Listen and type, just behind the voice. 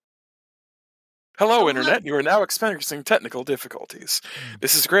Hello, Internet. You are now experiencing technical difficulties.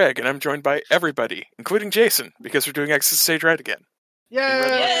 This is Greg, and I'm joined by everybody, including Jason, because we're doing Exit Stage Right again.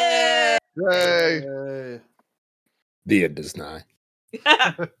 Yay! Yay! The end is nigh.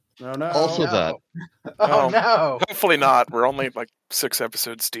 No. Also that. Oh, no. Hopefully not. We're only like 6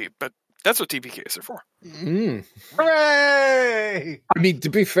 episodes deep, but that's what TPKs are for. Hooray! I mean, to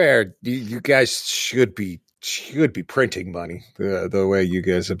be fair, you guys should be printing money the way you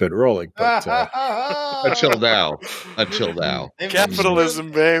guys have been rolling. But Until now.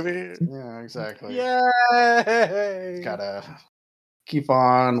 Capitalism, baby. Yeah, exactly. Yay! Gotta keep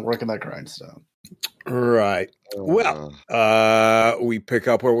on working that grindstone. right. Well, we pick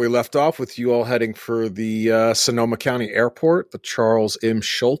up where we left off with you all heading for the Sonoma County Airport, the Charles M.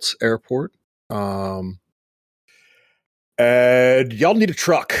 Schultz Airport. And y'all need a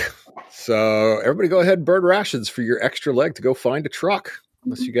truck. So everybody go ahead and burn rations for your extra leg to go find a truck.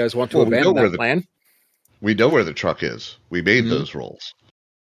 Unless you guys want to abandon that plan. We know where the truck is. We made those rolls.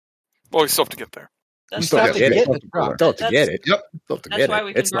 Well, we still have to get there. You still have to get it. Still have to get it. Yep. That's why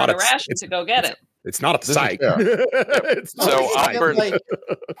we can burn a ration to go get it. It's not a site. It's not a site. Or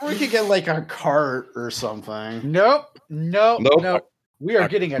we could get like a cart or something. Nope. We are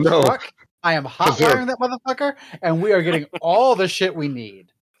getting a truck. I am hot wiring that motherfucker, and we are getting all the shit we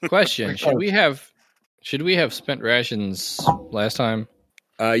need. Question: Should we have spent rations last time?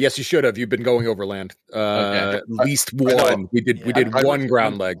 Yes, you should have. You've been going overland. Okay. At least one. We did one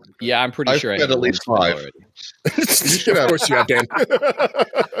ground leg. Yeah, I'm pretty sure I had at least 5. Of course you have, Dan.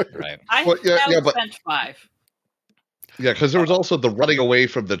 Right. I spent 5. Yeah, because there was also the running away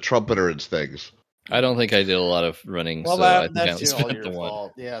from the trumpeter and things. I don't think I did a lot of running, Well, so I think I that's only all spent your the one.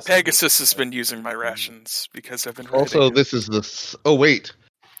 fault. Yes. Pegasus has been using my rations because I've been Also, raiding. this is the... Oh, wait.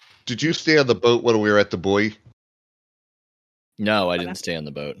 Did you stay on the boat when we were at the buoy? No, I didn't stay on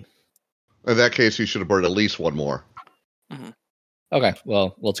the boat. In that case, you should have burned at least one more. Okay,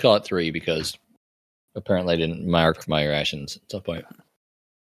 well, let's call it 3 because apparently I didn't mark my rations at some point.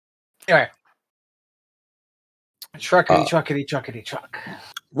 Anyway. Truckity truck.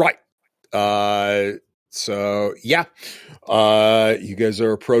 Right. So yeah. You guys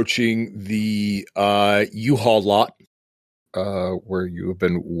are approaching the U-Haul lot, where you have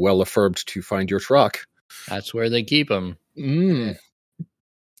been well affirmed to find your truck. That's where they keep them. It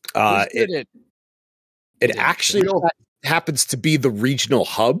actually happens to be the regional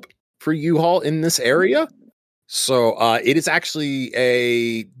hub for U-Haul in this area. So it is actually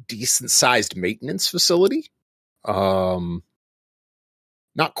a decent sized maintenance facility.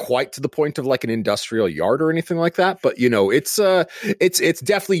 Not quite to the point of like an industrial yard or anything like that, but you know, it's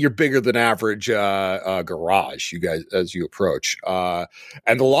definitely your bigger than average garage, you guys, as you approach.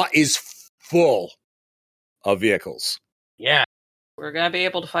 And the lot is full of vehicles. Yeah. We're going to be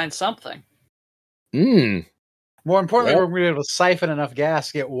able to find something. More importantly, we're going to be able to siphon enough gas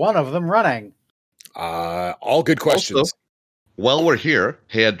to get one of them running. All good questions. Also, while we're here,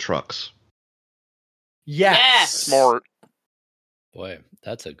 hand trucks. Yes. Smart. Boy,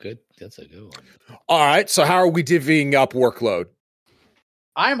 that's a good one. All right, so how are we divvying up workload?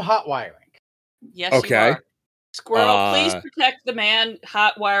 I'm hot wiring. Yes, Okay. you are. Squirrel, please protect the man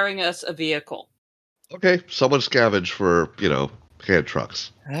hot wiring us a vehicle. Okay, someone scavenge for, hand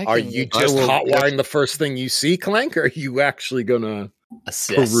trucks. Are you just hot wiring the first thing you see, Clank, or are you actually gonna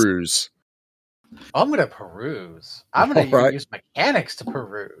peruse? I'm going to peruse. I'm going to use mechanics to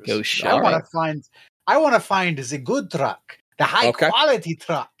peruse. Go I want to find the good truck, the high quality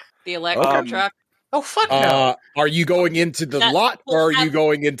truck, the electric truck. Oh fuck no! Are you going into the lot, or are you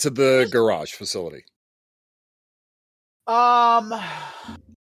going into the garage facility? Fuck.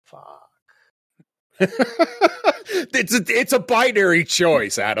 It's a binary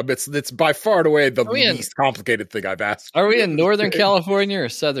choice, Adam. It's by far and away the least complicated thing I've asked. Are we in Northern California or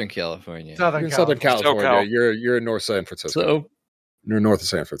Southern California? Southern California. You're in North San Francisco. So you're north of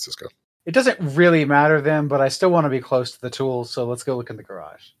San Francisco. It doesn't really matter then, but I still want to be close to the tools, so let's go look in the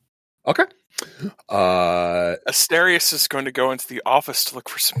garage. Okay. Asterius is going to go into the office to look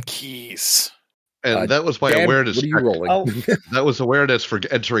for some keys. And that was my Dan, awareness. What are you rolling? That was awareness for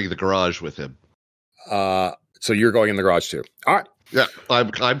entering the garage with him. So you're going in the garage too. All right. Yeah,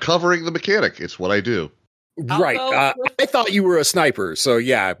 I'm covering the mechanic. It's what I do. Right. I thought you were a sniper, so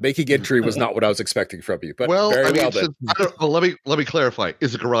yeah, making entry was not what I was expecting from you. But very well done. Let me clarify.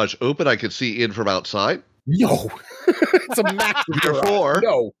 Is the garage open? I can see in from outside. No, it's a massive garage.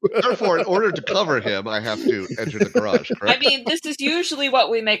 Therefore, in order to cover him, I have to enter the garage. Correct? I mean, this is usually what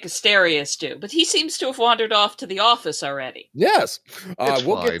we make Asterius do, but he seems to have wandered off to the office already. Yes,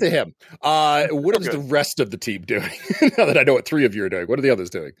 we'll get to him. What is the rest of the team doing? Now that I know what 3 of you are doing, what are the others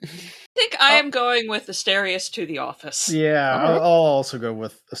doing? think I am going with Asterius to the office. Yeah, I'll also go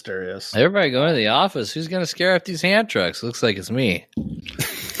with Asterius. Everybody going to the office. Who's going to scare up these hand trucks? Looks like it's me.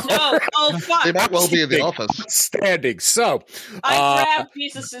 No, oh fuck! They might well be in the office. Standing. So, I grabbed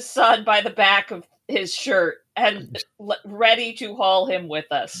Jesus' son by the back of his shirt and ready to haul him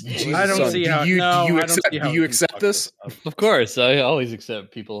with us. I don't see how. Do you accept this? Of course, I always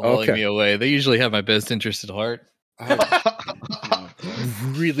accept people hauling me away. They usually have my best interest at heart.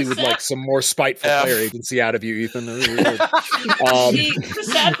 Really would like some more spiteful player agency out of you, Ethan. See, the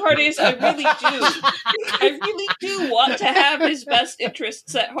sad part is I really do want to have his best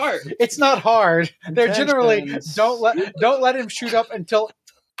interests at heart. It's not hard. They're generally don't let him shoot up until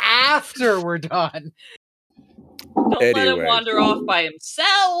after we're done. Don't let him wander off by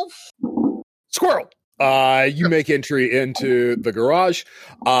himself. Squirrel. You make entry into the garage.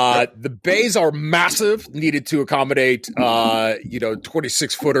 The bays are massive, needed to accommodate,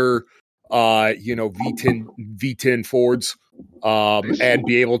 26-footer, V10 Fords, and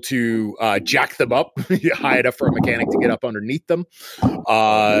be able to jack them up high enough for a mechanic to get up underneath them.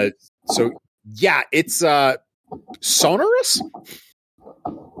 It's sonorous.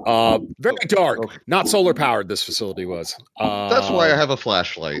 Very dark, not solar powered. This facility was. That's why I have a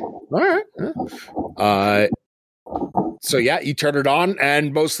flashlight. All right. You turn it on,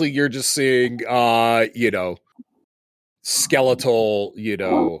 and mostly you're just seeing, skeletal,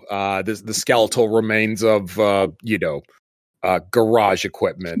 the skeletal remains of, garage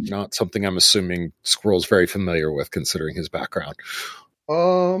equipment. Not something I'm assuming Squirrel's very familiar with, considering his background.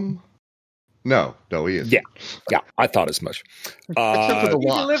 No, he isn't. Yeah, I thought as much. Except for the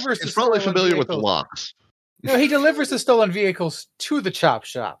locks. He's probably familiar with the locks. No, he delivers the stolen vehicles to the chop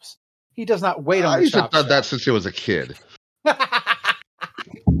shops. He does not wait on the He's chop done shop. that since he was a kid.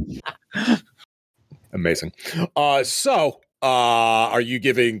 Amazing. Are you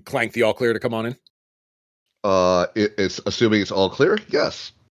giving Clank the all clear to come on in? It's assuming it's all clear.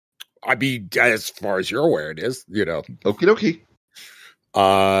 Yes. I mean, as far as you're aware, it is. Okie dokie.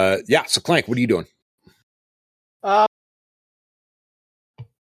 So Clank, what are you doing?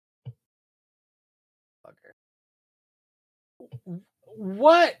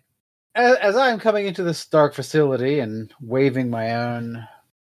 What? As I'm coming into this dark facility and waving my own... Do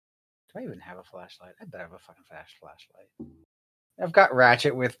I even have a flashlight? I better have a fucking flashlight. I've got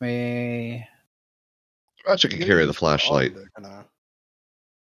Ratchet with me. Ratchet can carry the flashlight.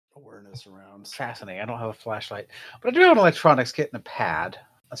 Awareness around. Fascinating. I don't have a flashlight. But I do have an electronics kit and a pad.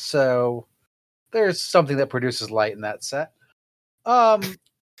 So there's something that produces light in that set. I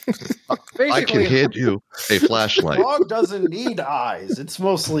can hand you a flashlight. The dog doesn't need eyes. It's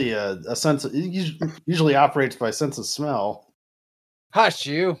mostly a sense of, it usually operates by sense of smell. Hush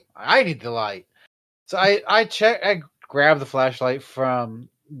you. I need the light. So I grab the flashlight from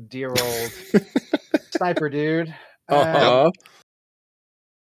dear old sniper dude.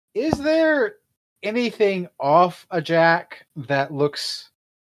 Is there anything off a jack that looks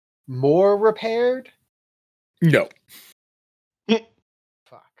more repaired? No.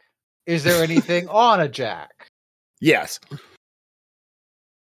 Fuck. Is there anything on a jack? Yes.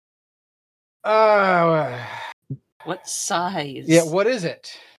 What size? Yeah, what is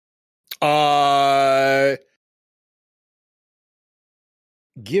it?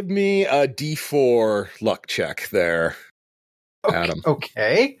 Give me a D4 luck check there, Adam.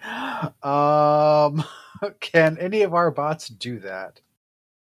 Okay. Can any of our bots do that?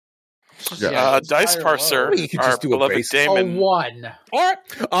 Dice Parser, our beloved Damon. 1. All right.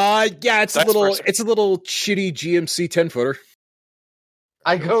 It's Dice a little Parser. it's a little shitty GMC 10-footer.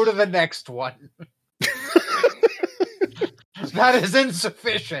 I go to the next one. That is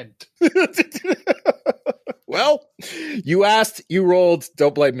insufficient. Well, you asked, you rolled.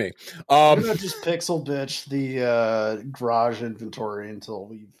 Don't blame me. I'm gonna just pixel bitch the garage inventory until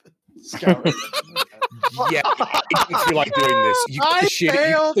we've scoured. Yeah, if you like doing this, you got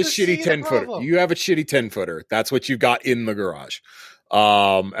the shitty 10-footer. You have a shitty 10-footer. That's what you've got in the garage,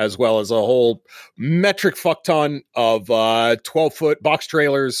 as well as a whole metric fuck ton of 12-foot box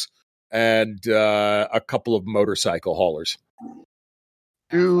trailers and a couple of motorcycle haulers.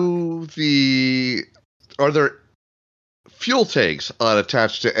 Are there fuel tanks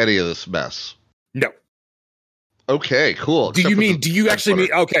attached to any of this mess? No. Okay, cool. Do you actually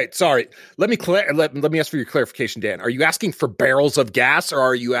mean? Okay, sorry. Let me ask for your clarification, Dan. Are you asking for barrels of gas, or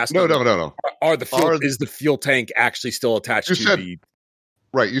are you asking? No. Is the fuel tank actually still attached to the?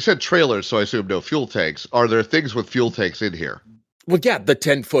 Right, you said trailers, so I assume no fuel tanks. Are there things with fuel tanks in here? Well, yeah, the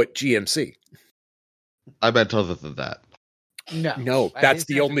 10-foot GMC. I meant other than that. No, that is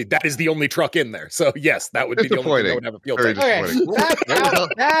the only truck in there. So yes, that would be the only thing that would have a fuel tank. Okay,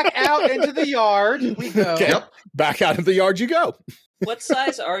 back out into the yard we go. Okay. Yep. Back out of the yard you go. What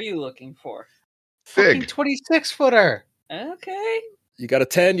size are you looking for? Fucking Big. 26-footer. Okay. You got a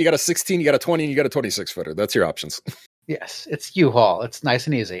 10, you got a 16, you got a 20, and you got a 26-footer. That's your options. Yes, it's U-Haul. It's nice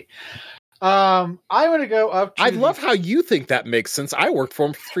and easy. I'm going to go up to I love how you think that makes sense. I worked for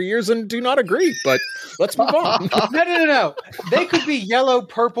him for 3 years and do not agree, but let's move on. No. They could be yellow,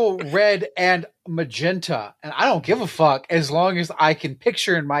 purple, red, and magenta. And I don't give a fuck as long as I can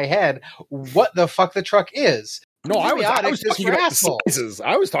picture in my head what the fuck the truck is. No, I was Semiotics is talking for about assholes. the sizes.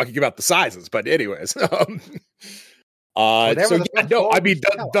 I was talking about the sizes, but anyways. Whatever So the yeah, fuck no, I Ford mean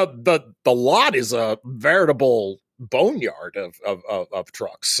can the lot is a veritable boneyard of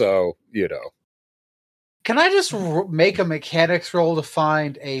trucks. So, you know. Can I just make a mechanics roll to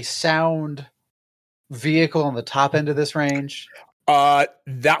find a sound vehicle on the top end of this range?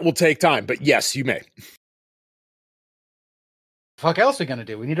 That will take time, but yes, you may. Fuck else are we gonna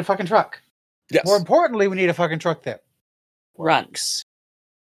do? We need a fucking truck. Yes. More importantly, we need a fucking truck there. Runks.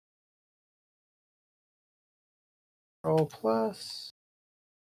 Roll plus.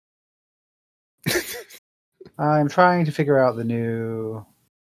 I'm trying to figure out the new.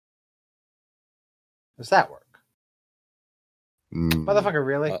 Does that work? Motherfucker,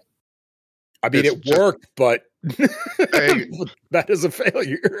 really? I mean, It's it just- worked, but Hey. that is a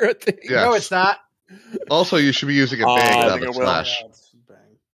failure, I think. Yeah. No, it's not. Also, you should be using a bang, I not think a it will. slash.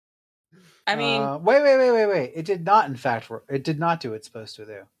 I mean, Wait. It did not, in fact, work. It did not do what it's supposed to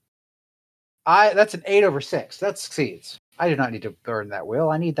do. That's an 8/6. That succeeds. I do not need to burn that will.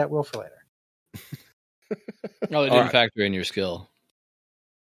 I need that will for later. Oh, it didn't Alright. factor in your skill.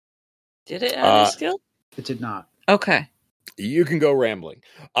 did it add a skill? It did not. Okay. You can go rambling.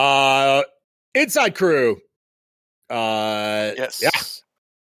 Inside crew. Yes. Yeah.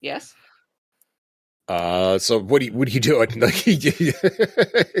 Yes. So what are you doing? I don't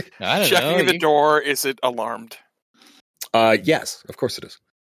Checking know. the door. Is it alarmed? Yes, of course it is.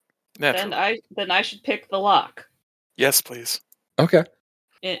 Naturally. Then I should pick the lock Yes, please. Okay.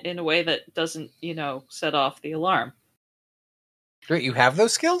 in a way that doesn't, set off the alarm. Wait, you have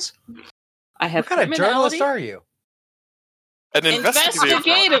those skills? I have What kind of criminality, journalist are you? An investigative.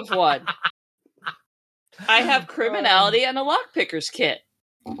 investigative one. I have criminality and a lockpicker's kit.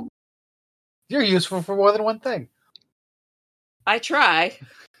 You're useful for more than one thing. I try.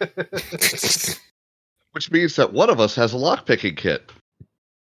 Which means that one of us has a lockpicking kit.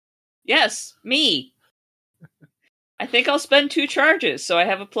 Yes, me. I think I'll spend 2 charges, so I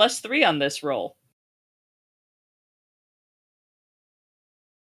have a +3 on this roll.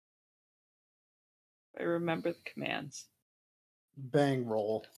 I remember the commands. Bang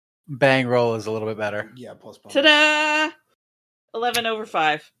roll. Bang roll is a little bit better. Yeah, plus bonus. Ta-da!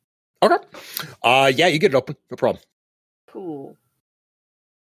 11/5. Okay. Yeah, you get it open. No problem. Cool.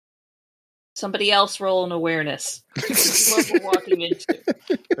 Somebody else roll an awareness. What we're walking into.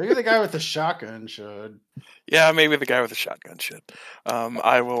 Maybe the guy with the shotgun should. Yeah, maybe the guy with the shotgun should.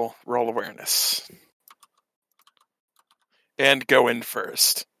 I will roll awareness. And go in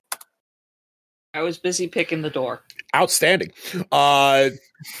first. I was busy picking the door. Outstanding.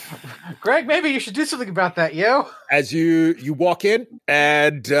 Greg, maybe you should do something about that, yo. As you walk in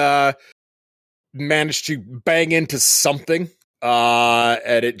and manage to bang into something,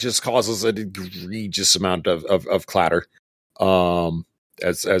 and it just causes an egregious amount of clatter.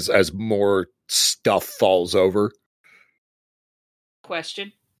 As more stuff falls over.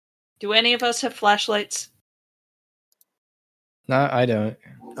 Question. Do any of us have flashlights? No, I don't.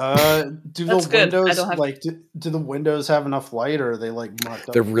 Do That's the good. I windows don't have- do the windows have enough light, or are they like mucked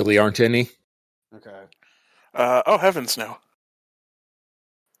up? There really aren't any. Okay. Oh, heavens no.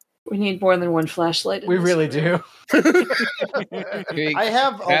 We need more than one flashlight. in We this really room. do. I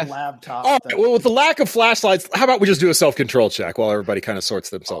have a Yes. laptop. All right, that- well, with the lack of flashlights, how about we just do a self-control check while everybody kind of sorts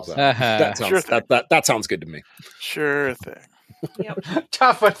themselves out? That sounds, Sure thing. that sounds good to me. Sure thing.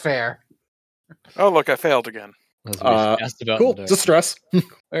 Tough but fair. Oh, look, I failed again. That's what we Uh, asked about Cool. in the It's a stress.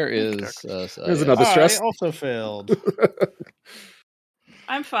 Where is? There's another I stress. also failed.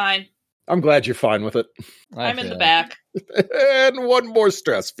 I'm fine. I'm glad you're fine with it. I'm in the back. And one more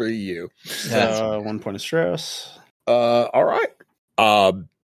stress for you. Yeah. 1 point of stress. All right.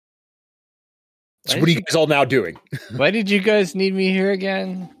 So what are you guys all now doing? Why did you guys need me here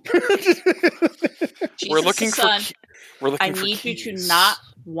again? We're Jesus, looking for. son, We're looking I for need you keys. to not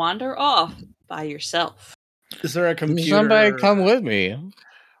wander off by yourself. Is there a computer? Somebody come with me.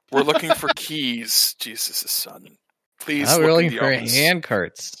 We're looking for keys, Jesus' son. Please Oh, look we're in looking the for office. hand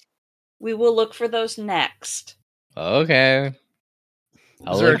carts. We will look for those next. Okay.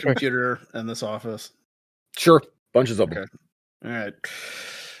 I'll Is there a look for- computer in this office? Sure. Bunches of them. Okay. All right.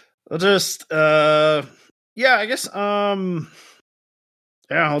 I'll just yeah, I guess yeah,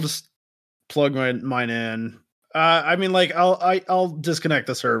 I'll just plug mine in. I mean, like I'll disconnect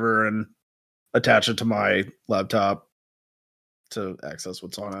the server and attach it to my laptop to access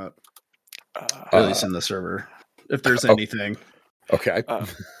what's on it. At least in the server, if there's anything. Okay.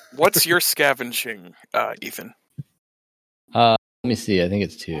 What's your scavenging, Ethan? Let me see. I think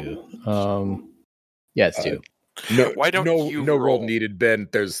it's 2. Yeah, it's 2. No, Why don't you no roll roll? needed, Ben.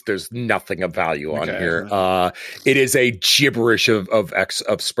 There's nothing of value on Okay. here. It is a gibberish of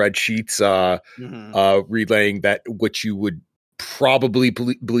spreadsheets relaying that which you would probably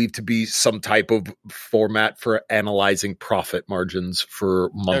believe to be some type of format for analyzing profit margins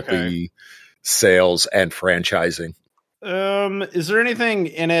for monthly sales and franchising. Is there anything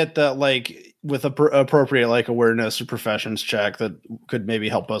in it that, like, with appropriate like awareness or professions check that could maybe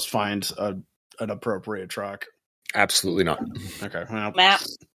help us find an appropriate truck? Absolutely not. Okay, well, Map.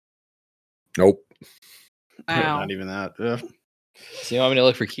 Nope. Wow. not even that. Yeah. So you want me to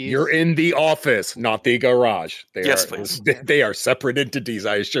look for keys? You're in the office, not the garage. Yes, please. They are separate entities,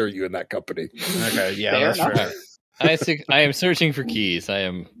 I assure you, in that company. Okay, yeah, Fair that's enough. fair. I am searching for keys. I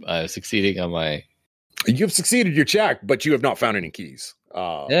am succeeding on my. You've succeeded your check, but you have not found any keys.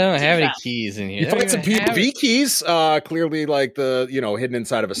 I don't have any Yeah. keys in here. You I don't find some even have POV keys, clearly like hidden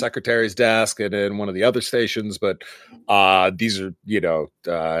inside of a secretary's desk and in one of the other stations, but these are,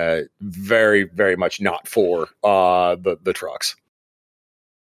 very, very much not for the trucks.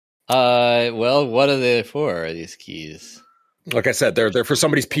 Well, what are they for? These keys? Like I said, they're for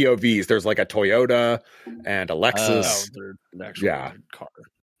somebody's POVs. There's like a Toyota and a Lexus. They're an actual Yeah. car.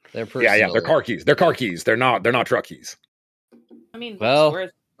 They're personal. Yeah, they're car keys. They're car keys. They're not truck keys. I mean, Well- it's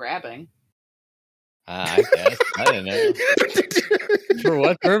worth grabbing. I guess. I don't know. For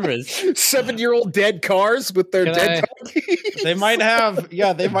what purpose? 7-year-old dead cars with their Can dead I- car keys. They might have,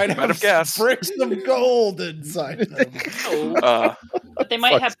 they might Out have of gas. bricks of gold inside them. No, but they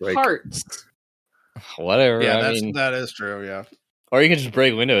might have Fuck's sake. parts. Whatever. Yeah, I mean, that is true. Yeah, or you can just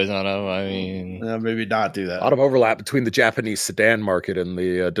break windows on them. I mean, maybe not do A that. lot of overlap between the Japanese sedan market and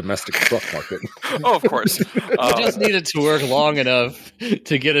the domestic truck market. Oh, of course. I just need it to work long enough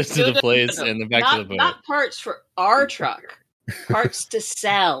to get us to No, the no, place no, and the back not, to the boat. not parts for our truck. Parts to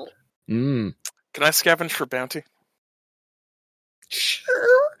sell. Mm. Can I scavenge for bounty?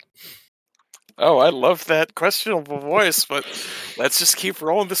 Sure. Oh, I love that questionable voice, but let's just keep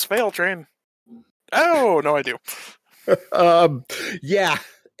rolling this fail train. Oh, no, I do. Yeah.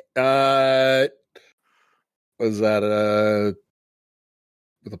 Was that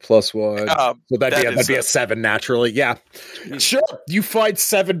with a +1? So that'd be a 7 naturally. Yeah. Sure. You find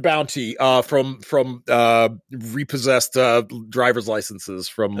 7 bounty from repossessed driver's licenses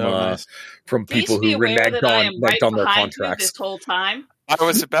from Nice. from Please people be who aware reneged that I on, am right on their behind you contracts. this whole time. I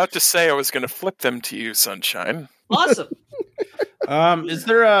was about to say I was going to flip them to you, Sunshine. Awesome. Is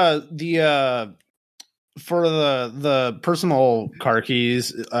there the for the personal car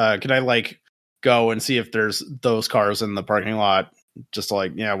keys? Can I like go and see if there's those cars in the parking lot? Just to,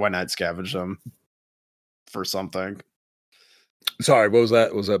 like, why not scavenge them for something? Sorry, what was that?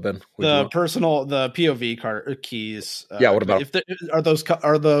 What was that, Ben? What'd you The want? personal, the POV car keys. Yeah, what about if are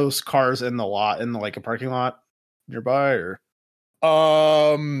those cars in the lot in like a parking lot nearby or?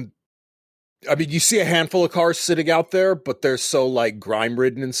 I mean, you see a handful of cars sitting out there, but they're so like grime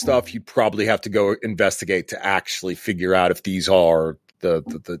ridden and stuff. You probably have to go investigate to actually figure out if these are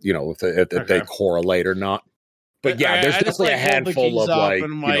if they correlate or not. But yeah, there's I just, definitely like, a hold the handful keys of up like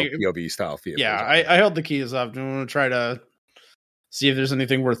and, like, POV style vehicles. Yeah, I held the keys up. Do you want to try to see if there's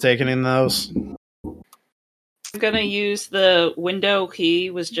anything worth taking in those? I'm going to use the window he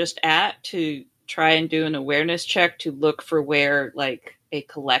was just at to try and do an awareness check to look for where, like, a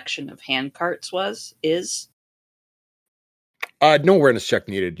collection of hand carts is. No awareness check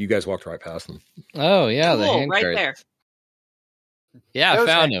needed. You guys walked right past them. Oh yeah, the Cool, hand right carts. there. Yeah, I Those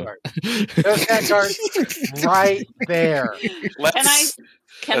found hand him. Those hand carts right there. Can I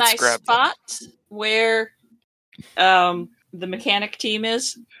Let's grab them. spot where the mechanic team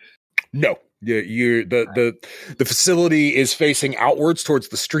is? No, the facility is facing outwards towards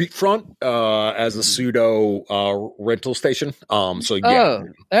the street front as a pseudo rental station. So yeah, Oh,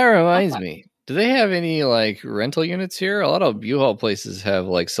 that reminds me. Do they have any like rental units here? A lot of U-Haul places have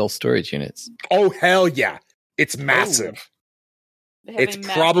like self-storage units. oh hell yeah, it's massive. They have It's a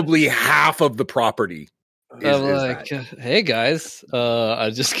massive- probably half of the property. I'm is like, that. hey guys, I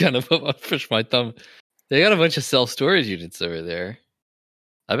just kind of push my thumb. They got a bunch of self-storage units over there.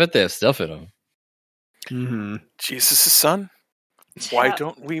 I bet they have stuff in them. Mm-hmm. Jesus' son, why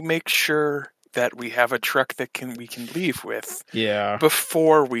don't we make sure that we have a truck that we can leave with Yeah.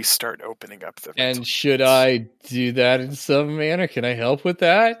 before we start opening up the rental. And should I do that in some manner? Can I help with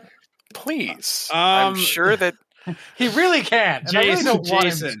that? Please. I'm sure that He really can. And I really don't want him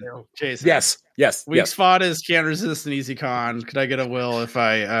Jason. to. Jason. Yes. Weak spot is can't resist an easy con. Could I get a will if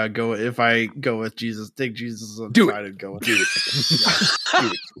I go with Jesus? Take Jesus on Do the it. side and go with Do it. Do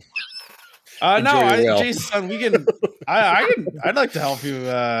it. no, Enjoy your will. Jason, we can. I'd like to help you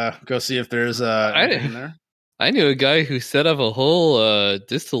go see if there's anything there. I knew a guy who set up a whole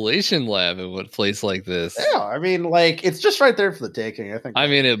distillation lab in a place like this. Yeah, I mean, like it's just right there for the taking. I think. I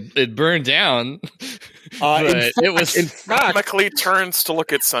mean, it burned down, but it was. In fact, McLeod turns to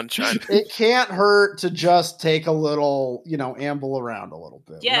look at Sunshine. it can't hurt to just take a little, amble around a little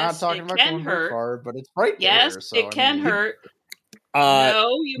bit. Yes, We're not talking it about can going very hurt. far, but it's right Yes, there. So, it can hurt. uh,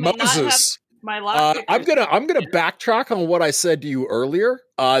 No, you may not have Moses, my lock. I'm gonna backtrack on what I said to you earlier.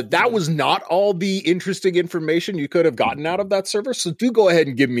 That was not all the interesting information you could have gotten out of that server. So do go ahead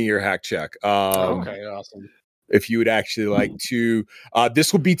and give me your hack check. Okay, awesome. If you would actually like to,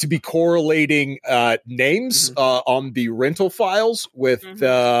 this would be to be correlating names on the rental files with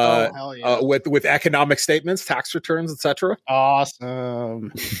hell yeah. with economic statements, tax returns, etc.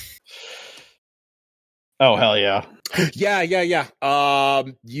 Awesome. Oh hell yeah! Yeah.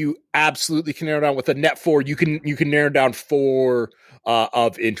 You absolutely can narrow down with a net 4. You can narrow down 4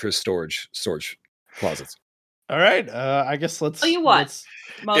 of interest storage closets. All right, I guess let's. Tell you what,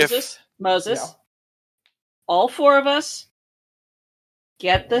 let's- Moses, Yeah. all 4 of us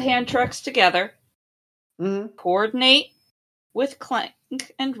get the hand trucks together, coordinate with Clank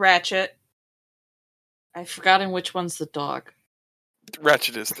and Ratchet. I've forgotten which one's the dog.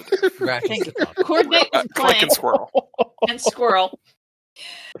 Ratchet is the Thank you. Coordinate with Clank Clank and Squirrel. and Squirrel,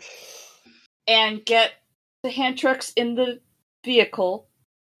 and get the hand trucks in the vehicle,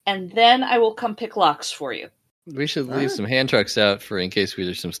 and then I will come pick locks for you. We should leave some hand trucks out for in case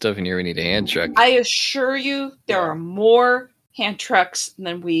there's some stuff in here we need a hand truck. I assure you, there are more hand trucks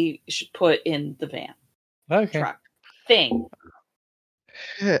than we should put in the van Okay. truck thing.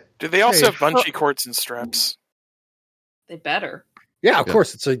 Do they also Hey, have bungee cords and straps? They better. Yeah, of Yeah.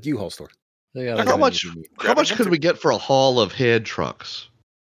 course. It's a U-Haul store. They got How everything much? you need. How much could we get for a haul of hand trucks?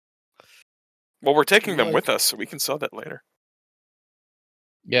 Well, we're taking them with us, so we can sell that later.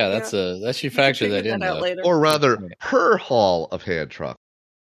 Yeah, that you We can factor figure that in. out Though. later. Or rather, per haul of hand truck.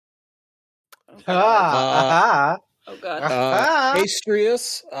 Ah, Oh god.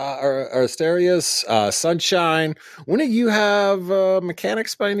 Astrius, or Asterius, Sunshine. One of you have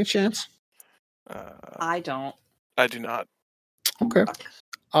mechanics by any chance? I don't. I do not. Okay.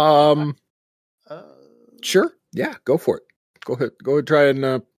 Sure. Yeah, go for it. Go ahead. Go ahead. Try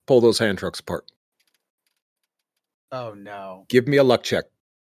and pull those hand trucks apart. oh no. Give me a luck check.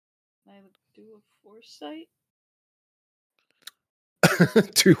 I would do a foresight.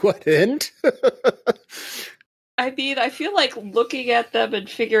 To what end? I mean, I feel like looking at them and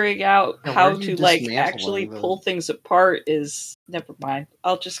figuring out Yeah, how where do you to like dismantle actually them? pull things apart is never mind.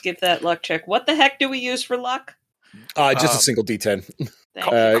 I'll just give that luck check. What the heck do we use for luck? Just a single D10. Thank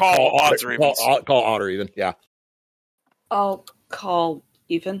Call- you. call odds or evens. Call odd or even. Yeah. I'll call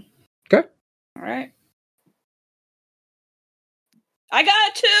even. Okay. All right. I got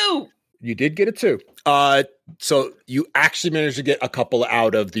a 2. You did get it too. So you actually managed to get a couple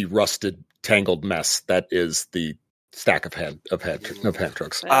out of the rusted, tangled mess that is the stack of hand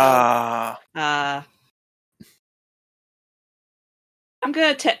trucks. Ah, I'm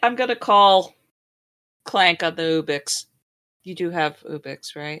gonna call Clank on the Ubix. You do have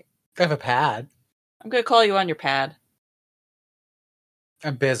Ubix, right? I have a pad. I'm gonna call you on your pad.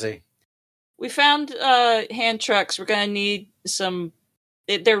 I'm busy. We found hand trucks. We're gonna need some.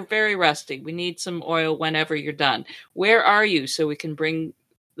 They're very rusty. We need some oil whenever you're done. Where are you so we can bring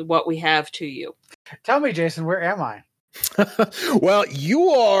what we have to you? Tell me, Jason, where am I? Well, you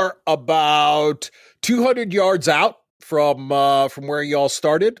are about 200 yards out from where you all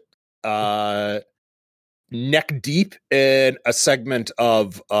started, neck deep in a segment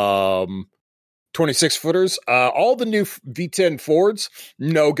of 26 footers. All the new V10 Fords,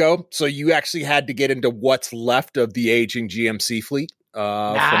 no go. So you actually had to get into what's left of the aging GMC fleet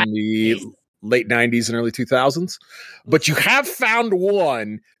from the late 90s and early 2000s. But you have found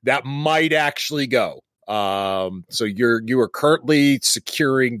one that might actually go. So you are currently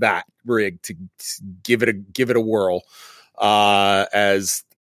securing that rig to give it a whirl. As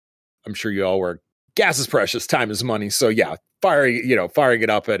I'm sure you all were, gas is precious, time is money. So yeah, firing it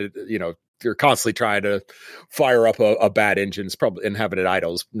up at it, you're constantly trying to fire up a bad engine is probably, and having it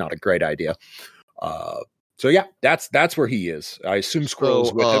idle is not a great idea. So yeah, that's where he is. I assume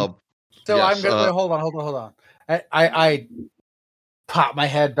Squirrel's with him. So Yes, I'm gonna hold on. I pop my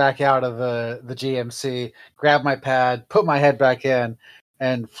head back out of the GMC, grab my pad, put my head back in,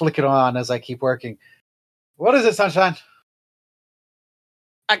 and flick it on as I keep working. What is it, Sunshine?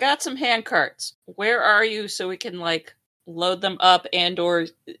 I got some hand carts. Where are you so we can like load them up and or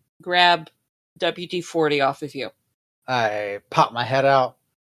grab WD-40 off of you? I pop my head out.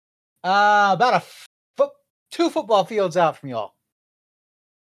 About two football fields out from y'all.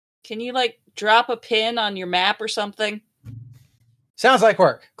 Can you like drop a pin on your map or something? Sounds like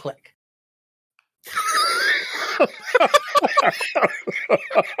work. Click.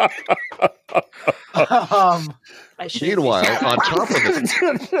 I should Meanwhile, on top of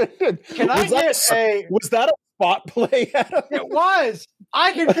it, Can I get a? Was that a spot play, Adam? It was.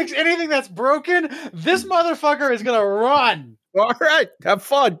 I can fix anything that's broken. This motherfucker is gonna run. All right, have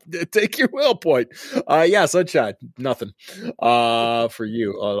fun. Take your will point. Yeah, Sunshine, nothing for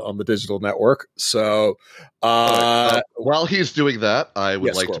you on the digital network. So, while he's doing that, I would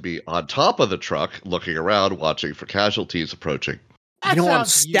Yes, like Squirrel. to be on top of the truck, looking around, watching for casualties approaching. That I'm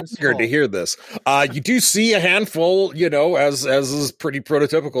sounds staggered useful. to hear this. You do see a handful, as is pretty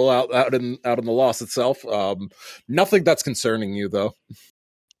prototypical out in the loss itself. Nothing that's concerning you, though.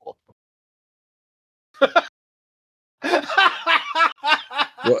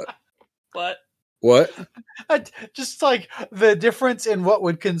 What? What? Just like the difference in what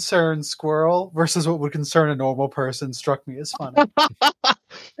would concern Squirrel versus what would concern a normal person struck me as funny.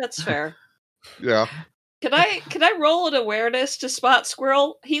 That's fair. Yeah. Can I roll an awareness to spot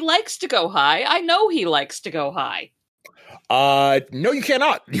Squirrel? He likes to go high. I know he likes to go high. No, you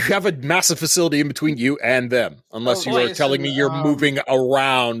cannot. You have a massive facility in between you and them, unless you are Jason, telling me you're moving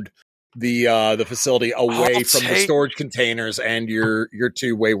around the facility away from the storage containers and your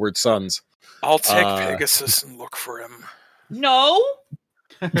two wayward sons. I'll take Pegasus and look for him. No.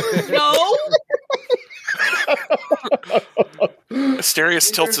 No.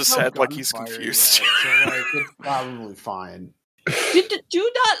 Asterius tilts his There's no head like he's gunfire confused. yet, so like, it's probably fine.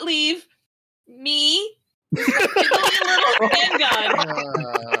 Do not leave me with a little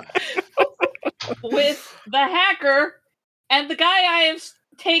handgun with the hacker and the guy I have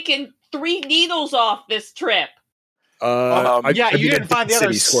taken 3 needles off this trip. You didn't find the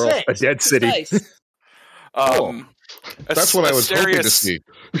other Squirrel. 6. A dead city. Nice. That's what I was hoping to see.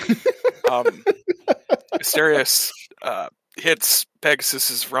 Asterius hits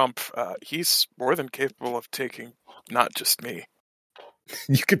Pegasus's rump. He's more than capable of taking not just me.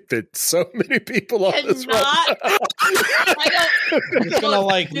 You could fit so many people on this run. I'm just gonna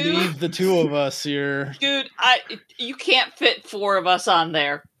Look, dude. leave the two of us here. Dude, you can't fit 4 of us on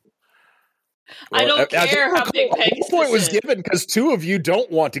there. I don't care how big Pegasus The point was is. given because 2 of you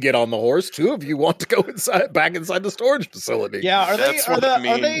don't want to get on the horse. 2 of you want to go back inside the storage facility. Yeah, are That's they? what Are it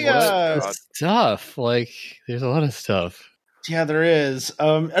means. they? God. Stuff. Like, there's a lot of stuff. Yeah, there is.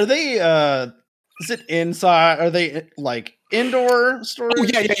 Are they? Is it inside? Are they like indoor storage? Oh,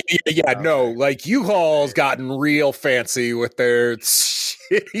 yeah. No, like U-Haul's gotten real fancy with their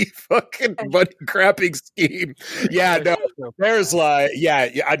shitty fucking money grabbing scheme. Yeah, no, there's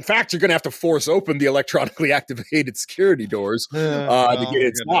in fact, you're going to have to force open the electronically activated security doors to get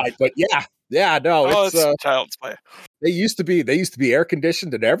inside. But it's child's play. they used to be air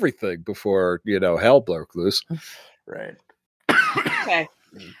conditioned and everything before, hell broke loose. Right. Okay.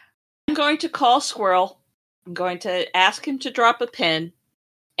 I'm going to call Squirrel. I'm going to ask him to drop a pin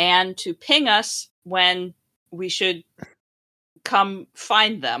and to ping us when we should come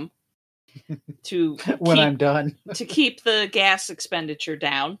find them to I'm done. to keep the gas expenditure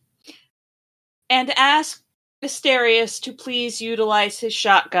down. And ask Asterius to please utilize his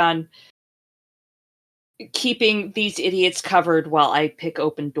shotgun, keeping these idiots covered while I pick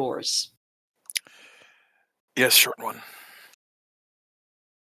open doors. Yes, short one.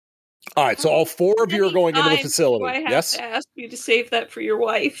 All right, so all 4 of you are going into the facility. Do I have Yes? to ask you to save that for your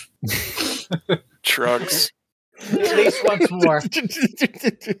wife? Shrugs. At least once more.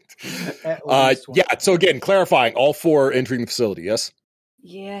 At least once. So again, clarifying, all 4 entering the facility, yes?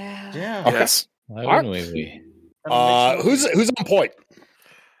 Yeah. Yeah. Okay. Yes. Why wouldn't we be? Who's on point?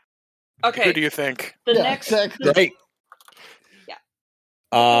 Okay. Who do you think? The Yeah, next exactly. Great. Yeah.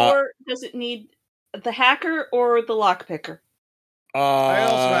 Uh, or does it need the hacker or the lockpicker? I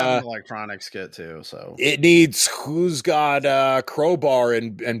also have an electronics kit too, so it needs who's got crowbar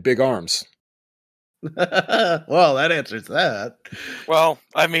and big arms. well, that answers that. Well,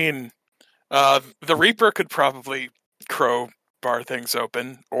 I mean, the Reaper could probably crowbar things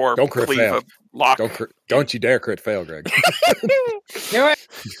open or Don't crit cleave fail. a lock. Don't you dare crit fail, Greg. Do it.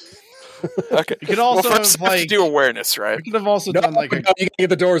 Okay. You could also well, first have, we have to like, do awareness, right? you could have also No, done like no, you gotta get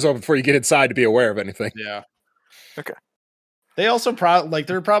the doors open before you get inside to be aware of anything. yeah. Okay. They also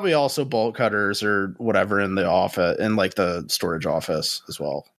there are probably also bolt cutters or whatever in the office, in like the storage office as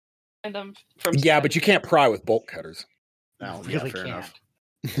well. And from Yeah, but you can't pry with bolt cutters. No, You really fair can't. enough.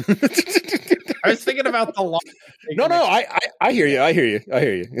 I was thinking about the lock. No, I hear you. I hear you.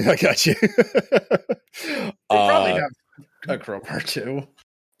 I got you. They probably Uh, have a crowbar too.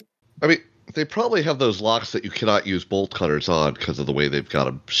 I mean, they probably have those locks that you cannot use bolt cutters on because of the way they've got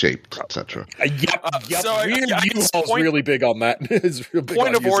them shaped, etc. Yep. So I Rear guess U-Haul's point- really big on that. It's real big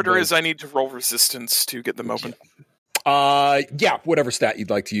Point on of order usability. is I need to roll resistance to get them open. Yeah, whatever stat you'd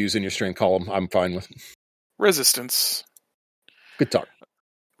like to use in your strength column, I'm fine with. Resistance. Good talk.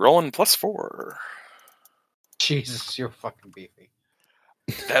 Rolling +4. Jesus, you're fucking beefy.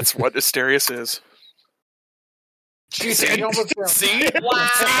 That's what Asterius is. Jesus, you almost got- See? Wow.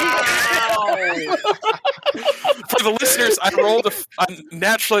 For the listeners, I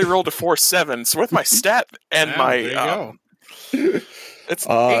naturally rolled a 4-7. So with my stat and Wow, my there you go. it's It's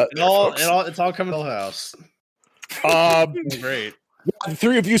all coming to the house. Great. The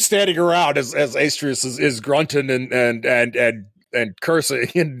three of you standing around as Astrius is grunting and cursing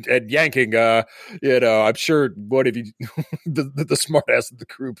and yanking. I'm sure one of you, the smart ass of the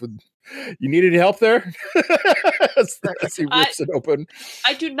group, would. You need any help there? As he rips it open.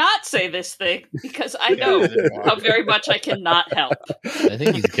 I do not say this thing because I know how very much I cannot help. I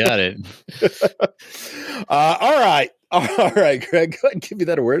think he's got it. All right, Greg. Go ahead and give me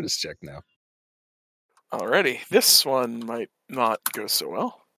that awareness check now. Alrighty. This one might not go so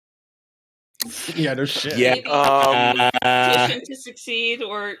well. Yeah, no shit. Yeah. Maybe Uh, petition to succeed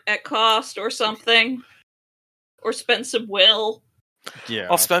or at cost or something. Or spend some will. Yeah.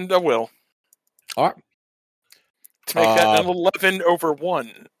 I'll spend a will. All right. To make that an 11 over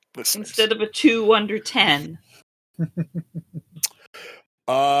 1, listeners. Instead of a 2 under 10.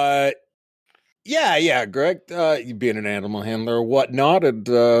 Yeah, Greg. You being an animal handler or whatnot, and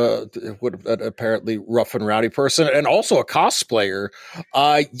what an apparently rough and rowdy person, and also a cosplayer.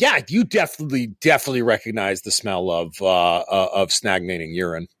 Yeah, you definitely recognize the smell of stagnating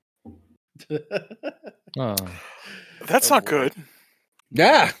urine. Oh. That's not good.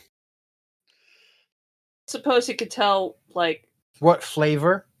 Yeah. Suppose you could tell, like, What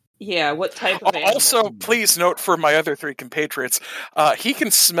flavor? yeah, what type of animal. Also, please note for my other 3 compatriots, he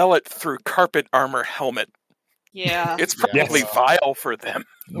can smell it through carpet armor helmet. Yeah. It's probably Yes. vile for them.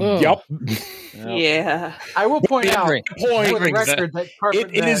 Yep. Yeah. I will point out Memory. for the Memory. record that carpet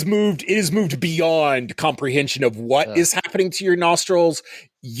It is moved beyond comprehension of what is happening to your nostrils.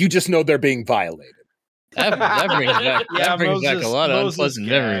 You just know they're being violated. That brings back, Yeah, that brings back a Moses- lot of Moses unpleasant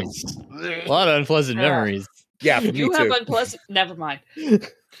gags. memories. A lot of unpleasant Yeah. memories. Yeah, for me You have too. unpleasant. Never mind. Wow.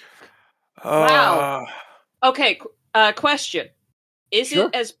 Wow. Okay, question. Is Sure.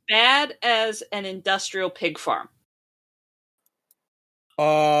 it as bad as an industrial pig farm?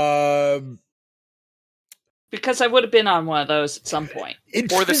 Because I would have been on one of those at some point.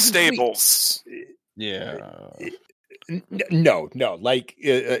 Or the stables. Yeah. No. Like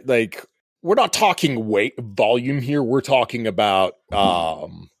we're not talking weight volume here. We're talking about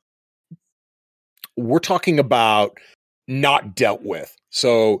not dealt with.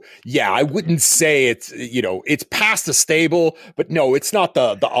 So yeah, I wouldn't say it's past the stable, but no, it's not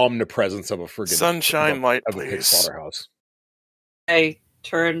the omnipresence of a friggin' Sunshine light, of a pig please. slaughterhouse. I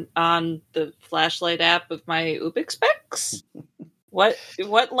turn on the flashlight app of my Ubix specs. What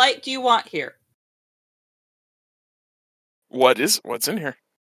light do you want here? What's in here?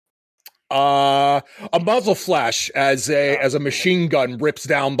 A muzzle flash as a machine gun rips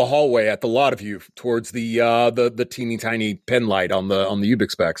down the hallway at the lot of you towards the teeny tiny pen light on the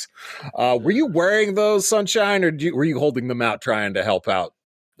Ubix specs. Were you wearing those, Sunshine, or were you holding them out trying to help out?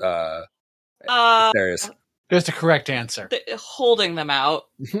 Darius. There's the correct answer. Holding them out.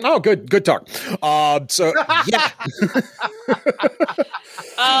 Oh, good talk. So yeah,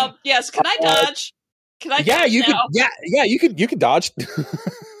 Yes. Can I dodge? Can I? yeah, dodge you could, now? yeah, you could dodge.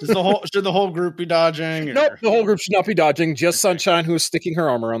 Should the whole group be dodging? Or? Nope, the whole group should not be dodging. Just Sunshine, who is sticking her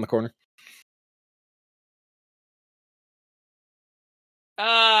arm around the corner.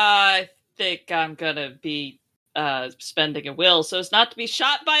 I think I'm gonna be spending a will so as not to be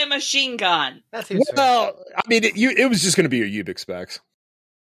shot by a machine gun. That seems fair. Well, I mean, it was just going to be your Ubix specs.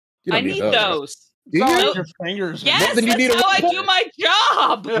 You don't I need those. Do you? No. Your fingers. Yes, then you that's need a how I will do my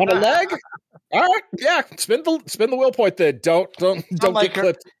job. On a leg? All right, yeah. Spin the will point then. Don't like get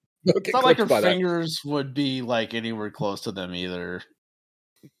clipped. Don't get It's not like clipped her by that. fingers would be like anywhere close to them either.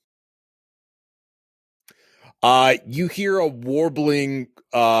 You hear a warbling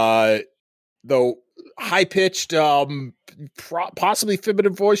though high pitched, possibly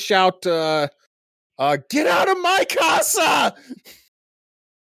feminine voice shout, "Get out of my casa!"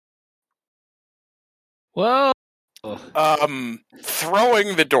 Well,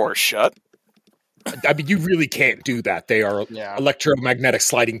 Throwing the door shut. I mean, you really can't do that. They are Yeah. electromagnetic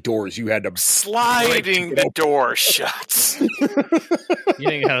sliding doors. You had to Sliding the door shut.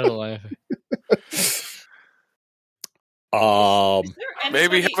 getting out of the way. Is there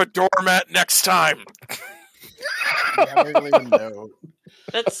Maybe have anybody- a doormat next time. Yeah, maybe leave a note.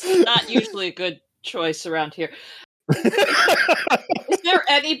 That's not usually a good choice around here. Is there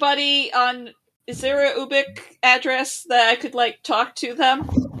anybody on? Is there a Ubik address that I could talk to them?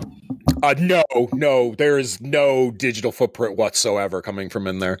 No, there is no digital footprint whatsoever coming from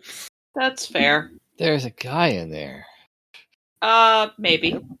in there. That's fair. There's a guy in there.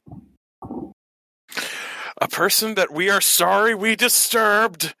 Maybe. A person that we are sorry we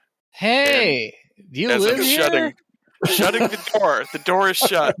disturbed. Hey, do you As live I'm here? shutting the door. The door is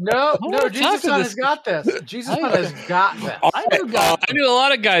shut. No, I no, wanna Jesus talk to Son this- has got this. Jesus I- Son has got this. I knew a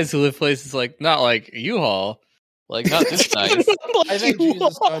lot of guys who live places not like U-Haul, like not this nice. I think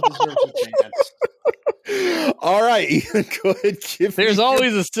Jesus God deserves a chance. All right, Ian, go ahead. Give There's me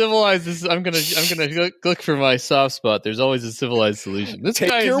always a civilized. I'm gonna look for my soft spot. There's always a civilized solution. This take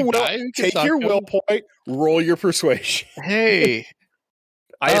guy your is a will. guy who can Take talk your to will him. point. Roll your persuasion. Hey,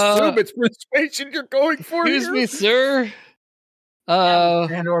 I assume it's persuasion you're going for. excuse here? me, sir.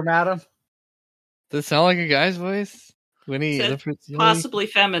 And or madam. Does it sound like a guy's voice? When he Said the Possibly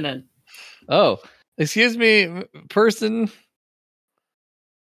feminine. Oh, excuse me, person.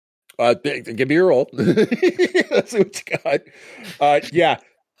 Give me your roll. That's what you got. Yeah.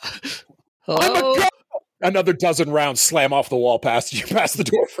 Hello. Another dozen rounds slam off the wall past you, past the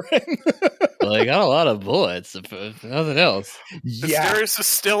door frame. Well, I got a lot of bullets. If nothing else. Yeah. Asterius is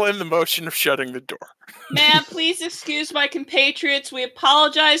still in the motion of shutting the door. Ma'am, please excuse my compatriots. We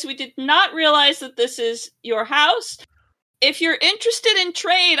apologize. We did not realize that this is your house. If you're interested in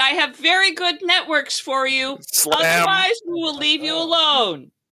trade, I have very good networks for you. Slam. Otherwise, we will leave you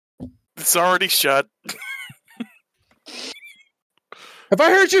alone. It's already shut. Have I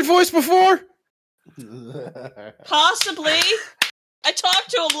heard your voice before? Possibly. I talk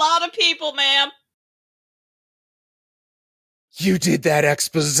to a lot of people, ma'am. You did that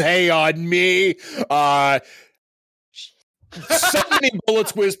expose on me. So many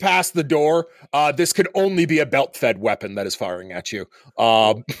bullets whiz past the door. This could only be a belt-fed weapon that is firing at you.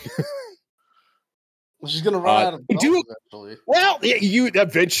 She's gonna run out of do- belts eventually. Well, yeah, you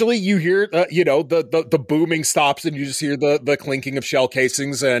eventually hear the booming stops and you just hear the clinking of shell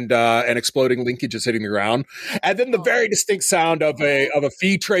casings and exploding linkages hitting the ground, and then the very distinct sound of a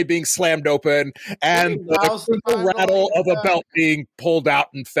feed tray being slammed open and Now's the the time to rattle let of it a go. belt being pulled out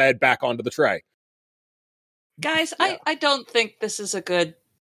and fed back onto the tray. Guys, I don't think this is a good...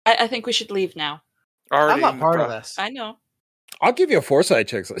 I think we should leave now. Already I'm not in the part of pro- this. I know. I'll give you a foresight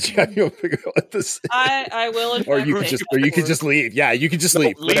check so that you'll figure out what this is. I will. in Or fact, you could take just, that or you could forward. just leave. Yeah, you could just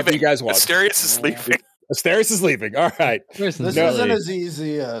leave. Whatever you guys want. Asterius is leaving. Asterius is leaving. All right. Person's This No. isn't really, as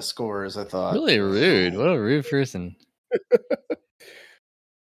easy a score as I thought. really rude. What a rude person.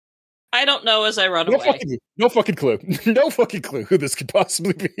 I don't know as I run No away. fucking clue. No fucking clue who this could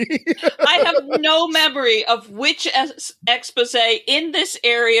possibly be. I have no memory of which expose in this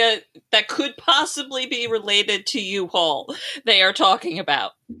area that could possibly be related to U-Haul they are talking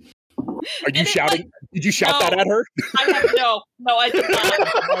about. Are you And it, shouting? Did you shout No. that at her? I have no, I did not.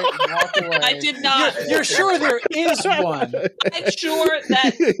 Walk away. I did not. You're sure there is one? I'm sure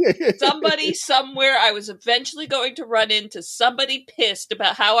that somebody somewhere I was eventually going to run into somebody pissed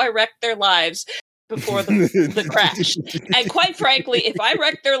about how I wrecked their lives before the crash. And quite frankly, if I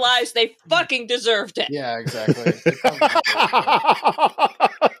wrecked their lives, they fucking deserved it. Yeah, exactly. They probably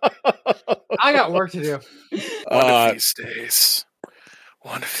I got work to do. One of these days.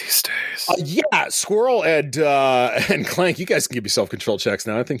 One of these days. Yeah, Squirrel and Clank, you guys can give me self-control checks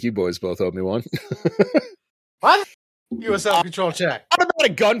now. I think you boys both owe me one. What? You a self-control check.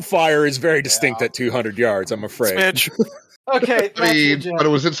 Automatic gunfire is very distinct Yeah. at 200 yards, I'm afraid. Smidge. Okay, that's I mean, legit. but it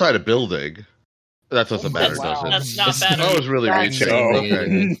was inside a building. That doesn't matter, Wow. does it? That's not better. That was really That's reaching. No,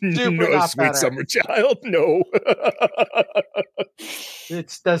 Okay. Super no, not sweet better. summer child, no.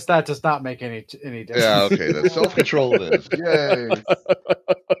 That does not make any difference. Yeah, okay, then self-control it is. Yay.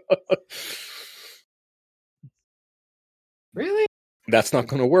 Really? That's not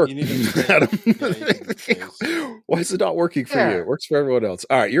going to work. You need to space. Adam. Yeah, you need to space. Why is it not working for Yeah. you? It works for everyone else.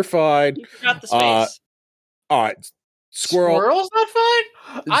 All right, you're fine. You forgot the space. All right. Squirrel. Squirrel's not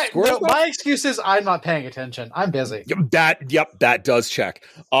fine. Squirrel's not- My excuse is I'm not paying attention. I'm busy. That does check.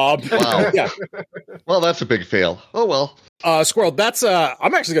 Wow. Yeah. Well, that's a big fail. Oh well. Squirrel, that's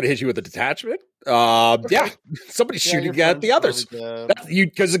I'm actually going to hit you with a detachment. Yeah, somebody's shooting your at the friend's others. probably dead.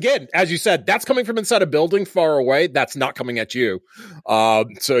 Because again, as you said, that's coming from inside a building far away. That's not coming at you.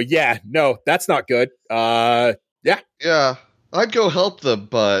 So yeah, no, that's not good. Yeah, I'd go help them,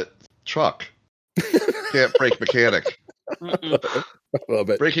 but truck can't break mechanic. Mm-mm. A little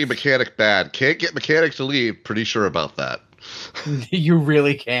bit. Breaking mechanic bad. Can't get mechanic to leave. Pretty sure about that. You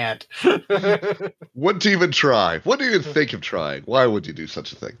really can't. Wouldn't even try. Wouldn't even think of trying. Why would you do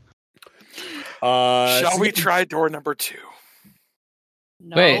such a thing? Shall so we yeah, try door number 2?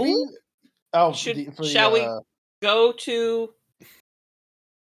 No. Wait. Oh, Shall we go to?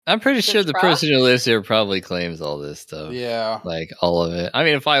 I'm pretty sure Search the Prowl? person who lives here probably claims all this stuff. Yeah, Like all of it. I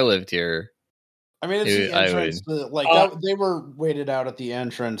mean, if I lived here, I mean it's the I entrance. They were waited out at the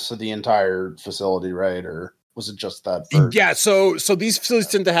entrance to the entire facility, right? Or was it just that first? Yeah, so these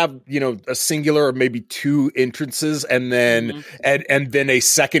facilities tend to have a singular or maybe two entrances, and then and then a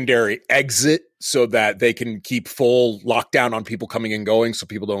secondary exit, so that they can keep full lockdown on people coming and going, so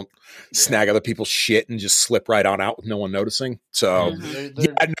people don't snag other people's shit and just slip right on out with no one noticing. So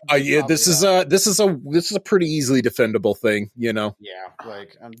this is a pretty easily defendable thing, Yeah,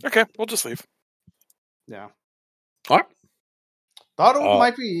 Okay, we'll just leave. yeah. All right. Thought it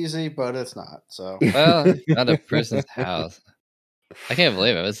might be easy, but it's not. So well, not a person's house. I can't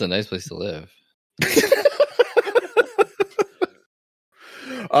blame him. It's a nice place to live.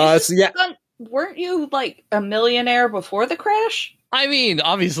 So yeah, Weren't you like a millionaire before the crash? I mean,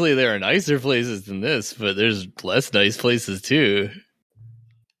 obviously there are nicer places than this, but there's less nice places too.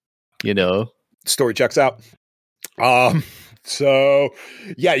 story checks out. So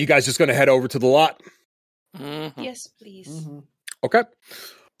yeah, you guys just gonna head over to the lot. Mhm. Yes, please. Mm-hmm. Okay.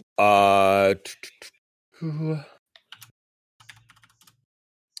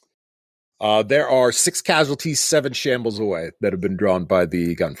 There are 6 casualties, 7 shambles away that have been drawn by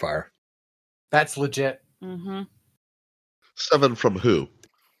the gunfire. That's legit. Mm-hmm. 7 from who?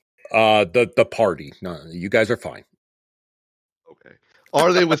 The party. No, you guys are fine. Okay.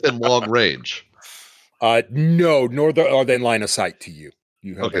 Are they within long range? No, nor are they in line of sight to you.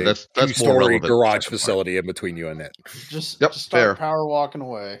 You have Okay, a that's more two-story relevant. garage Second part. facility in between you and it. just Yep, just start fair. power walking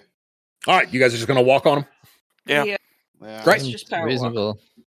away. All right, you guys are just gonna walk on them. Yeah. Yeah. Great. It's just power walk. Reasonable.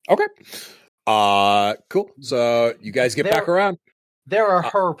 Okay. Cool. So you guys get back around. They're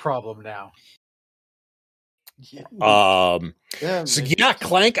her problem now. Yeah, So maybe. yeah,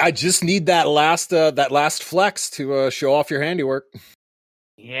 Clank. I just need that last flex to show off your handiwork.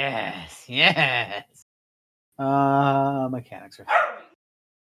 Yes. Mechanics are.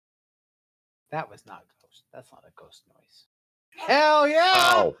 That was not ghost. That's not a ghost noise. Hell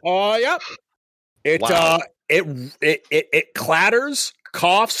yeah! Yep. It Wow. it clatters,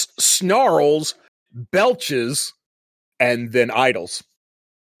 coughs, snarls, belches, and then idles.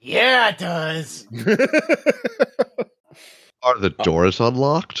 Yeah, it does. Are the doors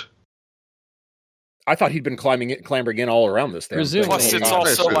unlocked? I thought he'd been clambering in all around this damn thing. Presumably. Plus, it's Yeah.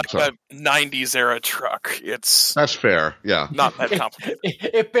 also I like assume a 90s era truck. It's That's fair. Yeah. not that complicated.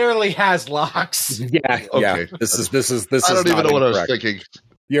 It barely has locks. Yeah. Okay. This is. I don't even not know what I was incorrect. thinking.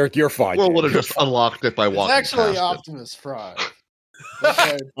 You're fine. Well, Dan. would have You're just fine. unlocked it by It's walking actually past Optimus Prime.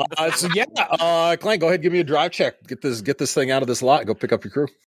 Okay. So yeah, Clank, go ahead, give me a drive check. Get this thing out of this lot. Go pick up your crew.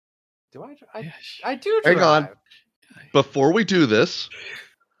 Do I do Hang drive. on. it. Before we do this,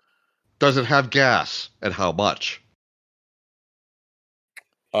 does it have gas, and how much?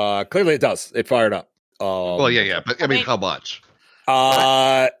 Clearly it does. It fired up. Well, yeah, but I mean, how much?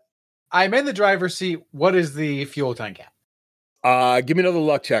 I'm in the driver's seat. What is the fuel tank at? Give me another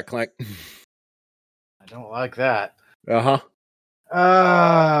luck check, Clank. I don't like that. Uh-huh.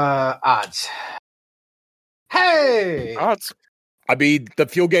 Odds. Hey! Odds. I mean, the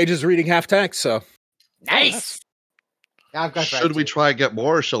fuel gauge is reading half tank, so Nice. I've got Should we try and get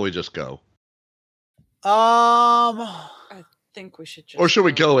more, or shall we just go? I think we should just. Or should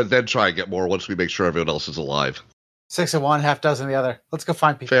we go and then try and get more once we make sure everyone else is alive? 6 of one, half dozen the other. Let's go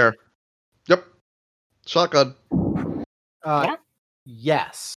find people. Fair. Yep. Shotgun.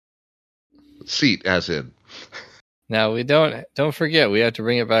 Yes. Seat, as in. Now we don't forget we have to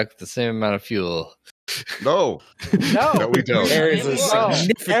bring it back with the same amount of fuel. No. No. No, we don't. there is a No.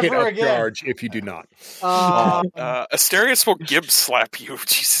 significant Ever again. upcharge if you do not. Asterius will Gibbs slap you.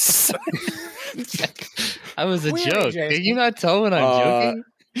 Jesus. I was a Weird, joke. Jason. Can you not tell when I'm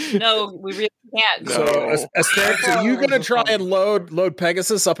joking? No, we really can't. No. So, Asterix, are you going to try and load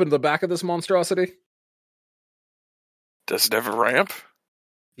Pegasus up into the back of this monstrosity? Does it have a ramp?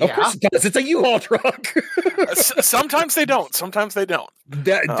 Of course it does. It's a U-Haul truck. Sometimes they don't. Sometimes they don't.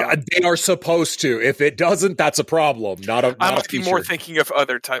 They are supposed to. If it doesn't, that's a problem. I might be more thinking of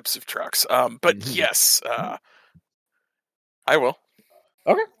other types of trucks. But yes, I will.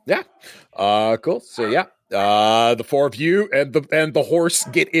 Okay. Yeah. Cool. So yeah. The four of you and the horse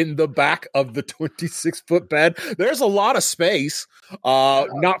get in the back of the 26-foot bed. There's a lot of space.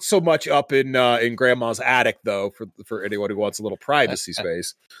 Not so much up in Grandma's attic though, for anyone who wants a little privacy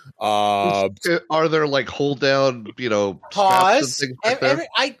space. Are there like hold down, Pause. straps and things like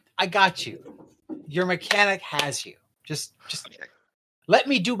that? I got you. Your mechanic has you. Just let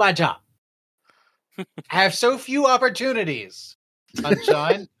me do my job. I have so few opportunities,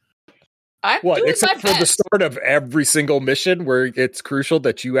 sunshine. I'm What, doing except my for the best. start of every single mission where it's crucial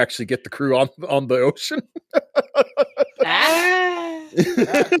that you actually get the crew on the ocean? Ah.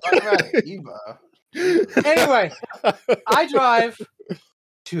 Talk about Eva. Anyway, I drive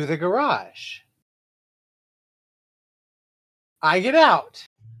to the garage. I get out.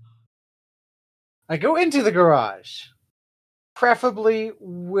 I go into the garage, preferably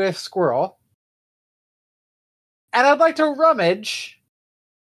with Squirrel. And I'd like to rummage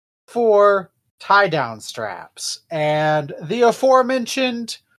for tie-down straps and the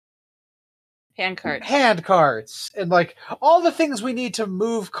aforementioned Hand cart. hand carts and like all the things we need to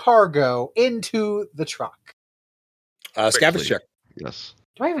move cargo into the truck. Scavenge check. Yes,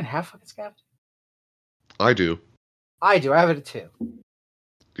 Do I even have fucking scavenge? I do. I do. I have it at 2.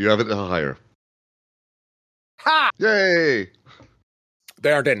 You have it higher. Ha! Yay!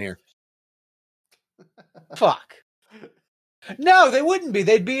 They aren't in here. Fuck. No, they wouldn't be.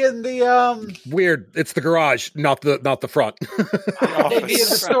 They'd be in the Weird. It's the garage, not the front. they'd be in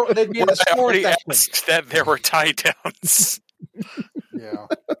the store. They'd be in the I store already section. asked that there were tie downs. Yeah.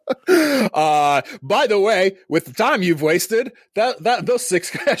 By the way, with the time you've wasted, that those 6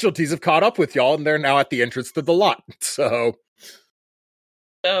 casualties have caught up with y'all, and they're now at the entrance to the lot. So,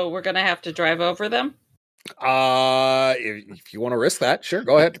 So we're gonna have to drive over them. if you want to risk that, sure,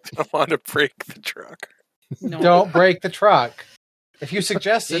 go ahead. I want to break the truck. No. Don't break the truck. If you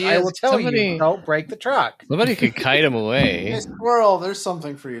suggest it, I will tell Somebody- you. Don't break the truck. Somebody could kite him away. Hey, Squirrel, there's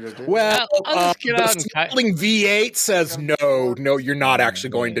something for you to do. Well, I'll just get the out and kite. Snarling V8 says no, you're not actually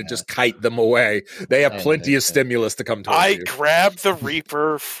going to just kite them away. They have plenty of stimulus to come towards I you. grab the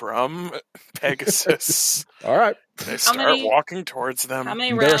Reaper from Pegasus. All right, I start many- walking towards them. How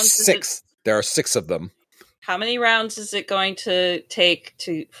many there are rounds? Is it, 6. There are 6 of them. how many rounds is it going to take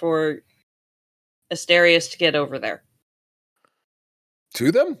for Asterius to get over there? To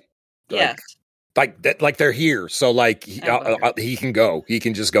them? Yes. Like they're here, so like Okay. he can go. He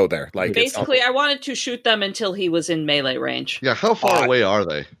can just go there. Like it's- Basically, I wanted to shoot them until he was in melee range. Yeah, how far away are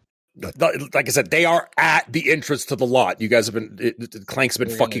they? like I said, they are at the entrance to the lot. You guys have been Clank's been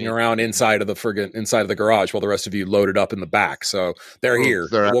They're fucking gonna be- around inside of the garage while the rest of you loaded up in the back. So they're Oh, here.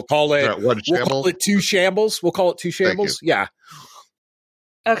 they're at- We'll call They're it. at one We'll call shamble? it 2 shambles. We'll call it 2 Thank shambles. Yeah,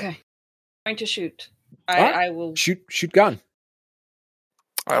 Okay. Going to shoot. Alright. I will. shoot gun.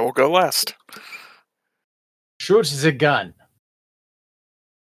 I will go last. Shoot the gun.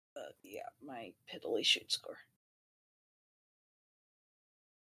 Yeah, my piddly shoot score.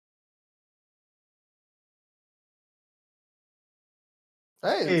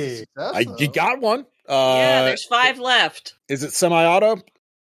 Hey, it's a success, You though. got one. Yeah, there's 5 left. Is it semi-auto?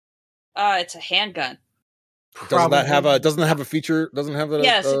 It's a handgun. Doesn't that have a feature? Doesn't have a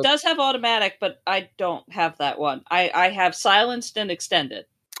Yes, it does have automatic, but I don't have that one. I have silenced and extended.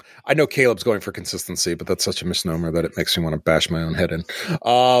 I know Caleb's going for consistency, but that's such a misnomer that it makes me want to bash my own head in.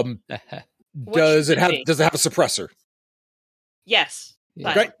 Does should it have be? a suppressor? Yes.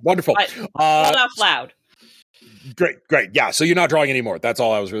 But Great, wonderful. Hold off loud. Great. Yeah, so you're not drawing anymore. That's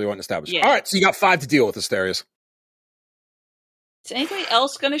all I was really wanting to establish. Yeah. All right, so you got 5 to deal with, Asterius. Is anybody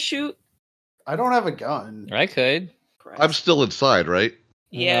else going to shoot? I don't have a gun. I could. I'm still inside, right?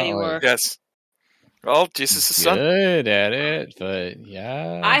 Yeah, you were. Yes. Well, Jesus' son. Good at it, but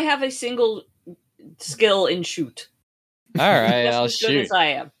yeah. I have a single skill in shoot. All right, Just I'll as good shoot. as I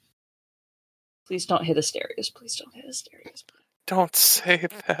am. Please don't hit Asterius. Please don't hit Asterius. Don't say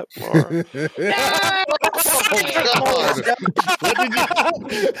that, Laura.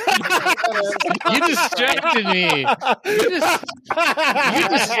 You distracted me. You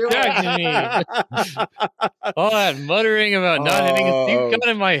distracted me. All that muttering about not hitting a thing got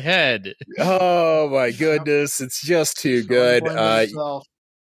in my head. Oh my goodness, it's just too good. Blame himself.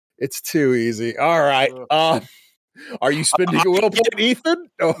 It's too easy. All right. Are you spending a will point, Ethan?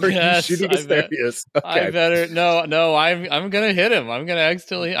 Or are Yes, you shooting I bet. Asterius? I better no. I'm gonna hit him. I'm gonna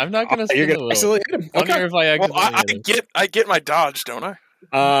accidentally. I'm not gonna. You're spin the gonna will. accidentally hit him. Wonder Okay. if I Well, accidentally hit him. I get my dodge, don't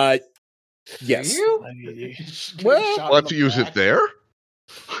I? Yes. You? Well, Shot in Want the to use it back. there?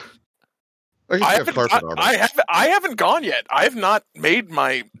 I guess I you have haven't, carpet armor. I haven't gone yet. I have not made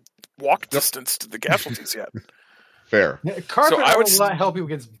my walk distance to the casualties yet. Fair. Carpet I would will not help you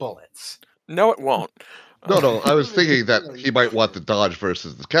against bullets. No, it won't. No. I was thinking that he might want the dodge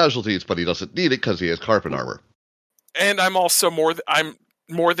versus the casualties, but he doesn't need it because he has carpet armor. And I'm also I'm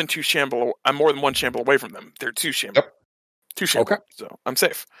more than one shamble away from them. They're 2 shamble. Yep. 2 shamble. Okay. So I'm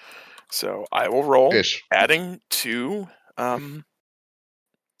safe. So I will roll, Ish. adding 2. Don't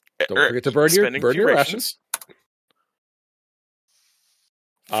forget to burn spending your 2 rations.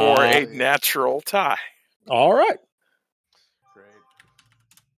 For a natural tie. All right.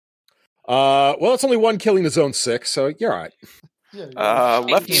 Well, it's only 1 killing the zone 6, so you're all right.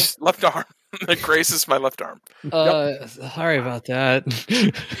 Left arm. It graces my left arm. Sorry about that.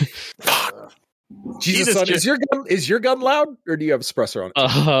 Jesus, son, is your gun loud, or do you have a suppressor on it?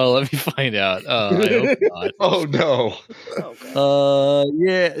 Let me find out. I hope not. Oh no!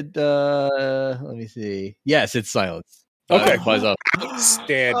 Let me see. Yes, it's silence. Okay. Buzz up.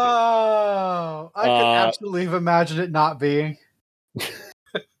 Standard. Oh, I can absolutely imagine it not being.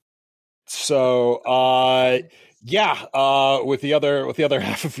 So, with the other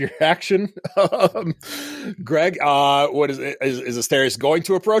half of your action, Greg, what is Asterius going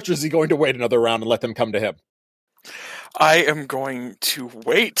to approach, or is he going to wait another round and let them come to him? I am going to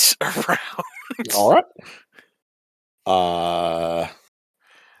wait around. All right.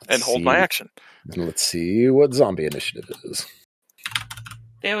 And hold my action. Let's see what zombie initiative is.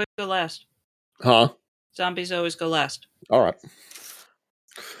 They always go last. Huh? Zombies always go last. All right.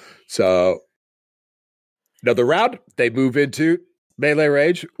 So, another round, they move into melee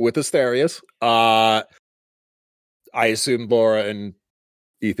range with Asterius. I assume Laura and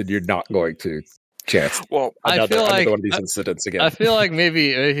Ethan, you're not going to chance. Well, I feel like one of these incidents again. I feel like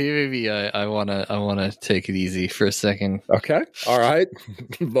maybe I wanna take it easy for a second. Okay. All right.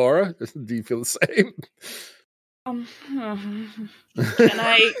 Laura, do you feel the same?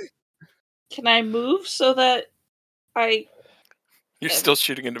 Can I move so that I? You're still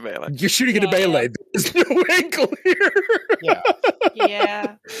shooting into melee. You're shooting into melee. There's no angle here.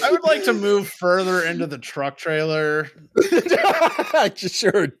 Yeah. I would like to move further into the truck trailer.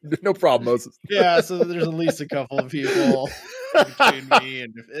 Sure. No problem, Moses. Yeah, so there's at least a couple of people between me,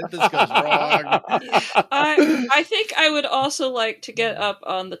 and if this goes wrong. I think I would also like to get up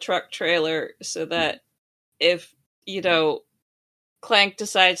on the truck trailer so that if, Clank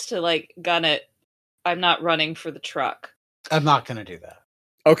decides to gun it, I'm not running for the truck. I'm not going to do that.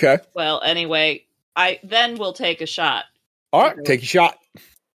 Okay. Well, anyway, I then will take a shot. All right, take a shot.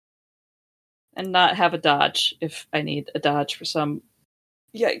 And not have a dodge if I need a dodge for some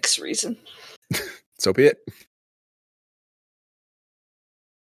yikes reason. So be it.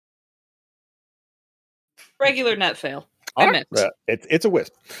 Regular net fail. All I right. missed. It's a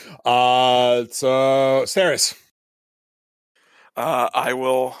wisp. So, Steris. I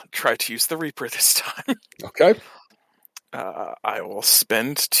will try to use the Reaper this time. Okay. I will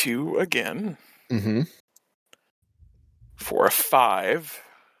spend 2 again Mm-hmm. for a 5.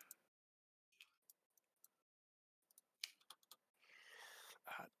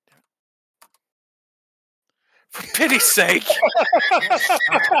 For pity's sake!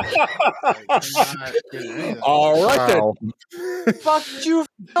 All right, Wow. Fuck you,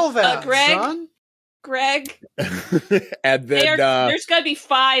 feel that, Greg? son. Greg, and then there's got to be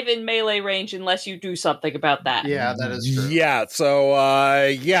 5 in melee range unless you do something about that. Yeah, that is true. yeah. So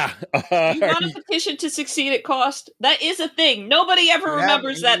You want a petition to succeed at cost? That is a thing. Nobody ever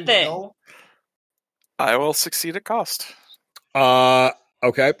remembers that thing. I will succeed at cost.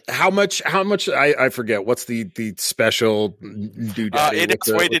 Okay. How much? I forget. What's the special doodaddy? It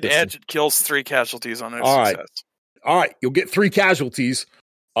is weighted edge. It kills 3 casualties on a All right. success. All right, you'll get 3 casualties.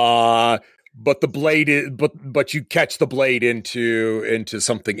 But the blade is, but you catch the blade into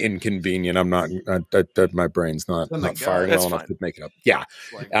something inconvenient. I'm not. My brain's not firing That's well enough fine. to make it up. Yeah,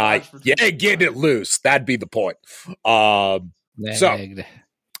 Like, get it loose. That'd be the point. Nagged.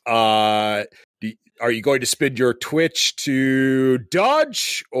 Are you going to spin your twitch to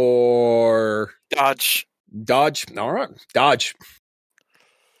dodge or Dodge. dodge? All right, dodge.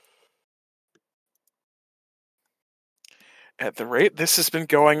 At the rate this has been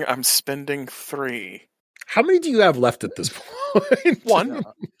going, I'm spending 3. How many do you have left at this point? 1.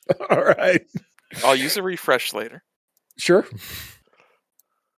 All right, I'll use a refresh later. sure.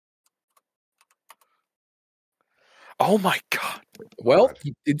 Oh my god. Well,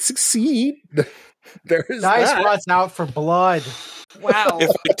 you did succeed. There is Dice that. runs out for blood. Wow. If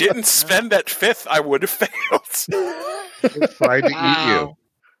I didn't spend that fifth, I would have failed. It's trying to eat Wow.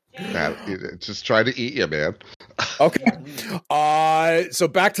 you. It's just trying to eat you, man. Okay. So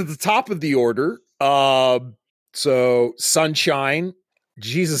back to the top of the order. So Sunshine,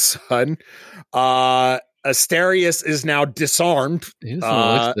 Jesus son. Asterius is now disarmed. He doesn't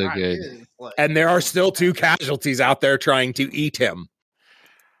look so It good. is like- And there are still 2 casualties out there trying to eat him.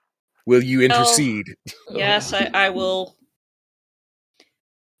 Will you intercede? Yes, I will.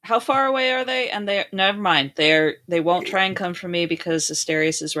 How far away are they? And they never mind. They won't try and come for me because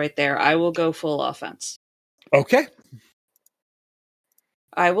Asterius is right there. I will go full offense. Okay.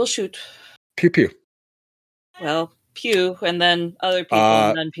 I will shoot. Pew pew. Well, pew, and then other people,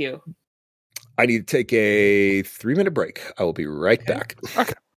 and then pew. I need to take a 3-minute break. I will be right back.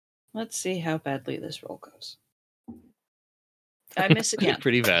 Let's see how badly this roll goes. I miss again.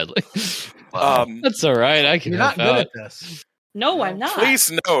 Pretty badly. Um, That's all right. I can You're help not good out. at this. No, I'm not.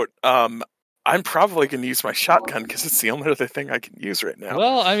 please note, I'm probably going to use my shotgun because it's the only other thing I can use right now.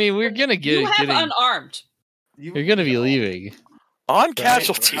 Well, I mean, we're gonna You have getting. unarmed. You're gonna be leaving. On Right,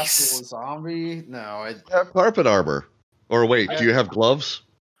 casualties. Hostile zombie? No, I Have carpet armor. Or wait, do you have gloves?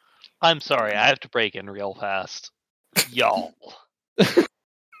 I'm sorry, I have to break in real fast. Y'all.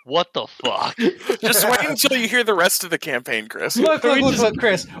 What the fuck? Just wait until you hear the rest of the campaign, Chris. Look,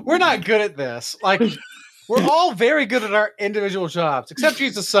 Chris. We're not good at this. Like, we're all very good at our individual jobs, except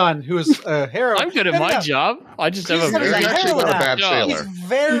Jesus' son, who is a hero. I'm good at my job. I just have a He's very a You're actually not a bad job. He's sailor.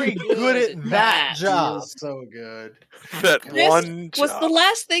 very good at that he job. is so good. That Chris, one was job. the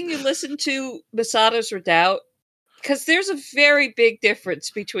last thing you listened to Masada's Redoubt? Because there's a very big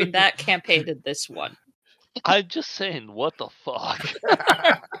difference between that campaign and this one. I'm just saying, what the fuck?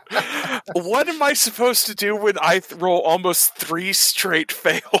 What am I supposed to do when I roll almost 3 straight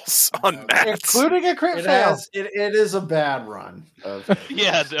fails on that? Including a crit It fail. has. It is a bad run.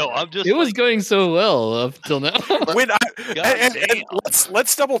 Yeah, no, I'm just. It was like, going so well up till now. When I and damn.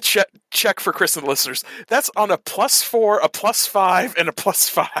 let's double check for Chris and the listeners. That's on a +4, a +5, and a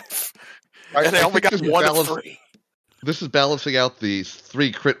 +5, and I only think got this is 1 of balance- 3. This is balancing out the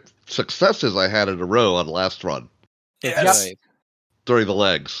 3 crit successes I had in a row on the last run Yes. Right. during the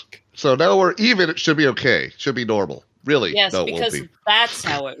legs. So now we're even. It should be okay. It should be normal. Really? Yes, No, it won't because be. that's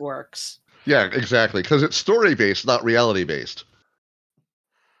how it works. Yeah, exactly. Because it's story based, not reality based.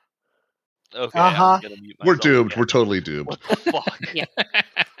 Okay, Uh-huh. I'm gonna mute We're myself doomed. again. We're totally doomed. What the fuck?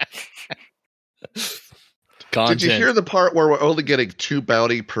 Content. Did you hear the part where we're only getting 2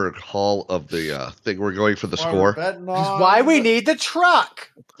 bounty per haul of the thing we're going for the Why we're score? betting Which is on- why we need the truck.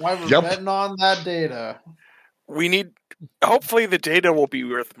 Why we're Yep. betting on that data. We need. Hopefully, the data will be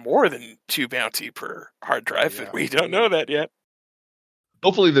worth more than 2 bounty per hard drive, Yeah. and we don't know that yet.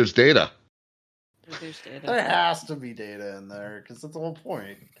 Hopefully there's data. There's data. There has to be data in there because that's the whole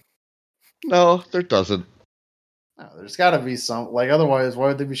point. No, there doesn't. No, there's got to be some. Like, otherwise, why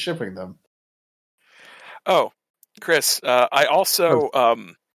would they be shipping them? Oh, Chris, I also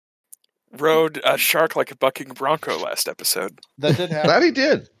rode a shark like a bucking bronco last episode. That did happen. That he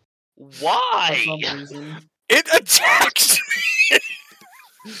did. For Why? some reason. It attacked.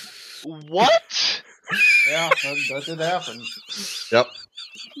 What? Yeah, that did happen. Yep.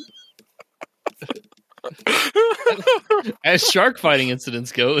 As shark fighting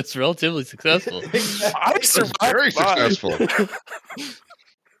incidents go, it's relatively successful. I It's survived. very mine. successful.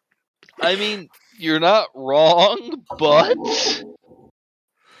 I mean, you're not wrong, but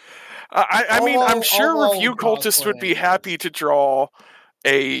I mean, I'm sure All Review Cultist would be cosplaying. happy to draw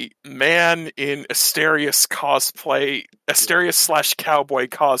a man in Asterius cosplay, Asterius/cowboy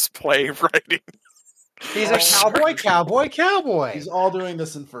cosplay writing. He's a Oh, cowboy. He's all doing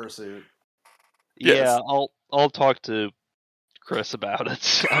this in fursuit. Yes. yeah, I'll talk to Chris about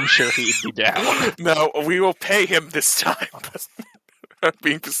it. I'm sure he'd be down. No, we will pay him this time. I'm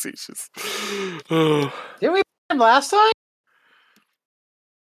being facetious. Didn't we pay him last time?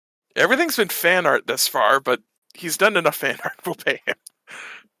 Everything's been fan art thus far, but he's done enough fan art. We'll pay him.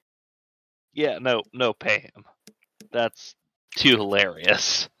 Yeah, no, pay him. That's too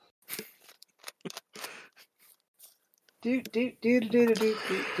hilarious. Do.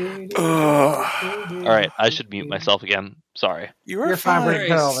 Ugh. All right, I should mute myself again. Sorry. You are You're fine. We're fine.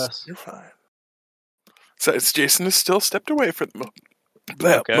 gonna cut all this. You're fine. So it's Jason is still stepped away for the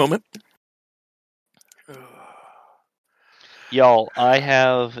Okay. moment. Y'all, I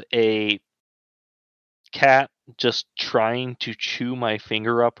have a cat just trying to chew my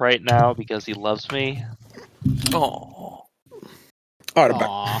finger up right now because he loves me. Oh, All right, I'm back.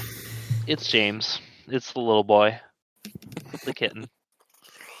 Aw. It's James. It's the little boy. the kitten.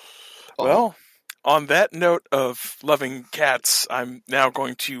 Well, on that note of loving cats, I'm now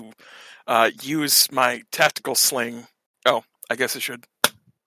going to use my tactical sling. Oh, I guess I should.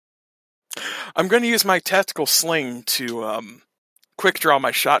 I'm going to use my tactical sling to quick draw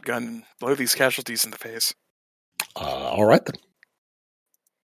my shotgun and blow these casualties in the face. All right then.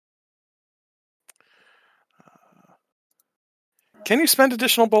 Can you spend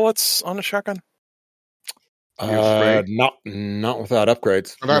additional bullets on a shotgun? Not without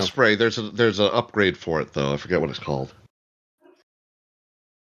upgrades. Not spray. There's an upgrade for it though. I forget what it's called.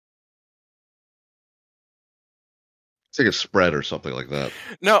 I think it's spread or something like that.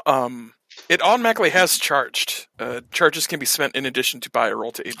 No, it automatically has charged. Charges can be spent in addition to buy a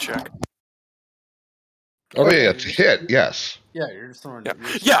roll to 8 check. Oh yeah, to hit. Yes. Yeah, you're just throwing.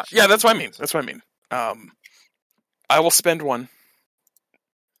 Yeah. That's what I mean. That's what I mean. I will spend 1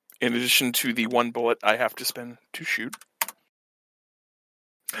 in addition to the 1 bullet I have to spend to shoot.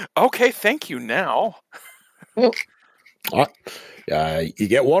 Okay, thank you. Now, you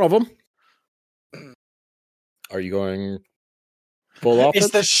get one of them. Are you going full off?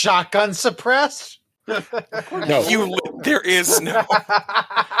 Is the shotgun suppressed? No. There is no.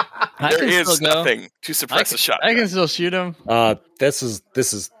 There is nothing to suppress a shotgun. I can still shoot him. This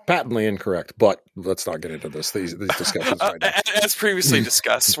is patently incorrect, but let's not get into this. These discussions right now. As previously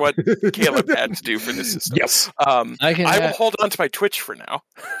discussed, what Caleb had to do for this system. Yes. I will hold on to my Twitch for now.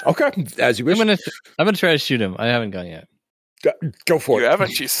 Okay, as you wish. I'm gonna try to shoot him. I haven't gone yet. Go for it. You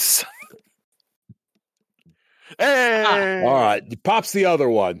haven't, Jesus. Hey! All right, pops the other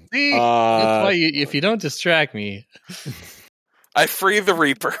one. See, that's why if you don't distract me, I free the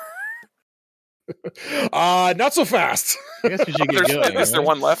Reaper. Not so fast. I guess we should get going. Is there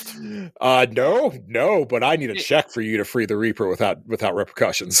one left? No, but I need a check for you to free the Reaper without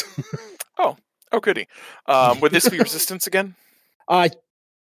repercussions. Oh, goody. Would this be resistance again?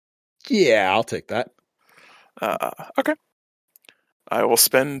 Yeah, I'll take that. Okay. I will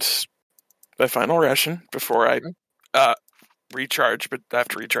spend my final ration before I recharge, but I have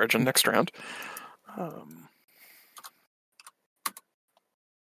to recharge on next round.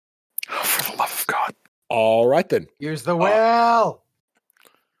 For the love of God. All right, then. Use the well.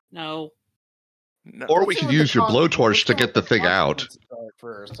 No. Or we could use your blowtorch to get the thing out.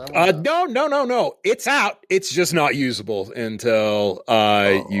 No. It's out. It's just not usable until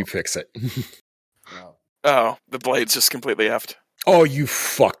you fix it. Oh, the blade's just completely effed. Oh, you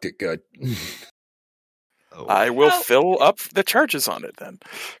fucked it good. I will fill up the charges on it then.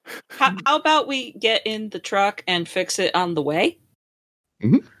 How about we get in the truck and fix it on the way?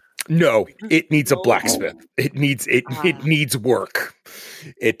 Mm-hmm. No, it needs a blacksmith. It needs work.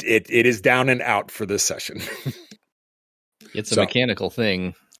 It is down and out for this session. It's a mechanical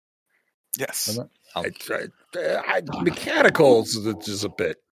thing. Yes. Mechanicals is a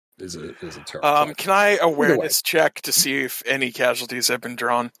bit is a term. Can I awareness check to see if any casualties have been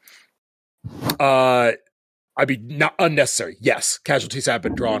drawn? I mean, not unnecessary. Yes, casualties have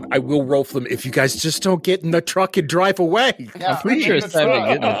been drawn. I will roll for them if you guys just don't get in the truck and drive away. Yeah, I'm pretty sure it's time to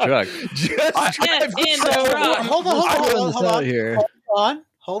get in the truck. Just get in the truck.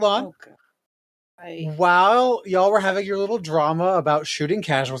 Hold on. Oh, While y'all were having your little drama about shooting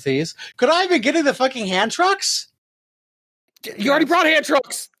casualties, could I have been getting the fucking hand trucks? You already brought hand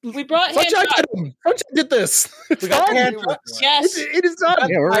trucks. We brought hand trucks. Sunshine did this. We got the hand trucks. Yes. It is done.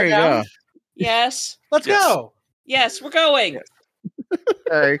 Yeah, we're ready to go. Yes. Let's go. Yes, we're going.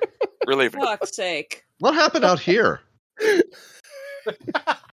 Hey, We're leaving. Fuck's sake. what happened out here?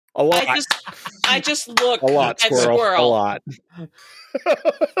 A lot. I just look A lot, at Squirrel. A lot.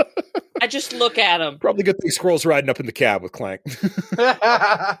 I just look at him. Probably good thing Squirrel's riding up in the cab with Clank.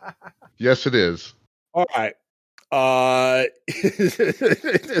 Yes, it is. All right.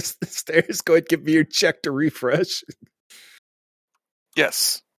 Stairs, go ahead, give me your check to refresh.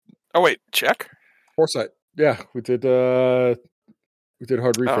 Yes. Oh wait, check. Foresight. Yeah, we did hard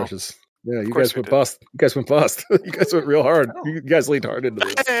refreshes. Yeah, you guys went bust. You guys went bust. You guys went real hard. You guys leaned hard into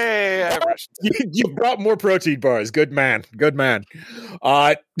this. Hey, you brought more protein bars. Good man. Good man.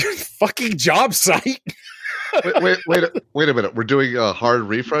 Fucking job site. Wait a minute. We're doing a hard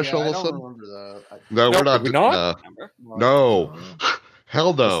refresh all of a sudden? remember that. No, we're not. We're not? No.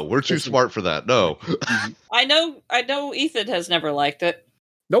 Hell no. We're too smart for that. No. I know Ethan has never liked it.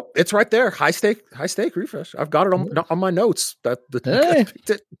 Nope, it's right there. High stake refresh. I've got it on my notes. I've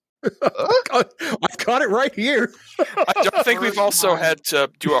got it right here. I don't think we've also had to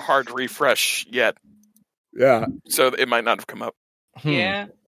do a hard refresh yet. Yeah. So it might not have come up. Yeah.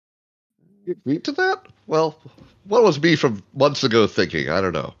 You agreed to that? Well, what was me from months ago thinking? I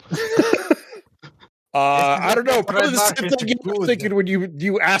don't know. I don't know. Red Probably the Box same is thing you were good. thinking when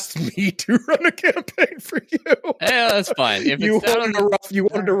you asked me to run a campaign for you. Yeah, that's fine. If You it's down on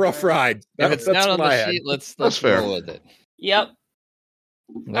wanted a rough ride. if That- it's that's down on what the I had. sheet, let's fair. roll with it. Yep.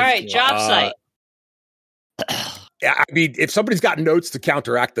 All Let's right, do it. job site. Yeah, I mean, if somebody's got notes to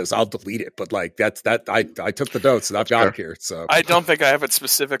counteract this, I'll delete it. But like that's that I took the notes and I've got it here. So I don't think I have it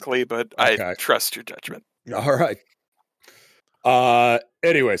specifically, but Okay. I trust your judgment. all right.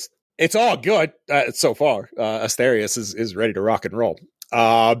 Anyways, it's all good so far. Asterius is ready to rock and roll.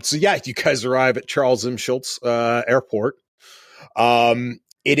 So yeah, you guys arrive at Charles M. Schultz Airport.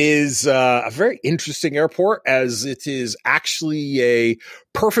 It is a very interesting airport, as it is actually a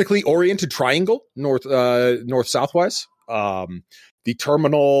perfectly oriented triangle, north southwise. The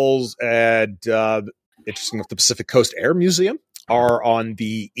terminals and interesting enough, the Pacific Coast Air Museum are on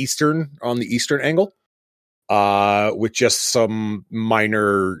the eastern angle, with just some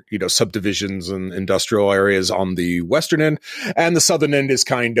minor, subdivisions and industrial areas on the western end, and the southern end is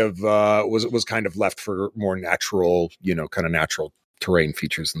kind of was kind of left for more natural, kind of natural terrain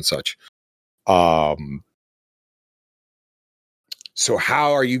features and such. So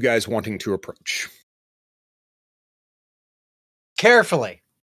how are you guys wanting to approach? Carefully.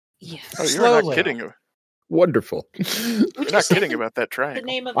 Yes. Oh, you're Slowly. not kidding. Wonderful. You're not kidding about that The triangle.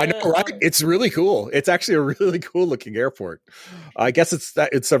 name of I the, know, right? It's really cool. It's actually a really cool looking airport. I guess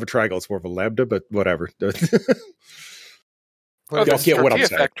it's of a triangle. It's more of a lambda, but whatever. Oh, Y'all there's a get what I'm tortilla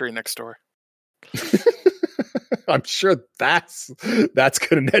saying. factory next door. I'm sure that's going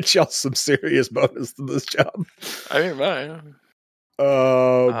to net y'all some serious bonus to this job. I mean, mine.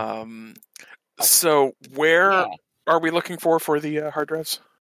 Um, So where Yeah. are we looking for the hard drives?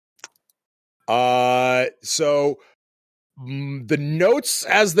 So the notes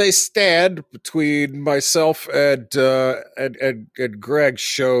as they stand between myself and Greg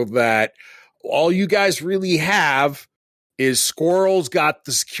show that all you guys really have is Squirrel's got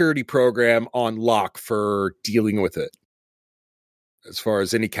the security program on lock for dealing with it, as far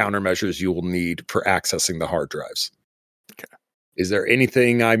as any countermeasures you will need for accessing the hard drives. Okay. Is there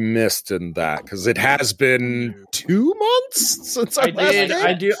anything I missed in that? Because it has been 2 months since I last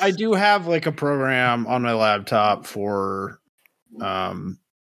did. I do have like a program on my laptop for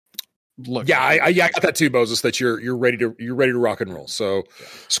look. Yeah, I got that too, Moses. That you're ready to rock and roll. So,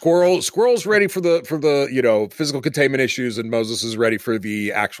 Squirrel's ready for the physical containment issues, and Moses is ready for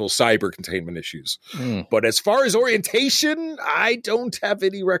the actual cyber containment issues. But as far as orientation, I don't have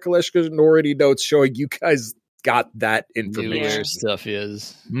any recollection or any notes showing you guys got that information. Where stuff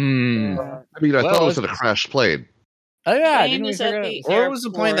is. I mean, I thought it was in a crashed plane. Oh yeah, Plane didn't we is at figure the out? Or it was a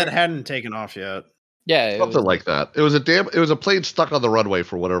plane that airport. hadn't taken off yet. Yeah, it Something was, like that. It was a plane stuck on the runway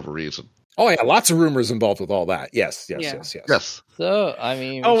for whatever reason. Oh yeah, lots of rumors involved with all that. Yes. Yeah. Yes. So I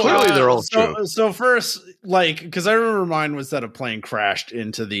mean, Clearly they're all true. So first, because I remember mine was that a plane crashed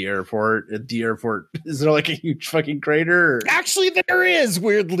into the airport. At the airport, is there like a huge fucking crater? Or? Actually, there is,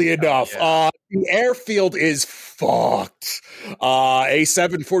 weirdly enough. yeah. The airfield is fucked. A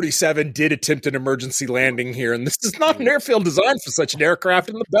 747 did attempt an emergency landing here, and this is not an airfield designed for such an aircraft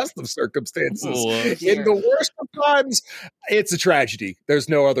in the best of circumstances. In the worst of times, it's a tragedy. There's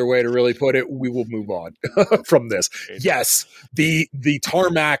no other way to really put it. We will move on from this. Yes, the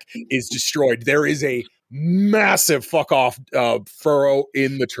tarmac is destroyed. There is a massive fuck off furrow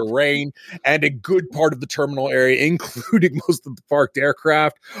in the terrain, and a good part of the terminal area, including most of the parked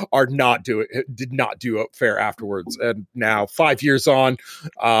aircraft, did not do a fare afterwards. And now 5 years on,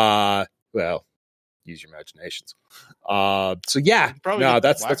 well, use your imaginations. So yeah, Probably no, get the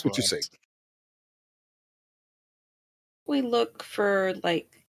that's black what you're box. saying. We look for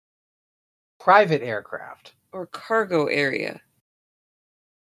Private aircraft. or cargo area.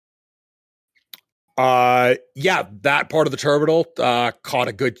 Yeah, that part of the terminal caught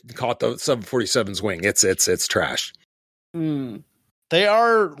the 747's wing. It's trashed.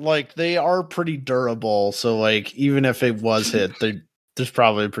 They are pretty durable. So like even if it was hit, there's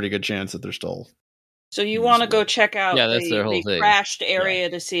probably a pretty good chance that they're still. So you want to go check out Yeah, that's their whole the thing. crashed area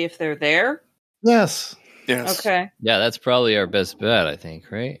to see if they're there? Yes. Yes. Okay. yeah, that's probably our best bet, I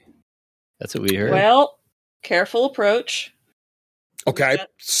think. Right? That's what we heard. Well, careful approach. Okay, Yeah.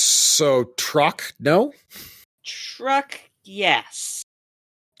 so truck, no? Truck, yes.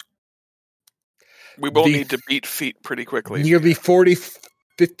 We will The- need to beat feet pretty quickly. Nearly 40,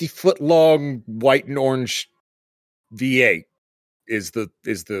 50 foot long white and orange V8 is the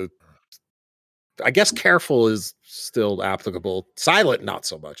I guess careful is still applicable. Silent, not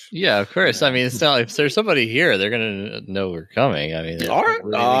so much. Yeah, of course. I mean, it's not like if there's somebody here, they're gonna know we're coming. I mean, there's All right,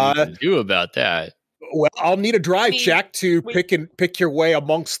 nothing you can do about that. Well, I'll need a drive We- check to we- pick your way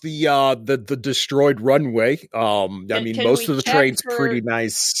amongst the destroyed runway. I mean, can most we of the check train's for- pretty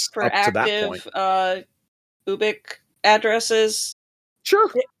nice for up to that point. active Ubik addresses.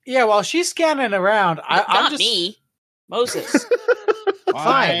 Sure. Yeah, while she's scanning around, I'm Not just me, Moses.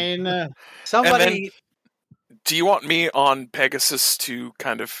 fine. Somebody Do you want me on Pegasus to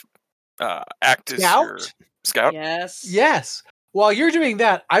kind of act as Scout? your scout? Yes. Yes. While you're doing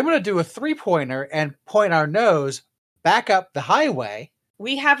that, I'm going to do a 3-pointer and point our nose back up the highway.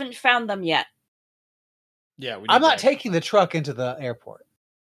 We haven't found them yet. Yeah, we I'm need not that. taking the truck into the airport.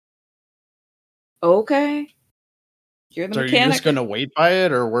 Okay. You're the So are you mechanic. just going to wait by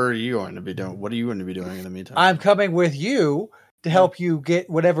it, or where are you going to be doing? What are you going to be doing in the meantime? I'm coming with you to help you get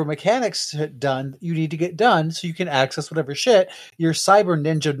whatever mechanics done you need to get done so you can access whatever shit your cyber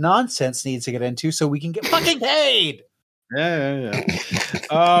ninja nonsense needs to get into so we can get fucking paid. Yeah.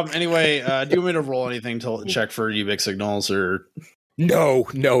 Anyway, do you want me to roll anything to check for Ubik signals or? No,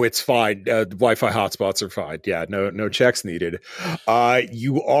 it's fine. Wi-Fi hotspots are fine. Yeah, no checks needed.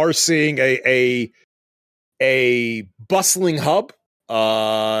 You are seeing a bustling hub,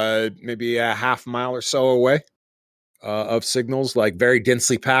 maybe a half mile or so away, of signals, like very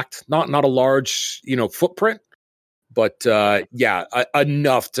densely packed. Not a large, footprint, but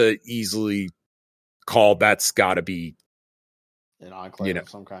enough to easily call that's got to be, An enclave of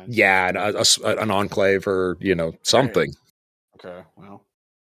some kind. yeah, an enclave or something. Okay. Well.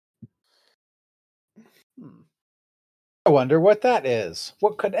 I wonder what that is.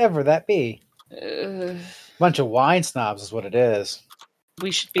 What could ever that be? Uh, Bunch of wine snobs is what it is.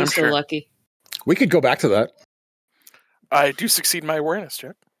 we should be I'm so sure. lucky. We could go back to that. I do succeed my awareness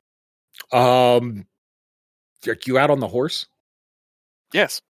check. Are you out on the horse?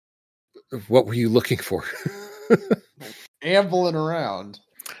 Yes. What were you looking for? Ambling around,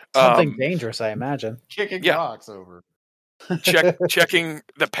 Something dangerous, I imagine. kicking Yeah. rocks over. checking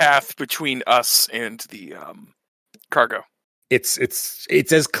the path between us and the cargo. It's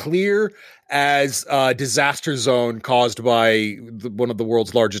as clear as a disaster zone caused by one of the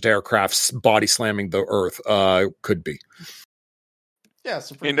world's largest aircrafts body slamming the earth could be. Yeah,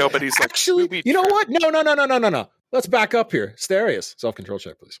 so And nobody's like, Actually, "Booby you know trap." what? No. Let's back up here. Starius, self-control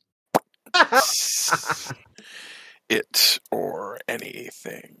check, please. It or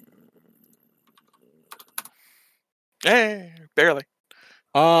anything. Hey, barely.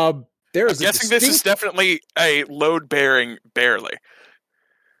 There is Guessing this is definitely a load bearing barely.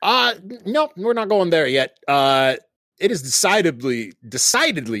 Nope, we're not going there yet. It is decidedly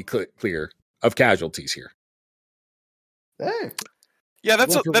clear of casualties here. Hey, Yeah,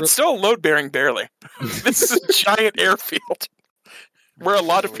 that's Well, for that's still a load bearing barely. This is a giant airfield where a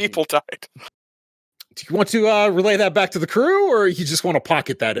lot of people died. Do you want to relay that back to the crew, or you just want to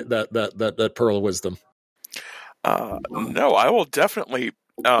pocket that pearl of wisdom? No, I will definitely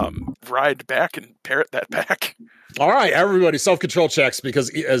ride back and parrot that back. All right, everybody, self-control checks, because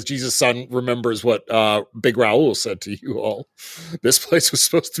as Jesus' son remembers what Big Raoul said to you all, this place was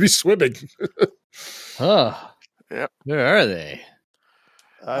supposed to be swimming. Huh. Yep. Where are they?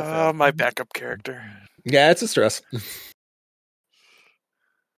 My backup character. Yeah, it's a stress.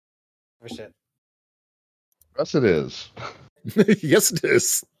 Oh, shit. Yes, it is. Yes, it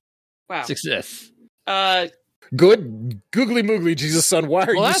is. Wow. Success. Good googly moogly, Jesus' son. Why are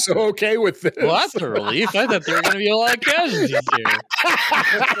Well, you that's- so okay with this? Well, that's a relief. I thought there were going to be a lot of casualties here.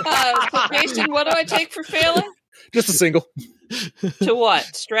 So Jason, what do I take for failing? Just a single. To what?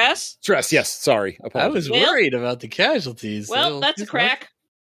 Stress? Stress, yes. Sorry. I Apologies. was worried about the casualties. Well, that's a crack.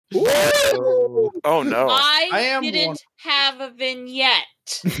 Oh no! I am didn't one- have a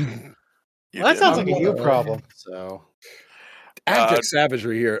vignette. You Well, that did. sounds like a you problem. So Abject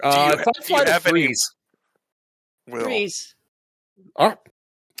savagery here. do you Flight of have any- freeze. Will. Freeze.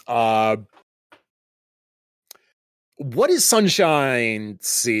 What is Sunshine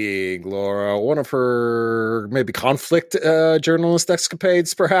seeing, Laura? One of her maybe conflict journalist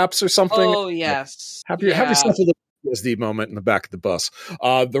escapades, perhaps, or something? Oh yes. Have yourself a little PSD moment in the back of the bus.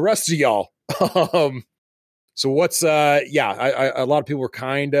 The rest of y'all. So what's a lot of people were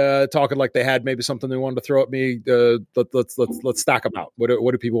kind of talking like they had maybe something they wanted to throw at me. Let's stack them out. What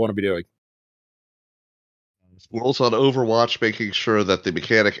do people want to be doing? Squirrel's on Overwatch, making sure that the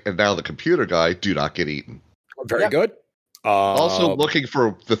mechanic and now the computer guy do not get eaten. Very Yep. good. Also looking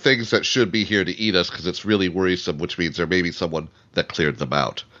for the things that should be here to eat us, because it's really worrisome, which means there may be someone that cleared them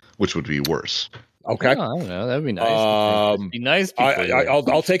out, which would be worse. Okay. Oh, I don't know. That'd be nice. Be nice.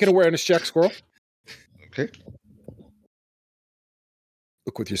 People I'll take an awareness check, Squirrel. Okay.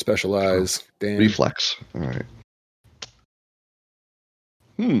 Look with your special eyes. Damn. Reflex. All right.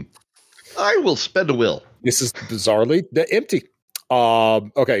 I will spend a will. This is bizarrely empty.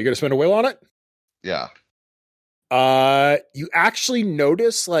 Okay, you're gonna spend a will on it? Yeah. You actually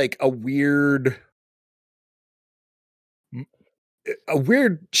notice like a weird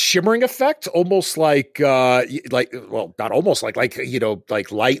shimmering effect, almost like well, not almost like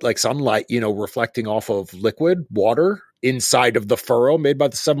light, like sunlight, reflecting off of liquid water inside of the furrow made by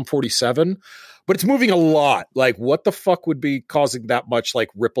the 747. But it's moving a lot. Like, what the fuck would be causing that much like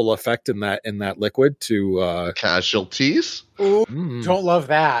ripple effect in that liquid to Casualties? Ooh, don't love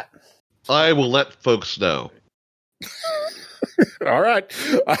that. I will let folks know. All right.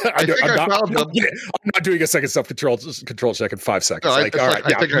 I think I found them. I'm not doing a second self-control check in 5 seconds. No, I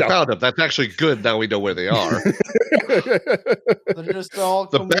found them. That's actually good. Now we know where they are. They're just all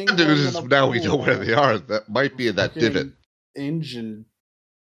The bad news is now we know where they are. That might be in that divot. Engine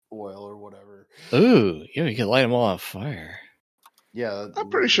oil or whatever. Ooh, yeah, you can light them all on fire. Yeah. I'm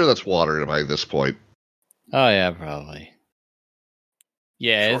pretty sure that's water by this point. Oh, yeah, probably.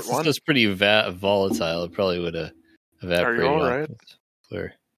 Yeah, Short it's one. just pretty volatile. It probably would have evaporated. all off right? the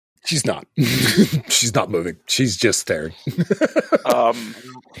Clear. She's not. She's not moving. She's just staring.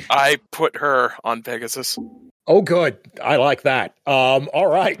 I put her on Pegasus, Oh, good. I like that. All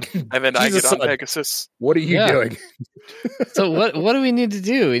right. and then I Jesus, get on son. Pegasus. What are you Yeah. doing? So what do we need to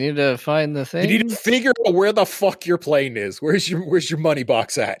do? We need to find the You thing. need to figure out where the fuck your plane is. Where's your money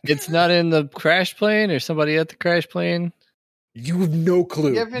box at? It's not in the crash plane or somebody at the crash plane. You have no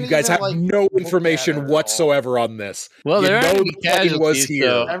clue. You haven't You guys even, have like, no looked at it information at all. whatsoever on this. Well, You there know are the any plane was casualties, here.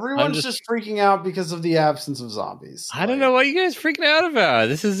 so Everyone's just freaking out because of the absence of zombies. I don't know what you guys freaking out about.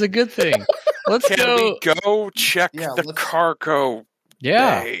 This is a good thing. Let's Can go. we go check Yeah, the let's- cargo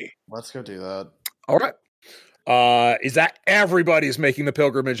Yeah. bay? Let's go do that. All right. Is that everybody's making the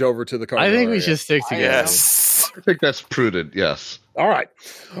pilgrimage over to the cargo I think we area? should stick together. Yes. I think that's prudent, yes. All right.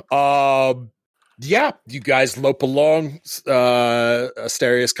 Yeah, you guys lope along.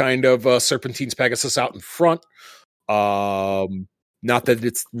 Asterius kind of serpentines Pegasus out in front. Not that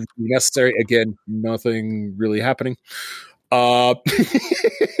it's necessary. Again, nothing really happening.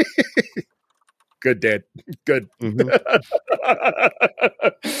 Good, Dad. Good. You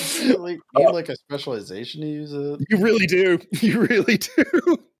need like a specialization to use it. You really do. You really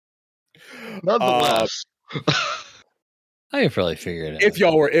do. Nonetheless, I can probably figure it out. If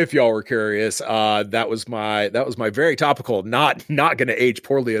y'all were curious, that was my very topical, not going to age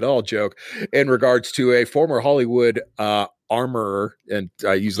poorly at all joke in regards to a former Hollywood armorer, and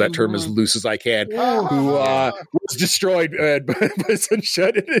I use that term as loose as I can, who was destroyed by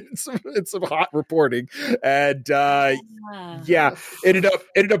Sunshine in some hot reporting, and yeah, ended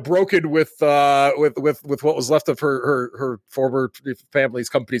up broken with what was left of her former family's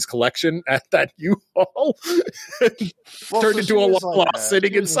company's collection at that U-Haul. Turned into a lot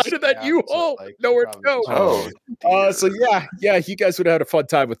sitting inside of that U-Haul. Nowhere to go. So yeah, you guys would have had a fun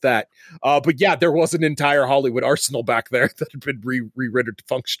time with that. But yeah, there was an entire Hollywood arsenal back there that had been re-rendered to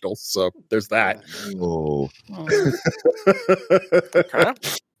functional. So there's that. oh. Okay.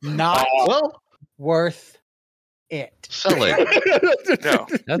 Not Well, worth it. selling. No.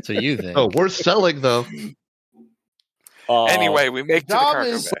 That's what you think. Oh, worth selling though. Anyway, we make to the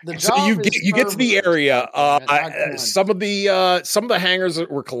cargo bay. So you get to the area. Some of the hangars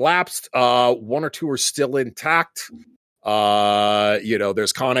were collapsed. One or two are still intact.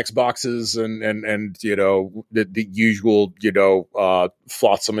 There's Connex boxes and the usual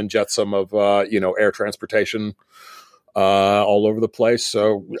flotsam and jetsam of air transportation all over the place.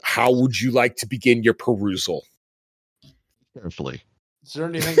 So how would you like to begin your perusal? Is Carefully. there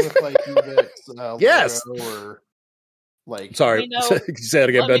anything with like Ubix, Yes. or like? Sorry, say it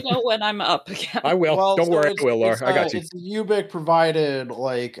again, Let Ben. me know when I'm up again. I will. Well, Don't so worry, it's- I will, Laura. it's, I got you. It's Ubic provided,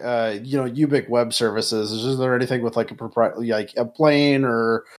 like Ubic web services. Is there anything with like like a plane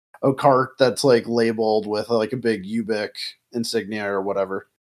or a cart that's like labeled with like a big Ubic insignia or whatever?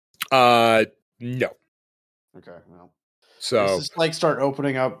 No. Okay, well, So let's just like start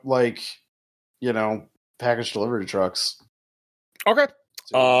opening up like package delivery trucks. okay.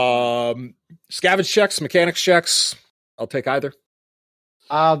 Scavenge checks, mechanics checks. I'll take either.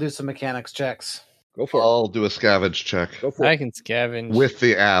 I'll do some mechanics checks. Go for it. I'll do a scavenge check Go for I it. can scavenge. with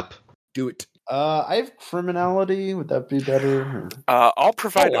the app. Do it. I have criminality. Would that be better? Or- I'll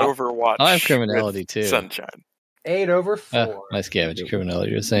provide Oh, wow. Overwatch. I have criminality with too. Sunshine. 8 over 4. My scavenge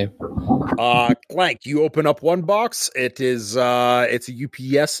criminality are the same. Clank, you open up one box. It is it's a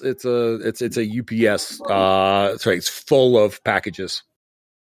UPS. It's a UPS. Sorry, it's full of packages.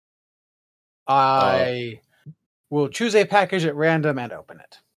 I will choose a package at random and open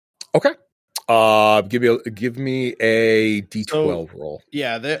it. Okay. Give me a D12 roll.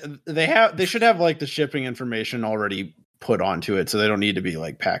 Yeah, they should have like the shipping information already put onto it, so they don't need to be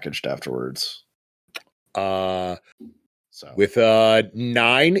like packaged afterwards. So So with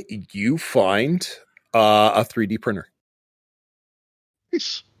 9, you find a 3D printer.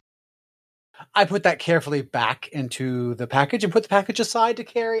 Nice. I put that carefully back into the package and put the package aside to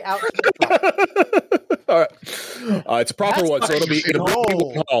carry out. To the All right. It's a proper That's one, so it'll be fucking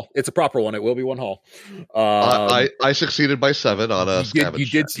one haul. It's a proper one. It will be one haul. I succeeded by 7 on a scavenge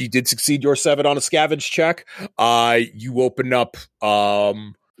check. You did succeed your 7 on a scavenge check. You open up a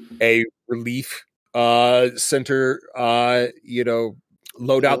relief center loadout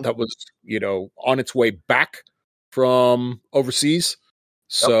that was on its way back from overseas.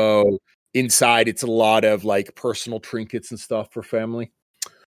 So inside it's a lot of like personal trinkets and stuff for family.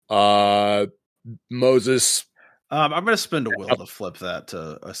 Moses, I'm going to spend a will to flip that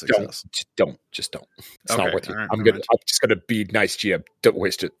to a success. Don't. It's not worth it. Right, I'm just gonna be nice, GM. Don't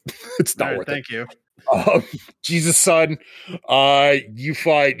waste it. It's not worth thank you. it. Jesus, son. You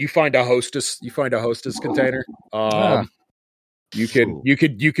find a hostess. You find a hostess container. You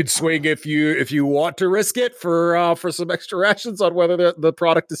could swing if you want to risk it for some extra rations on whether the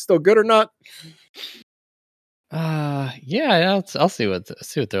product is still good or not. Yeah, I'll see what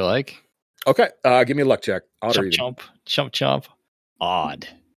they're like. Okay, give me a luck check. Odd or even. Chomp. Odd.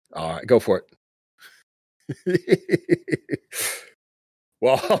 All right, go for it.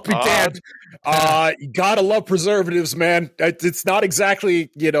 Well, I'll be damned. You gotta love preservatives, man. It's not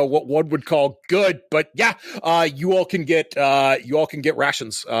exactly what one would call good, but yeah, you all can get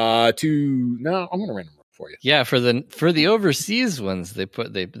rations. I'm gonna random for you. Yeah, for the overseas ones, they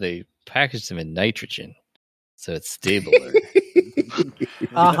packaged them in nitrogen, so it's stabler.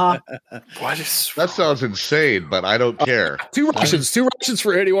 That sounds insane, but I don't care. Two rations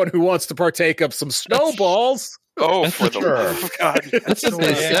for anyone who wants to partake of some snowballs. Oh, for the love of God! That's what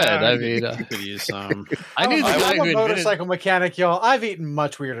they said. I mean, you could use some. I knew the guy I'm who a invented. motorcycle mechanic, y'all. I've eaten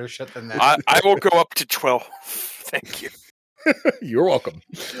much weirder shit than that. I will go up to 12. Thank you. You're welcome.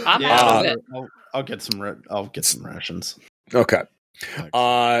 I'm out of it. I'll get some rations. Okay.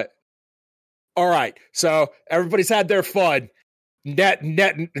 All right. So everybody's had their fun. Net.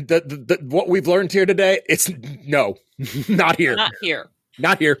 What we've learned here today, it's no, not here. Not here.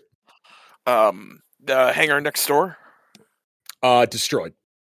 Not here. The hangar next door. Destroyed.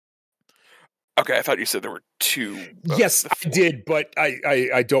 Okay, I thought you said there were 2. Yes, I did, but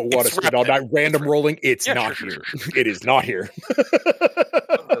I don't want to spend all that random rolling. It's not here. It is not here.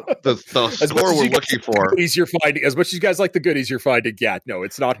 The store we're looking for. Goodies you're finding, as much as you guys like the goodies you're finding. Yeah, no,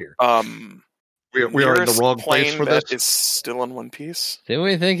 it's not here. We are in the wrong place for this. It's still in one piece. Didn't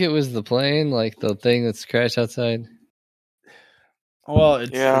we think it was the plane, like the thing that's crashed outside? Well, it's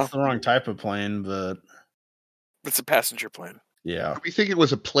the wrong type of plane, but it's a passenger plane. Yeah, we think it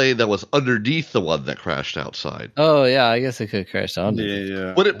was a plane that was underneath the one that crashed outside. Oh yeah, I guess it could crash on.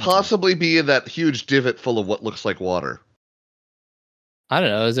 Yeah. Would it possibly be in that huge divot full of what looks like water? I don't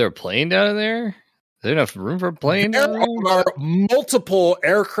know. Is there a plane down there? Is there enough room for a plane? There are multiple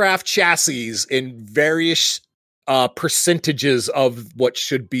aircraft chassis in various percentages of what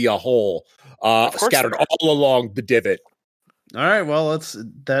should be a hole scattered all along the divot. All right. Well,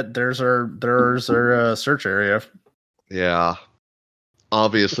 there's our search area. Yeah.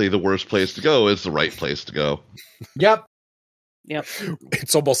 Obviously, the worst place to go is the right place to go. Yep.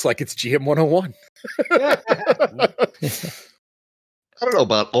 It's almost like it's GM 101. I don't know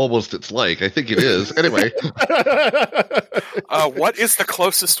about almost it's like. I think it is. Anyway. What is the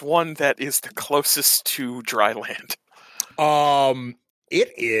closest one that is the closest to dry land?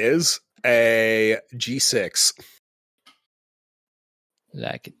 It is a G6.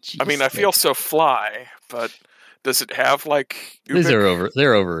 Like a G6. I mean, I feel so fly, but does it have like? They're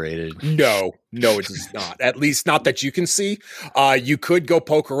overrated. No, it does not. At least not that you can see. You could go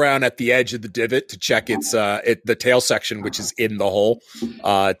poke around at the edge of the divot to check the tail section, which is in the hole,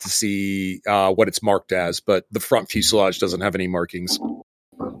 to see what it's marked as. But the front fuselage doesn't have any markings,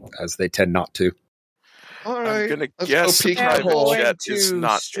 as they tend not to. All right, I'm gonna let's guess go peek private at the hole. jet is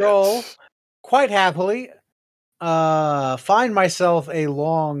not stroll dead. quite happily. Find myself a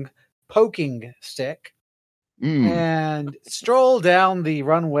long poking stick. And stroll down the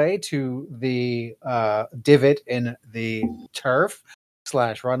runway to the divot in the turf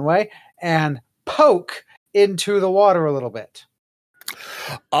 / runway and poke into the water a little bit.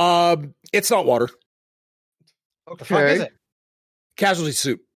 It's not water. What the fuck is it? Casualty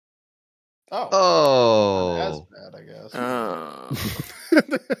suit. Oh. That's bad, I guess.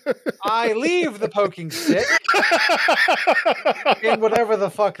 I leave the poking stick in whatever the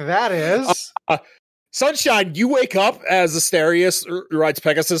fuck that is. Sunshine, you wake up as Asterius rides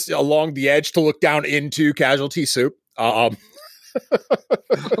Pegasus along the edge to look down into Casualty Soup. Would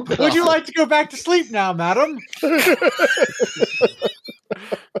you like to go back to sleep now, madam?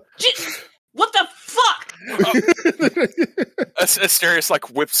 What the fuck? Asterius like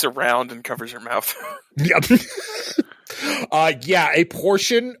whips around and covers her mouth. Yep. A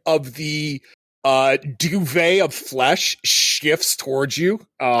portion of the duvet of flesh shifts towards you.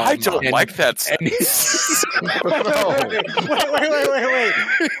 I don't like that.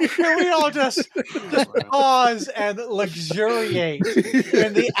 Wait. Can we all just pause and luxuriate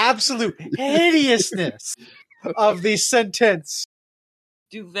in the absolute hideousness of the sentence?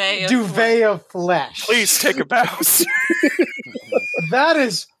 Duvet of flesh. Please take a bow. That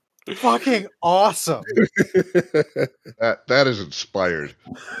is fucking awesome. That is inspired.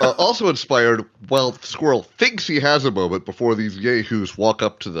 Also inspired, while Squirrel thinks he has a moment before these yahoos walk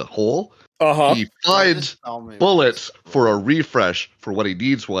up to the hole, he finds bullets for a refresh for when he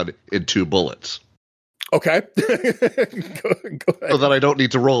needs one in 2 bullets. Okay. Go ahead. So that I don't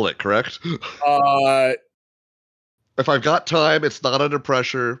need to roll it, correct? If I've got time, it's not under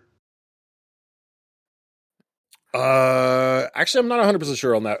pressure. Actually, I'm not 100%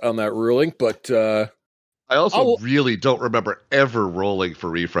 sure on that ruling, but I also really don't remember ever rolling for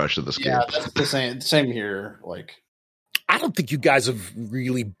refresh in this game. Yeah, that's the same here. Like, I don't think you guys have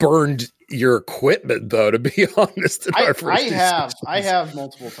really burned your equipment, though. To be honest, I have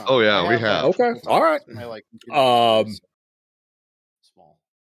multiple times. Oh yeah, we have. Okay, all right. Small.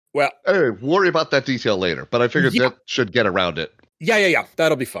 Well, anyway, worry about that detail later. But I figured that should get around it. Yeah.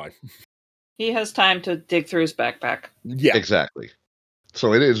 That'll be fine. He has time to dig through his backpack. Yeah, exactly.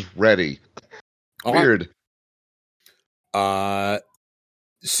 So it is ready. Weird.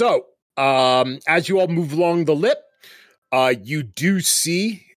 So, as you all move along the lip, you do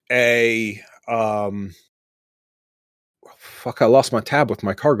see a fuck. I lost my tab with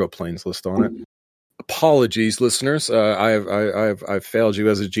my cargo planes list on it. Apologies, listeners. I've failed you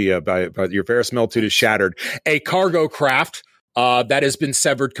as a GM, but your verisimilitude is shattered. A cargo craft that has been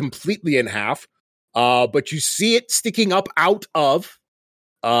severed completely in half, but you see it sticking up out of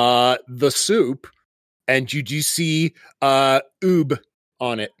the soup, and you do see oob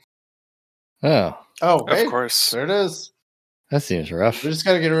on it. Oh, of course. There it is. That seems rough. We just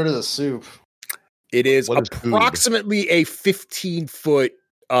got to get rid of the soup. It is approximately a 15-foot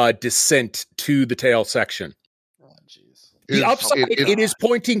descent to the tail section. Oh, jeez. The upside, it is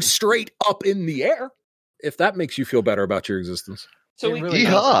pointing straight up in the air, if that makes you feel better about your existence. So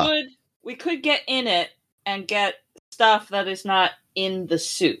we could get in it and get stuff that is not in the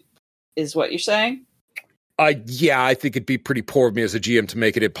soup, is what you're saying? Yeah, I think it'd be pretty poor of me as a GM to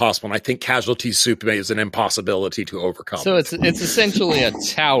make it impossible, and I think Casualty Soup is an impossibility to overcome. So it's essentially a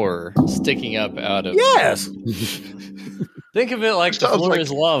tower sticking up out of... Yes! Think of it like the floor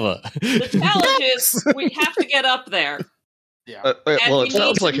is lava. The challenge is we have to get up there. Yeah. Well, it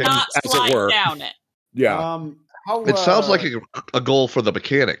sounds like not slide down it. Yeah. It sounds like a goal for the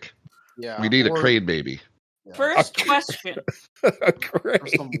mechanic. Yeah. We need a crane, maybe. Yeah. First question. A crane. Or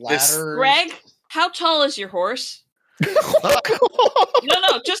some ladders. Greg, how tall is your horse?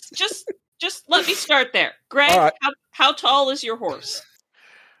 No, just let me start there. Greg, right. how tall is your horse?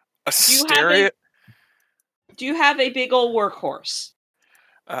 Do you have a big old workhorse?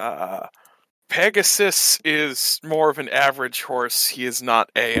 Pegasus is more of an average horse. He is not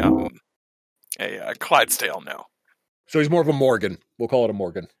a Clydesdale, no. So he's more of a Morgan. We'll call it a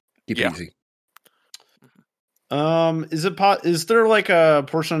Morgan. Keep it easy. Is there like a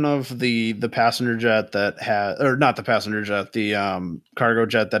portion of the passenger jet that has, or not the passenger jet, the cargo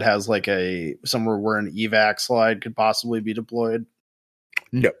jet that has like somewhere where an evac slide could possibly be deployed?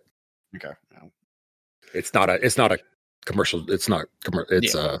 No. Okay. No. It's not a commercial. It's not commercial.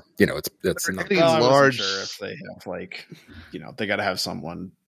 It's it's not. Large. Sure if they have they got to have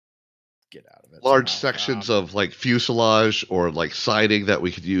someone get out of it. Large sections of like fuselage or like siding that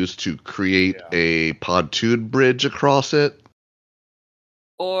we could use to create a pontoon bridge across it.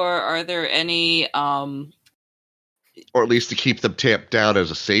 Or are there any or at least to keep them tamped down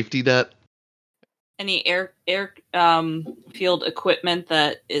as a safety net? Any air field equipment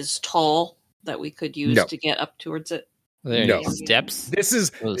that is tall that we could use to get up towards it? Are there any steps? This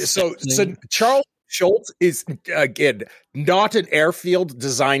is so Charles Schultz is, again, not an airfield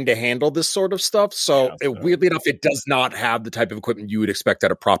designed to handle this sort of stuff. So weirdly enough, it does not have the type of equipment you would expect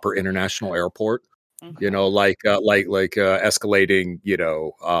at a proper international airport. Okay. Like escalating,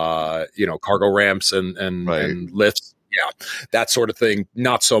 cargo ramps and lifts. Yeah, that sort of thing.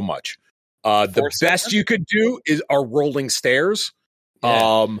 Not so much. The best you could do are rolling stairs.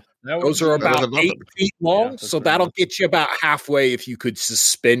 Yeah. Those are about 8 feet long, so that'll get you about halfway if you could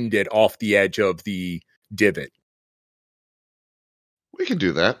suspend it off the edge of the divot. We can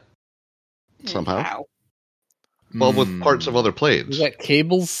do that somehow. Wow. Well, with parts of other planes. You got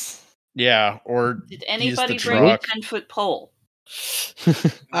cables? Yeah, or Did anybody use the bring a truck. 10-foot pole?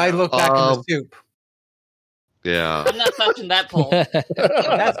 I look back in the soup. Yeah. I'm not touching that pole.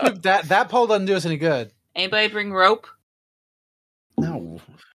 That pole doesn't do us any good. Anybody bring rope? No.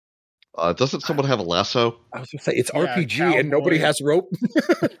 Doesn't someone have a lasso? I was going to say, it's Yeah, RPG and nobody cowboy. has rope.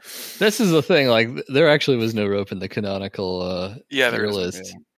 This is the thing. Like, there actually was no rope in the canonical Yeah, there tier isn't.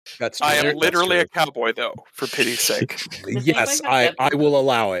 list. That's I true. am literally a cowboy, though, for pity's sake. Yes, anybody have I will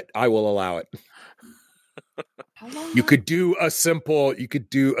allow it. I will allow it. How long You could do a simple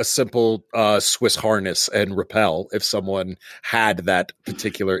Swiss harness and rappel if someone had that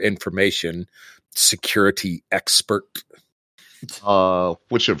particular information. Security expert.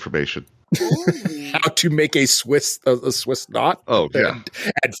 Which information? How to make a Swiss knot? Oh, yeah.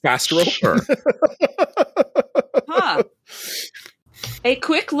 And fast rope. Sure. Huh. A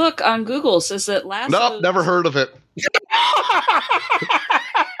quick look on Google says that last. Nope, never heard of it.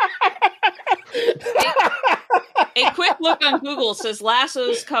 A quick look on Google says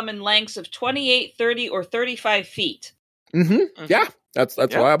lassos come in lengths of 28, 30, or 35 feet. Mm-hmm. Yeah, that's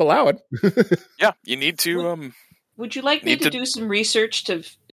why I'm allowed. Yeah, you need to. Would you like me Need to to- do some research to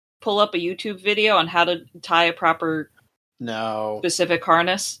pull up a YouTube video on how to tie a proper No. specific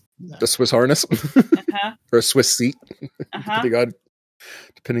harness? The Swiss harness Uh-huh. or a Swiss seat, Uh-huh.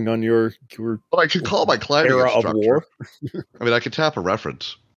 depending on your Well, I could call my climbing era of instructor. war. I mean, I could tap a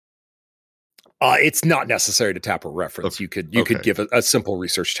reference. It's not necessary to tap a reference. Okay. You could give a simple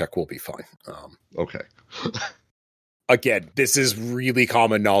research check. Will be fine. Okay. Again, this is really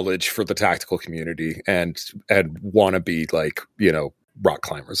common knowledge for the tactical community and wannabe rock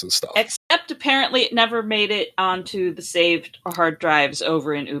climbers and stuff. Except apparently it never made it onto the saved hard drives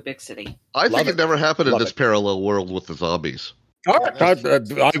over in Ubik City. I think it never happened in Love this it. parallel world with the zombies. All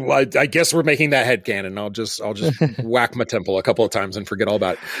right, I guess we're making that headcanon. I'll just whack my temple a couple of times and forget all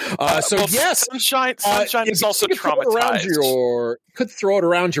about it. So well, yes, Sunshine if is also you could throw it around traumatized. could throw it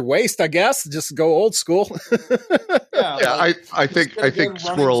around your waist, I guess. Just go old school. Yeah, I think get a good running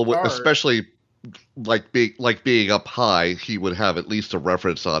Squirrel, would, start. especially being up high, he would have at least a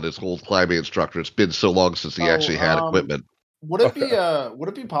reference on his old climbing instructor. It's been so long since he actually had equipment. Would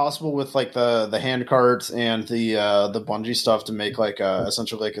it be possible with like the hand carts and the bungee stuff to make like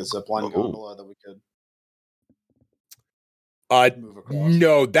essentially like a zipline gondola that we could move across?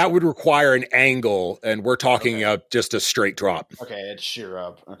 No, that would require an angle, and we're talking just a straight drop. Okay, it's sheer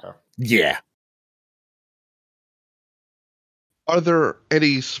up. Okay. Yeah. Are there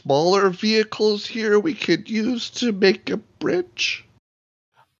any smaller vehicles here we could use to make a bridge?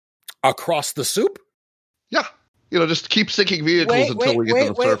 Across the soup? Yeah. Just keep sinking vehicles until we get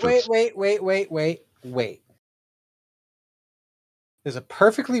to the surface. Wait. There's a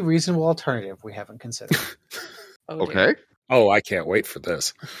perfectly reasonable alternative we haven't considered. Okay. Oh, I can't wait for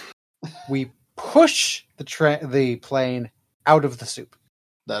this. We push the plane out of the soup.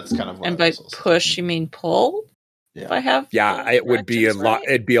 That's kind of what And I by was also push, you mean pull? Yeah. If I have It would be a directions lot. right?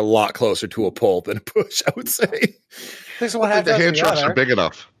 It'd be a lot closer to a pull than a push, I would say. There's I one think half the hand the trucks other. are big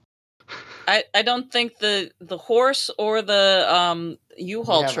enough. I don't think the horse or the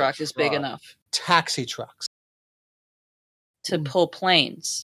U-Haul We have a truck is big truck. enough Taxi trucks. to pull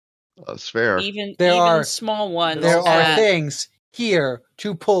planes. That's fair. Even There even are- small ones. There are that- things here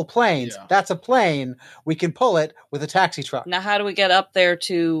to pull planes. Yeah. That's a plane. We can pull it with a taxi truck. Now, how do we get up there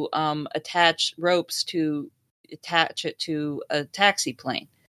to attach ropes to attach it to a taxi plane?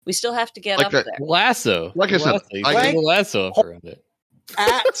 We still have to get Like up that- there. Lasso. Like I said, Lasso. You I- can put a lasso up around it.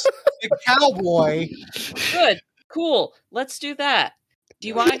 At the cowboy. Good, cool. Let's do that. Do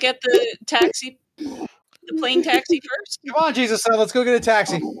you want to get the plane taxi first? Come on, Jesus son, let's go get a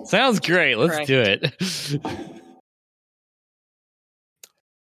taxi. Sounds great. Let's Correct. do it.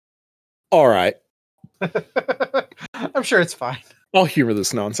 All right. I'm sure it's fine. I'll humor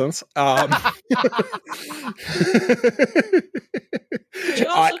this nonsense. Could you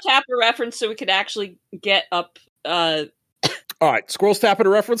also tap a reference so we could actually get up? All right. Squirrels tapping a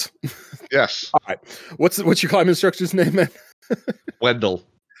reference? Yes. All right. What's your climb instructor's name, man? Wendell.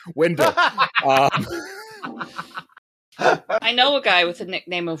 Wendell. I know a guy with the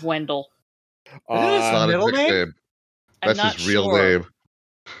nickname of Wendell. It's not his middle name? nickname. I'm That's not his real sure. name.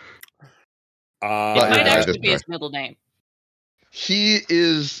 It Not might your guy actually this be his middle name. He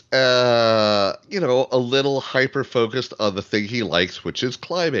is, a little hyper focused on the thing he likes, which is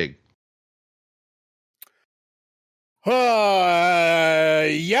climbing.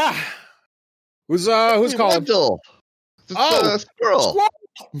 Yeah. Who's calling? Squirrel.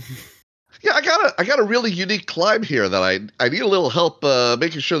 Yeah, I got a really unique climb here that I need a little help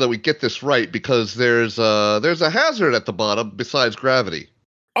making sure that we get this right, because there's a hazard at the bottom besides gravity.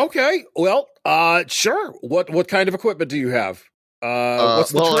 Okay, well, sure. What kind of equipment do you have?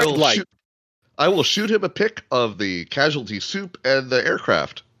 What's the terrain like? I will shoot him a pic of the casualty soup and the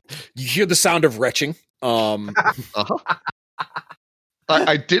aircraft. You hear the sound of retching. Uh-huh.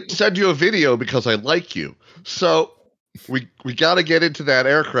 I didn't send you a video because I like you. So we got to get into that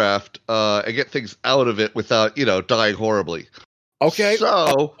aircraft and get things out of it without, dying horribly. Okay.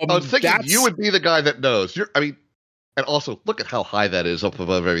 So I was thinking you would be the guy that knows. And also look at how high that is up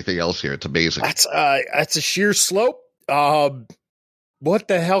above everything else here. It's amazing. That's a sheer slope. What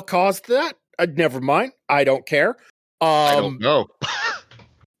the hell caused that? Never mind. I don't care. I don't know.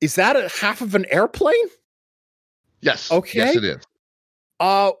 Is that a half of an airplane? Yes. Okay. Yes, it is.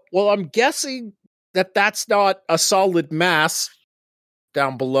 Well, I'm guessing that's not a solid mass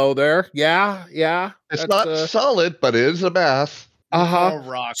down below there. Yeah. It's not solid, but it is a mass.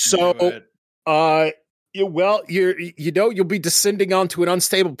 So, you'll be descending onto an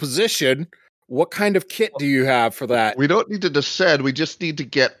unstable position. What kind of kit do you have for that? We don't need to descend. We just need to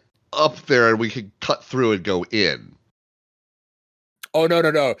get up there, and we can cut through and go in. Oh,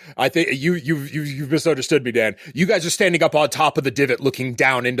 no. I think you've misunderstood me, Dan. You guys are standing up on top of the divot looking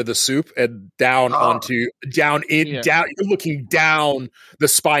down into the soup and down. You're looking down the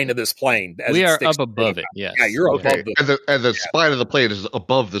spine of this plane. We are up above it, yes. Yeah, you're above it. And the spine of the plane is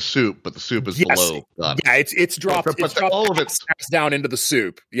above the soup, but the soup is below. Yeah, it's dropped. It's dropped all of it down into the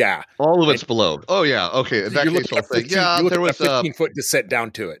soup. Yeah. All of it's below. Oh, yeah. Okay. In that case, I'll say, there was a 15-foot descent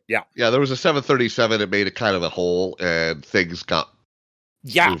down to it. Yeah. Yeah, there was a 737. It made it kind of a hole, and things got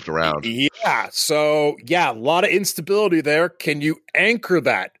moved around. Yeah. So, a lot of instability there. Can you anchor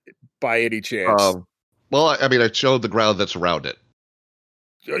that by any chance? Well, I showed the ground that's around it.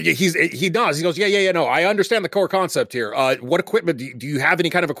 He does. He goes, yeah. No, I understand the core concept here. What equipment do you have?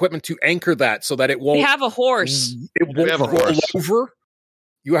 Any kind of equipment to anchor that so that it won't? We have a horse. It won't roll over.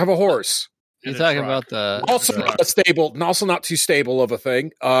 You have a horse. You're talking about the also not a stable, and also not too stable of a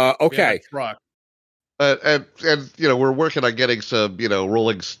thing. Okay. Truck. And we're working on getting some,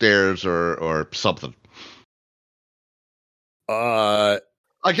 rolling stairs or something. I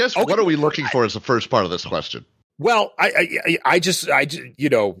guess what are we looking for is the first part of this question. Well, I just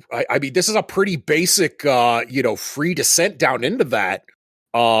this is a pretty basic, free descent down into that.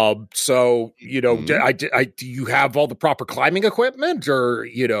 So, do you have all the proper climbing equipment, or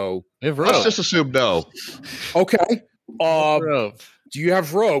let's just assume no. Okay. Do you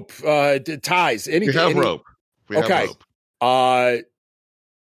have rope? Ties? We have rope. Okay.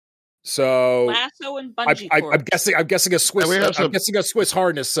 So lasso and bungee cord. I'm guessing a Swiss. I'm guessing a Swiss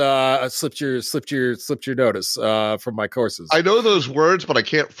harness slipped your notice from my courses. I know those words, but I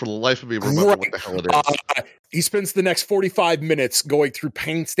can't for the life of me remember what the hell it is. He spends the next 45 minutes going through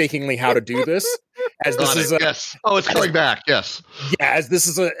painstakingly how to do this. As this is yes. Oh, it's coming back. Yes. Yeah. As this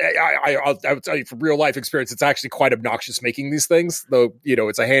is I would tell you from real life experience, it's actually quite obnoxious making these things. Though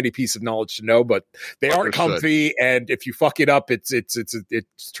it's a handy piece of knowledge to know, but they aren't comfy, and if you fuck it up, it's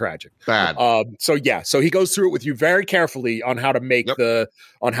tragic. Bad. So he goes through it with you very carefully on how to make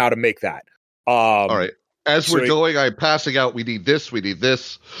that. All right. As we're going, I'm passing out. We need this.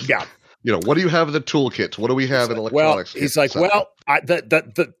 Yeah. What do you have in the toolkit? What do we have in electronics? He's like, the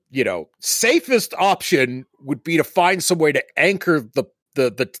safest option would be to find some way to anchor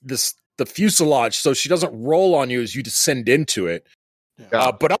the fuselage so she doesn't roll on you as you descend into it. Yeah.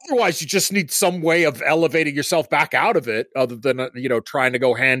 But otherwise, you just need some way of elevating yourself back out of it, other than trying to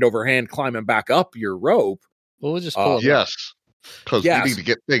go hand over hand climbing back up your rope. Well, we'll just pull yes, because we need to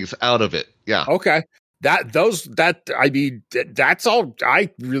get things out of it. Yeah. Okay. That's all I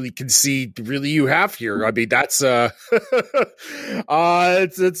really can see. Really, you have here. I mean, that's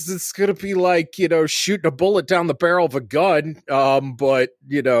it's gonna be like shooting a bullet down the barrel of a gun. But I'm good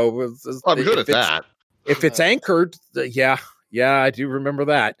at that. If it's anchored, yeah, I do remember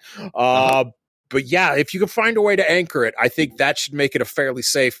that. But yeah, if you can find a way to anchor it, I think that should make it a fairly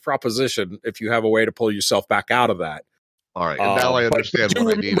safe proposition. If you have a way to pull yourself back out of that. All right, and now I understand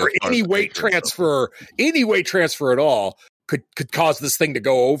what I need. Any weight transfer at all could cause this thing to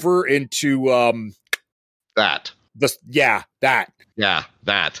go over into that. That.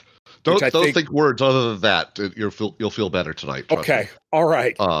 Don't think words other than that. You'll feel better tonight. Okay, all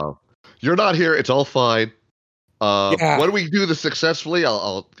right. You're not here. It's all fine. When we do this successfully,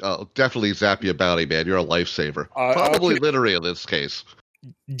 I'll definitely zap you a bounty, man. You're a lifesaver. Probably literally in this case.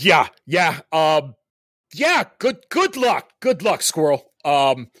 Yeah. Yeah, good luck, Squirrel.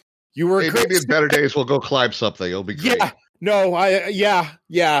 You were maybe in better days we'll go climb something. It'll be great.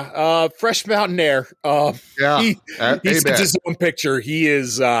 Fresh mountain air. He's his own picture. He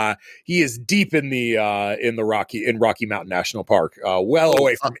is deep in the Rocky Mountain National Park,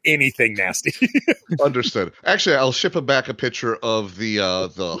 away from anything nasty. Understood. Actually, I'll ship him back a picture of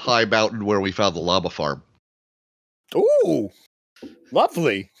the high mountain where we found the llama farm. Ooh,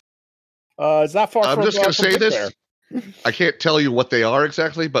 lovely. Is that far? I'm just going to say this. There? I can't tell you what they are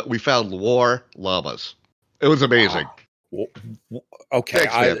exactly, but we found war llamas. It was amazing. Okay,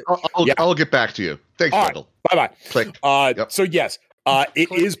 thanks, I'll get back to you. Thanks, Michael. Right. Bye. Click. So yes,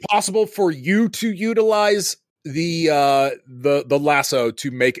 it is possible for you to utilize the lasso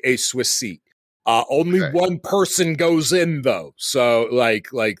to make a Swiss seat. Only one person goes in though, so like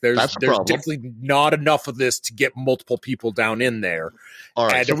there's definitely not enough of this to get multiple people down in there. All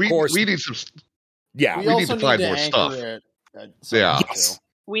right, and so of course, we need some. Yeah, we need to find more stuff. Yes.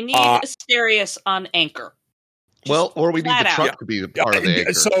 We need Asterius on anchor. Or we need the truck to be part of the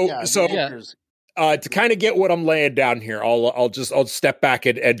anchor. To kind of get what I'm laying down here, I'll step back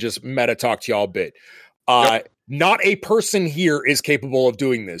and just meta talk to y'all a bit. Not a person here is capable of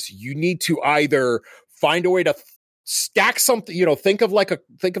doing this. You need to either find a way to stack something, think of like a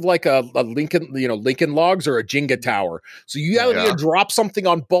Lincoln Logs or a Jenga tower. So you either need to drop something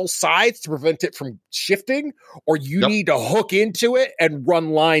on both sides to prevent it from shifting, or you need to hook into it and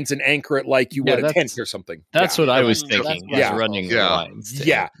run lines and anchor it like you would a tent or something. That's what I was thinking. Running lines.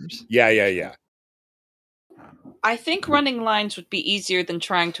 Yeah. I think running lines would be easier than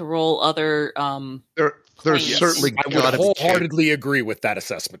trying to roll other. There's certainly I would wholeheartedly agree with that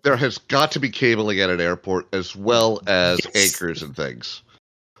assessment. There has got to be cabling at an airport as well as anchors and things.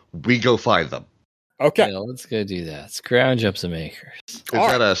 We go find them. Okay, let's go do that. Scrounge up some anchors. Is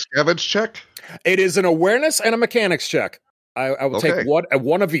that a scavenge check? It is an awareness and a mechanics check. I will take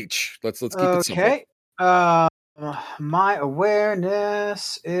one of each. Let's keep it simple. Okay. My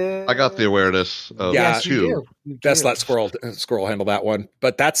awareness is. I got the awareness of 2. Best let Squirrel handle that one.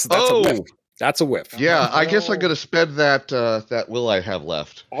 But that's a whiff. That's a whiff. Yeah, I guess I'm going to spend that will I have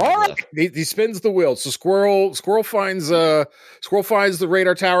left. All right, he spins the will. So Squirrel finds the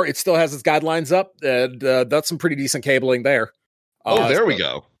radar tower. It still has its guidelines up, and that's some pretty decent cabling there. There we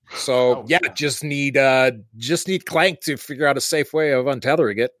go. So just need Clank to figure out a safe way of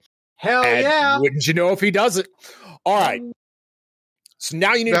untethering it. Hell yeah! Wouldn't you know if he does it? All right. So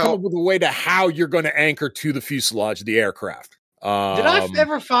now you need to come up with a way to how you're going to anchor to the fuselage of the aircraft. Did I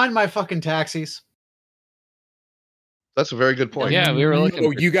ever find my fucking taxis? That's a very good point. Yeah, we were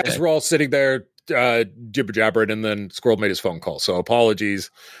looking. You guys were all sitting there jibber jabbering, and then Squirrel made his phone call. So apologies.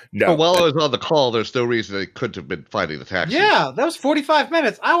 No. While I was on the call, there's no reason they couldn't have been finding the taxi. Yeah, that was 45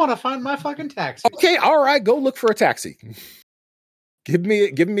 minutes. I want to find my fucking taxi. Okay, all right, go look for a taxi. Give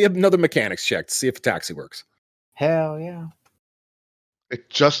me another mechanics check to see if a taxi works. Hell yeah!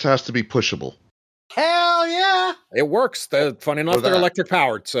 It just has to be pushable. Hell yeah! It works. Funny enough, they're electric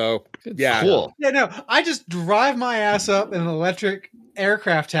powered. So yeah, cool. Yeah, no, I just drive my ass up in an electric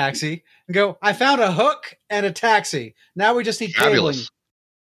aircraft taxi and go. I found a hook and a taxi. Now we just need cabling.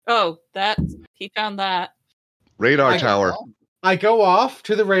 Oh, he found that radar tower. I go off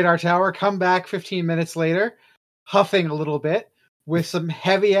to the radar tower. Come back 15 minutes later, huffing a little bit with some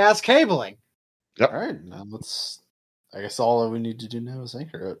heavy ass cabling. Yep. All right, now I guess all we need to do now is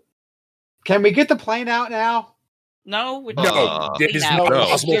anchor it. Can we get the plane out now? No, it is not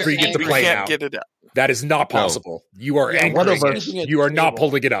possible for you to get the plane out. Get it out. That is not possible. You are anchoring it. You are not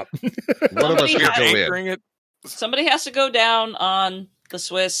pulling it up. One of us is anchoring it. Somebody has to go down on the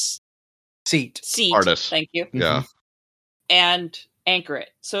Swiss seat. Artist. Thank you. Yeah. And anchor it.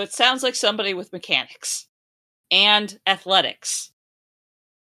 So it sounds like somebody with mechanics and athletics.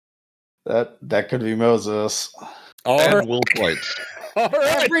 That could be Moses. And will points. All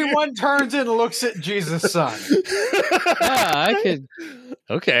right. Everyone turns and looks at Jesus' son. I could.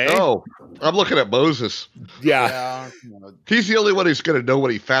 Okay. Oh, I'm looking at Moses. Yeah. He's the only one who's going to know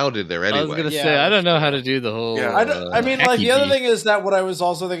what he found in there anyway. I was going to say, I don't know how to do the whole. Yeah. I mean, like, the other thing is that what I was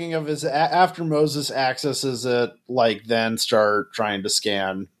also thinking of is after Moses accesses it, like, then start trying to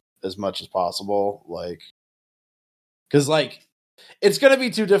scan as much as possible. Like, because, like, it's going to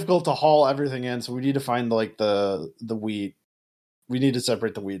be too difficult to haul everything in, so we need to find, like, the wheat. We need to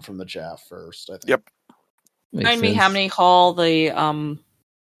separate the wheat from the chaff first, I think. Yep. Remind me how many haul the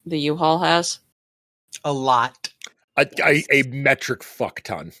U-Haul has? A lot. A metric fuck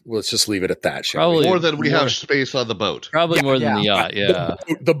ton. Let's just leave it at that. Probably more than we have space on the boat. Probably more than the yacht, yeah.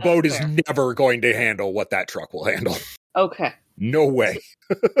 The boat is never going to handle what that truck will handle. Okay. No way.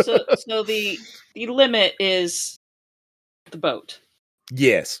 So the limit is the boat.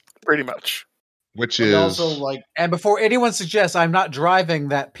 Yes, pretty much. Which And is also like, And before anyone suggests, I'm not driving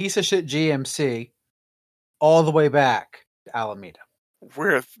that piece of shit GMC all the way back to Alameda.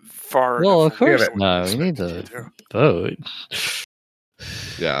 We're far. Well, enough of course away not. from We need expected the to. boat.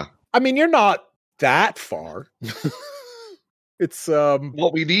 yeah. I mean you're not that far. It's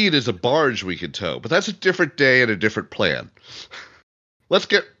What we need is a barge we can tow, but that's a different day and a different plan. Let's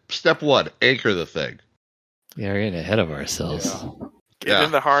get step 1: anchor the thing. Yeah, we're getting ahead of ourselves. Get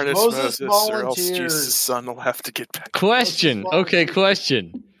in the harness, Moses Moses, or else volunteers. Jesus' son will have to get back. Question. Moses Okay,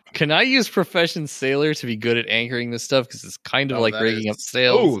 question. Can I use profession sailor to be good at anchoring this stuff? Because it's kind of Oh, like that rigging is- up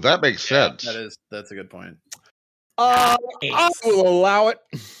sails. Oh, that makes sense. That's a good point. I will allow it.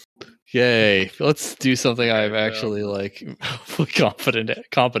 Yay! Let's do something I'm Yeah. actually like competent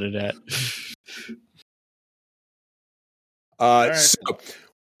at. right. So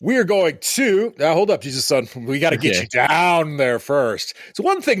we're going to now. Hold up, Jesus son. We got to get Okay. you down there first. It's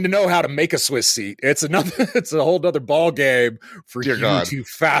one thing to know how to make a Swiss seat. It's another. It's a whole other ball game for Dear you God. to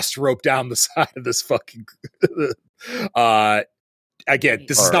fast rope down the side of this fucking. Again,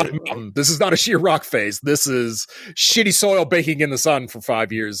 this is not a mountain. This is not a sheer rock face. This is shitty soil baking in the sun for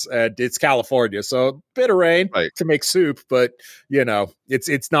 5 years, and it's California, so a bit of rain Right. to make soup, but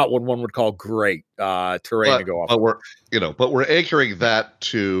it's not what one would call great terrain to go off. But we're anchoring that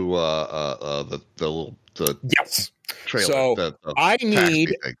to the Yes. trailer. So, the I taxi need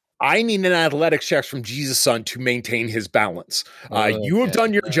thing. an athletics check from Jesus Son to maintain his balance. You have Okay.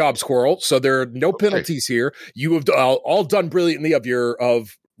 done your job, Squirrel, so there are no penalties here. You have all done brilliantly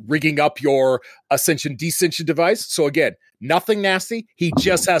of rigging up your ascension descension device. So again, nothing nasty. He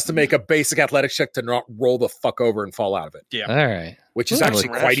just has to make a basic athletics check to not roll the fuck over and fall out of it, All right. which is Ooh, actually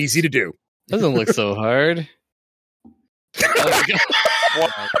look. quite easy to do. Doesn't look so hard.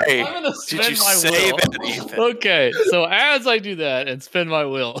 Hey, I'm gonna did spend you my say will. that, Ethan? Okay, so as I do that and spend my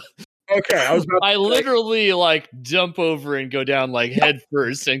will, Okay, I was about I literally like jump over and go down like head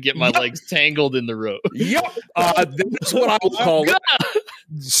first and get my legs tangled in the rope. Yep, that's what I will call it.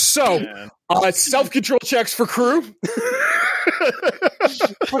 So, Man. self-control checks for crew.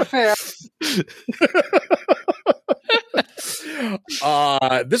 Fair.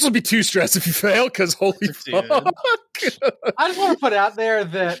 This will be too stressed if you fail, because holy Dude. fuck. I just want to put out there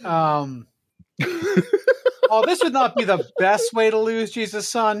that this would not be the best way to lose Jesus'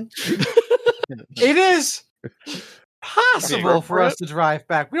 son. It is possible for us to drive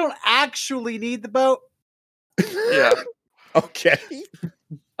back. We don't actually need the boat. Yeah. Okay.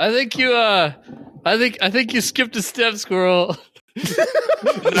 I think you you skipped a step, Squirrel.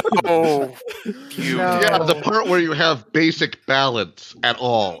 No. You. No. Yeah, the part where you have basic balance at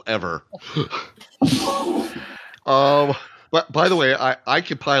all, ever. But by the way, I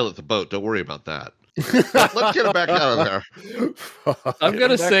can pilot the boat. Don't worry about that. Let's get it back out of there. I'm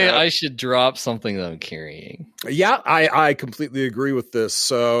gonna back say up. I should drop something that I'm carrying. Yeah, I completely agree with this.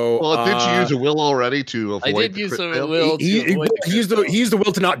 So, Well, did you use a will already to avoid? I did the use crit a fail? will. he used the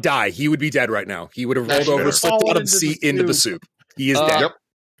will to not die. He would be dead right now. He would have rolled That's over, fair. slipped out of the Fallen into the seat into the soup. He is dead. Yep.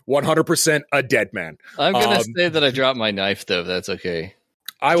 100% a dead man. I'm gonna Um, say that I dropped my knife, though. If that's okay.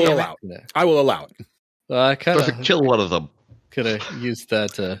 I will Damn it. allow it. Yeah. I will allow it. I kind Doesn't of kill one of them. could have used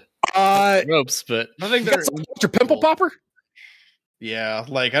that Uh, ropes, but I think you they're got some Dr. Pimple Popper? yeah,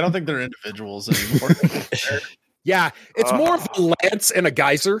 like I don't think they're individuals anymore. Yeah, it's more of a lance and a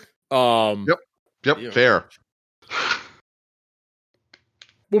geyser. Yep. Yeah. Fair.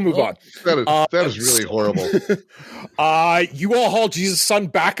 We'll move on. That is really horrible. You all haul Jesus' son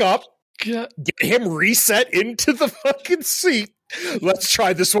back up, God. get him reset into the fucking seat. Let's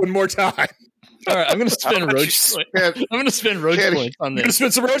try this one more time. All right, I'm gonna spend How about roach. you Can- I'm gonna spend roach Can- points on You gonna this.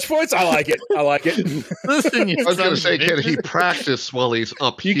 spend some roach points? I like it. I like it. Listen, you I was going son to of say, a can bitch. he practice while he's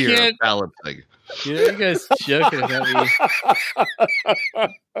up You here can't- balancing? You guys joking about me?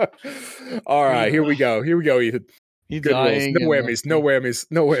 All right, here we go. Here we go, Ethan. He's Good rolls. dying. No and whammies. No whammies.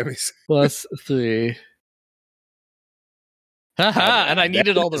 No whammies. Plus 3. Haha, and I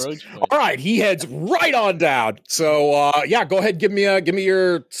needed all the roach points. All right, he heads right on down. So, yeah, go ahead. Give me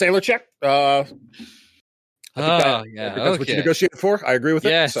your sailor check. I think Oh, yeah, that's what you okay. negotiated for. I agree with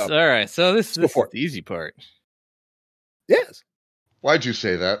Yes, it. So, all right. So this go is for it. the easy part. yes. Why'd you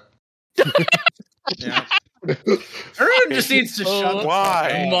say that? Yeah. Everyone just needs to shut the Why?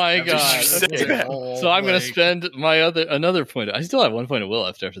 fuck up My after God. you say say that? whole, So I'm going like- to spend my another point. I still have 1 point of will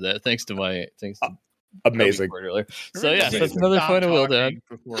left after that, thanks to Amazing. Toby earlier. So Everyone yeah, just that's needs to another stop point of will talking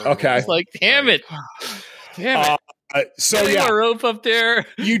done. before- Okay. It's like, damn it, damn it. So, Getting yeah, a rope up there.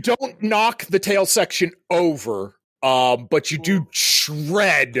 you don't knock the tail section over, but you do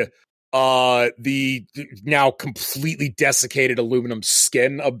shred the now completely desiccated aluminum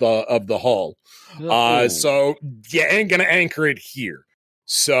skin of the hull. So you ain't gonna anchor it here.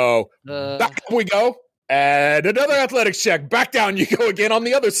 So back up we go. And another athletics check. Back down you go again on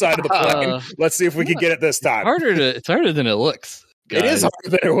the other side of the plane. Let's see if we can get it this time. It's harder than it looks. Guys. It is harder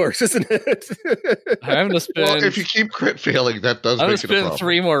than it works, isn't it? I'm gonna spend. Well, if you keep crit failing, that does I'm make it a problem. gonna spend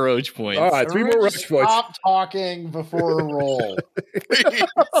 3 more roach points. All right, 3 more roach points. Stop talking before a roll.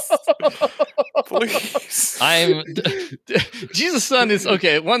 Please. I'm Jesus' son is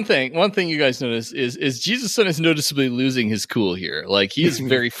okay. One thing you guys notice is Jesus' son is noticeably losing his cool here. Like he is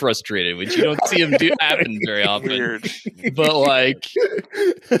very frustrated, which you don't see him do happen very often. Weird. But like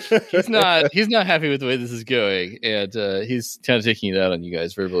he's not happy with the way this is going, and he's kind of taking it out on you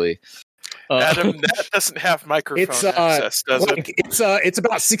guys verbally. Adam, that doesn't have microphone access, does it? It's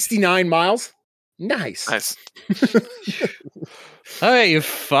about 69 miles. Nice. All right, you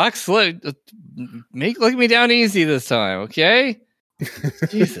fucks. Look me down easy this time, okay?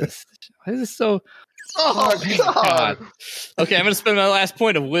 Jesus. Why is this so... Oh, God. Okay, I'm going to spend my last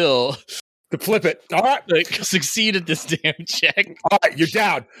point of will to flip it. All right. Succeed at this damn check. All right, you're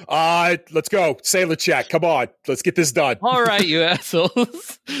down. Let's go. Sailor check. Come on. Let's get this done. All right, you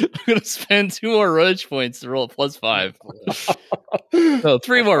assholes. I'm going to spend 2 more roach points to roll a +5. No,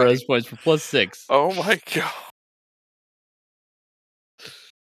 3 more roach points for +6. Oh, my God.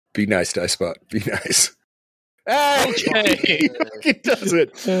 Be nice, Dicebot. Be nice. Hey, okay. It does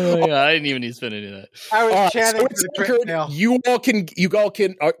it. Oh, yeah, I didn't even need to spend any of that. I was chatting so for the crit fail. You all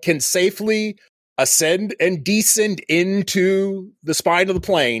can safely ascend and descend into the spine of the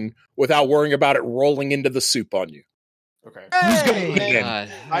plane without worrying about it rolling into the soup on you. Okay. Who's going in?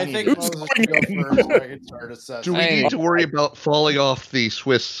 I think Who's Moses going should in? go first so I can start assessing. Do we need to worry about falling off the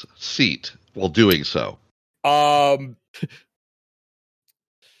Swiss seat while doing so?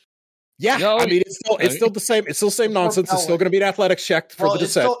 Yeah, No, I mean it's still the same. It's still the same nonsense. It's still going to be an athletics check for the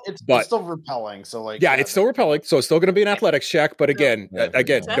descent. It's but still repelling. So like, yeah, it's still repelling. So it's still going to be an athletics check. But again,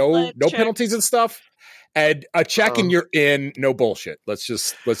 no penalties and stuff. And a check and you're in. No bullshit. Let's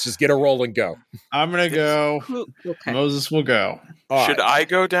just get a roll and go. I'm gonna go. Okay. Moses will go. Should I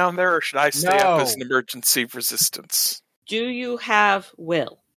go down there or should I stay up as an emergency resistance? Do you have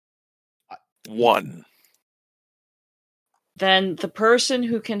will? 1. Then the person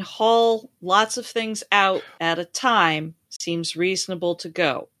who can haul lots of things out at a time seems reasonable to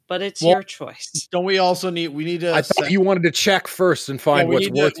go, but it's your choice. Don't we also need to? I thought you wanted to check first and find what's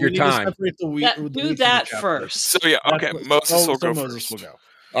worth your time. Do that first. So yeah, okay. Moses will go Moses first. will go.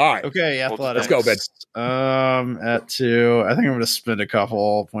 All right. Okay, athletics. Let's go, Ben. At 2, I think I'm going to spend a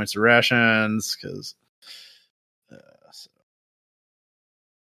couple points of rations because.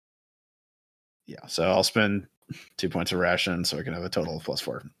 So I'll spend 2 points of ration so I can have a total of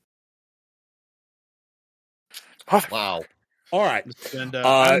 +4. Wow. All right. And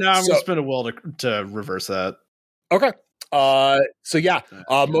I'm going to spend a will to reverse that. Okay. So yeah,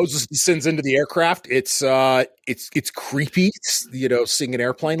 Moses descends into the aircraft. It's creepy, seeing an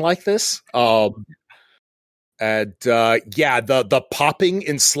airplane like this. The popping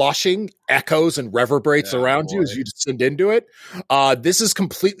and sloshing echoes and reverberates around you as you descend into it. This is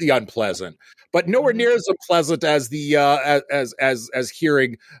completely unpleasant, but nowhere near as unpleasant as the as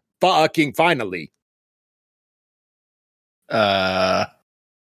hearing fucking finally. Pardon?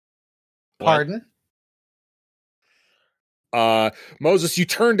 Moses, you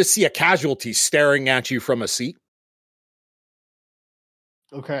turn to see a casualty staring at you from a seat.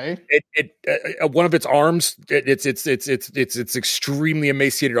 Okay. One of its arms, its extremely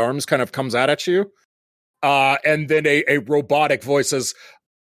emaciated arms, kind of comes out at you, and then a robotic voice says,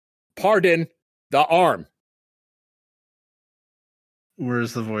 "Pardon, the arm."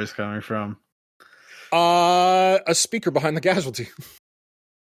 Where's the voice coming from? A speaker behind the casualty.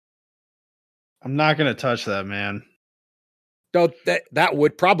 I'm not going to touch that, man. No, that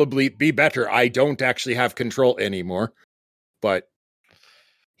would probably be better. I don't actually have control anymore, but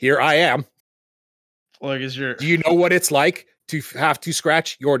here I am. Do you know what it's like to have to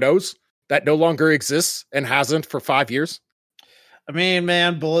scratch your nose that no longer exists and hasn't for 5 years? I mean,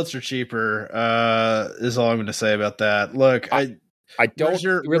 man, bullets are cheaper. Is all I'm going to say about that. Look, I don't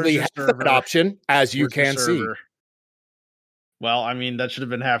really have that option, as you can see. Well, I mean, that should have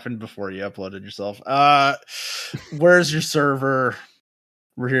been happened before you uploaded yourself. Where's your server?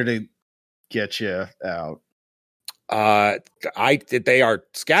 We're here to get you out. They are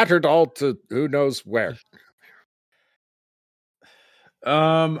scattered all to who knows where.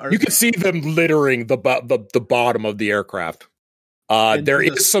 You can see them littering the bottom of the aircraft. There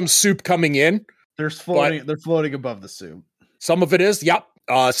is some soup coming in, They're floating above the soup. Some of it is, yep.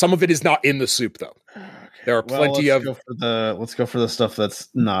 Some of it is not in the soup, though. Okay. There are plenty of. Let's go for the stuff that's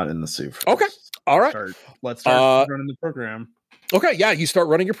not in the soup first. Okay, all right. Let's start running the program. Okay, yeah, you start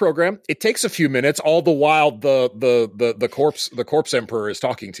running your program. It takes a few minutes. All the while, the corpse emperor is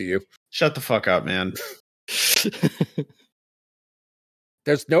talking to you. Shut the fuck up, man.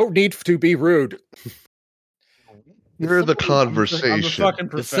 There's no need to be rude. You're the conversation.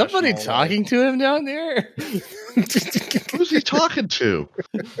 Is somebody talking to him down there? Who's he talking to?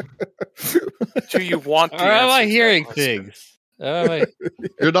 Do you want? Or am I hearing things?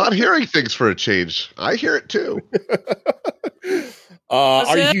 You're not hearing things for a change. I hear it too.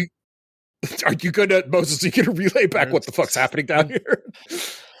 Are you gonna, Moses? Are you gonna relay back what the fuck's happening down here?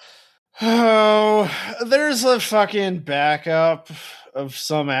 Oh, there's a fucking backup of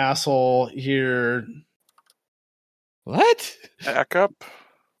some asshole here. What? Backup?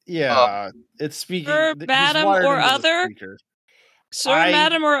 Yeah, it's speaking. Sir, madam, or other? Sir,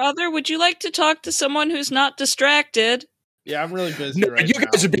 madam, or other, would you like to talk to someone who's not distracted? Yeah, I'm really busy. No, you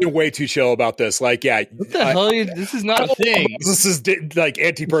guys are being way too chill about this. Like, yeah, what the hell? This is not a thing. This is like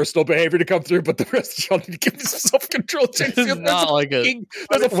anti-personal behavior to come through, but the rest of y'all need to give me some self-control. This is not like a.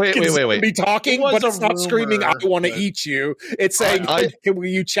 Wait. Be talking, but it's not screaming. I want to eat you. It's saying, "Will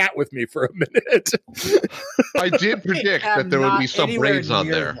you chat with me for a minute?" I did predict that there would be some brains on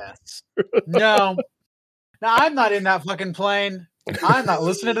there. No, I'm not in that fucking plane. I'm not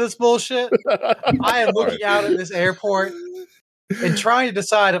listening to this bullshit. I am looking out at this airport and trying to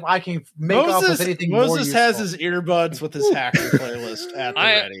decide if I can make off with anything more Moses has his earbuds with his hacker playlist at the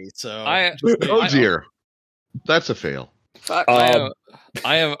ready. So, dear, that's a fail. I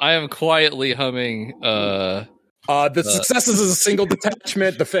am quietly humming. The successes is a single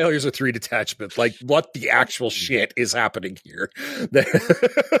detachment. The failures are 3 detachments. Like, what the actual shit is happening here?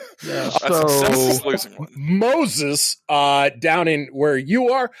 Moses, down in where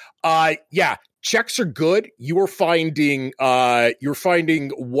you are, checks are good. You're finding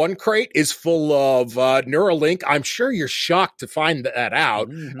one crate is full of Neuralink. I'm sure you're shocked to find that out,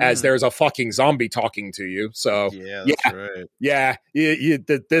 as there's a fucking zombie talking to you. So that's right. Yeah,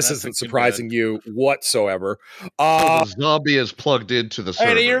 this isn't surprising you whatsoever. The zombie is plugged into the server.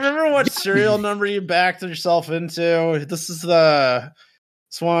 Hey, do you remember what serial number you backed yourself into? This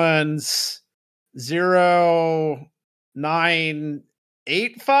one's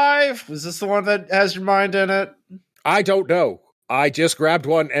 0985. Was this the one that has your mind in it? I don't know. I just grabbed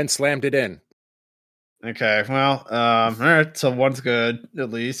one and slammed it in. Okay, well, all right, so one's good, at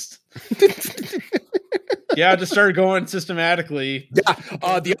least. Yeah, I just started going systematically. Yeah,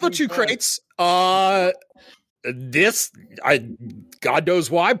 the other 2 crates, God knows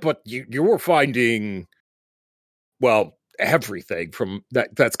why, but you were finding, well, everything from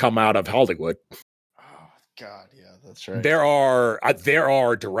that's come out of Hollywood. Oh, God, yeah. That's right. There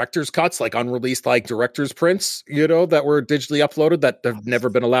are director's cuts, like unreleased, like director's prints, that were digitally uploaded that have never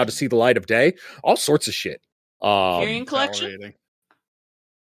been allowed to see the light of day. All sorts of shit. Criterion Collection?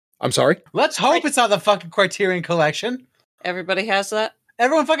 I'm sorry? Let's hope it's not the fucking Criterion Collection. Everybody has that?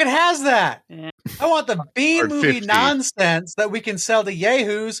 Everyone fucking has that. Yeah. I want the B-movie nonsense that we can sell to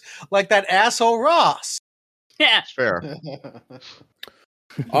yahoos like that asshole Ross. Yeah. That's fair.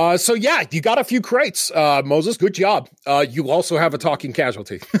 So yeah, you got a few crates, Moses. Good job. You also have a talking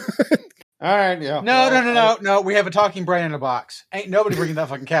casualty. All right, yeah. No. We have a talking brain in a box. Ain't nobody bringing that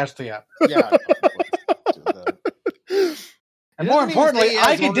fucking casualty up. Yeah. And more importantly,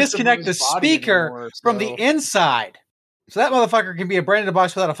 I can disconnect the speaker from the inside, so that motherfucker can be a brain in a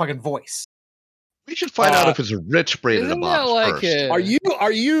box without a fucking voice. We should find out if it's a rich brain in a box first. Are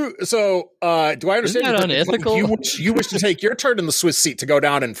you? So, do I understand? Isn't that unethical? You wish to take your turn in the Swiss seat to go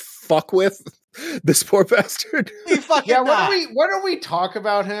down and fuck with this poor bastard? Why don't we talk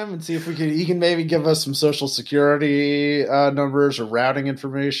about him and see if he can maybe give us some social security numbers or routing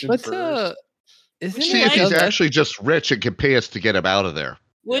information first. See if he's actually just rich and can pay us to get him out of there.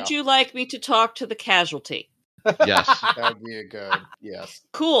 Would you like me to talk to the casualty? Yes. That would be a good, yes.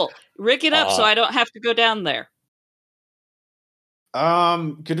 Cool. Rig it up so I don't have to go down there.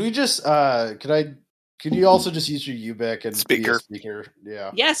 Could we just, could you also just use your UBIC and speaker? Speaker?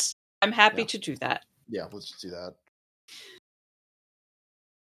 Yeah. Yes, I'm happy to do that. Yeah, let's just do that.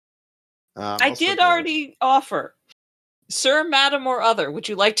 I did already offer. Sir, madam, or other, would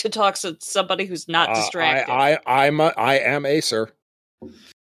you like to talk to somebody who's not distracted? I am a sir.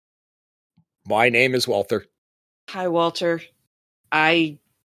 My name is Walter. Hi, Walter.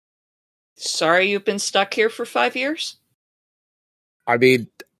 Sorry you've been stuck here for 5 years? I mean,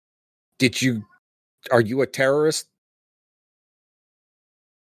 are you a terrorist?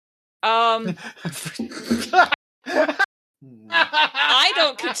 I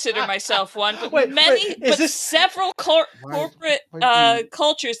don't consider myself one, but several corporate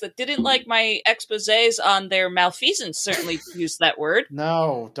cultures that didn't like my exposés on their malfeasance certainly used that word.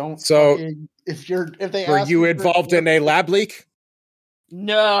 No, don't. So, if they were you involved in a lab leak?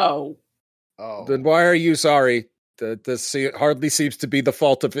 No. Oh, then why are you sorry? This hardly seems to be the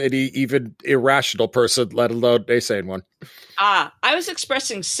fault of any even irrational person, let alone a sane one. I was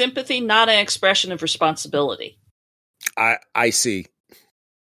expressing sympathy, not an expression of responsibility. I see.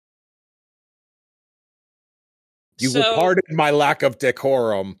 You will pardon my lack of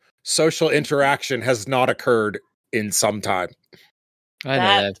decorum. Social interaction has not occurred in some time. I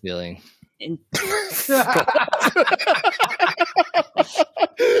know that feeling.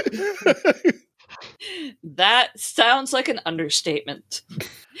 That sounds like an understatement.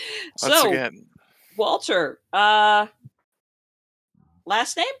 Once again, Walter, last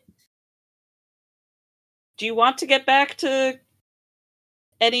name? Do you want to get back to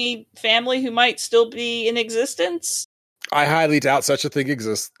any family who might still be in existence? I highly doubt such a thing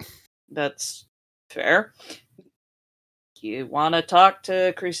exists. That's fair. You want to talk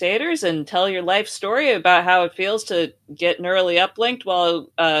to Crusaders and tell your life story about how it feels to get neurally uplinked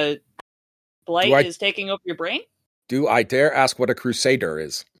while Blight is taking over your brain? Do I dare ask what a Crusader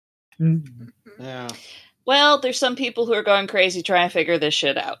is? Yeah. Well, there's some people who are going crazy trying to figure this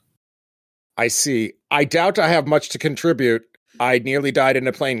shit out. I see. I doubt I have much to contribute. I nearly died in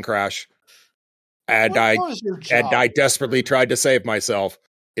a plane crash. And I desperately tried to save myself.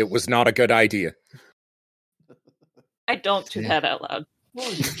 It was not a good idea. I don't do that out loud. What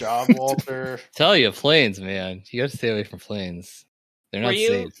was your job, Walter? Tell you, planes, man. You got to stay away from planes. They're not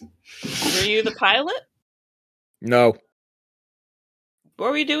safe. Were you the pilot? No.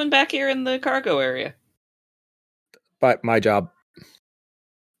 What were you doing back here in the cargo area? But my job.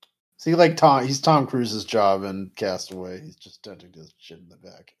 See, like he's Tom Cruise's job in Castaway. He's just tending to shit in the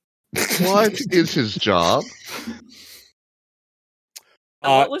back. What is his job?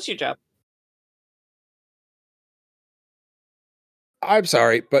 What was your job? I'm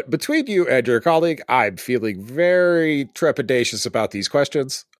sorry, but between you and your colleague, I'm feeling very trepidatious about these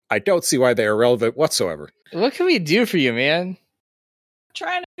questions. I don't see why they are relevant whatsoever. What can we do for you, man?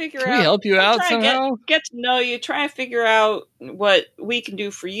 Trying to figure out. Can we help you out somehow? Get to know you. Try and figure out what we can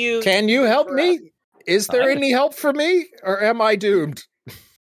do for you. Can you help me? Is there any help for me, or am I doomed?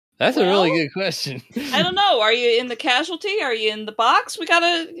 That's a really good question. I don't know. Are you in the casualty? Are you in the box? We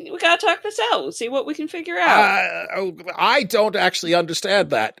gotta talk this out. See what we can figure out. I don't actually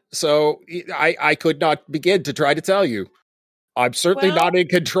understand that, so I could not begin to try to tell you. I'm certainly not in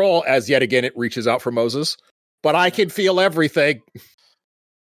control, as yet again it reaches out for Moses, but I can feel everything.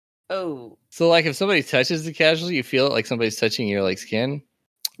 Oh. So, like, if somebody touches the casualty, you feel it like somebody's touching your, like, skin?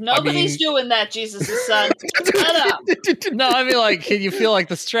 Nobody's doing that, Jesus' son. Shut up. No, I mean, like, can you feel, like,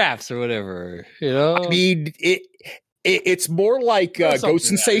 the straps or whatever, you know? I mean, it's more like Ghost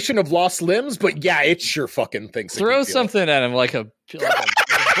Sensation of lost limbs, but yeah, it sure fucking thinks Throw something at him, like a bullet.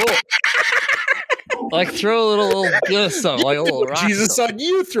 Like, throw a little bit of something, like a little rock. Jesus, son,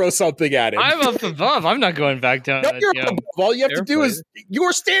 you throw something at him. I'm up above. I'm not going back down. No, you're above. All you have to do is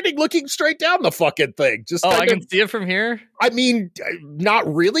you're standing looking straight down the fucking thing. Just I can see it from here. I mean, not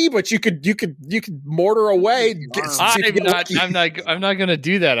really, but you could mortar away. I'm not going to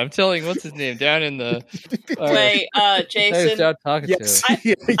do that. I'm telling what's his name down in the. Wait, Jason.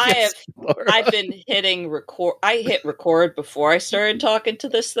 I've been hitting record. I hit record before I started talking to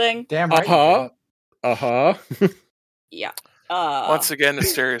this thing. Damn right. Yeah. Once again,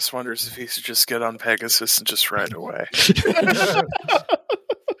 Asterius wonders if he should just get on Pegasus and just ride away.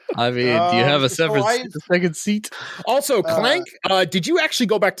 I mean, do you have a second seat? Also, Clank, did you actually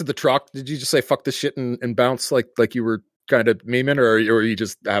go back to the truck? Did you just say fuck this shit and bounce like you were kind of memeing, or were you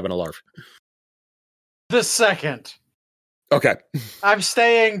just having a larf? The second. Okay. I'm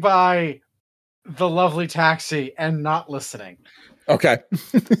staying by the lovely taxi and not listening. Okay.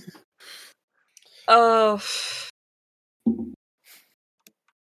 Oh.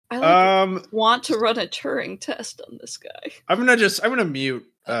 I want to run a Turing test on this guy. I'm gonna mute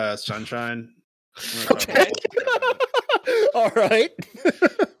Sunshine. Okay. All right.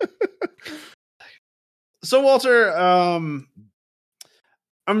 So Walter, I'm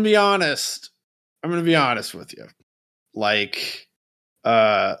gonna be honest with you. Like,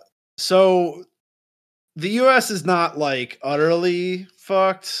 so the US is not like utterly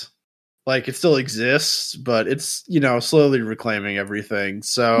fucked. Like, it still exists, but it's, slowly reclaiming everything.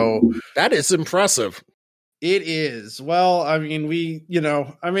 So that is impressive. It is. Well, I mean,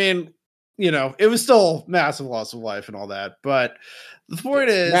 it was still massive loss of life and all that. But the point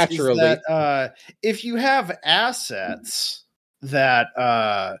is that if you have assets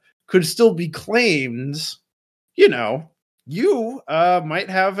that could still be claimed, you might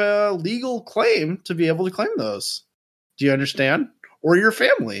have a legal claim to be able to claim those. Do you understand? Or your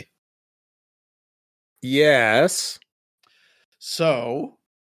family. Yes. So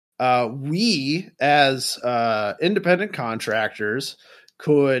we, as independent contractors,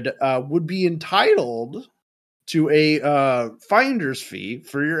 would be entitled to a finder's fee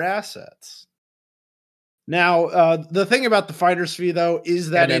for your assets. Now, the thing about the finder's fee, though,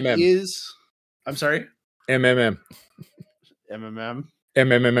 is that MMM. it is... I'm sorry? MMM. MMM?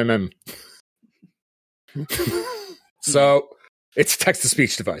 MMMMM. So, it's a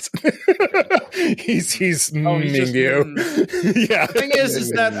text-to-speech device. he's memeing you. Yeah. The thing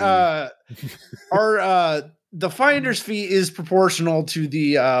is that the finder's fee is proportional to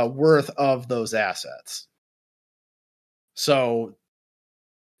the worth of those assets. So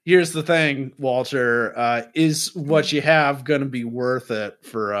here's the thing, Walter. Is what you have going to be worth it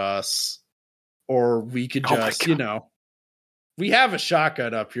for us? Or we could just, we have a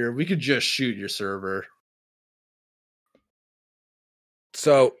shotgun up here. We could just shoot your server.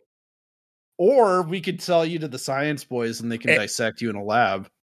 So, or we could sell you to the science boys and they can dissect you in a lab.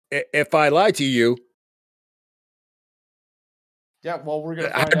 If I lie to you, yeah, well, we're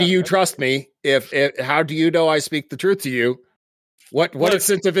gonna. How do you trust me? If how do you know I speak the truth to you? What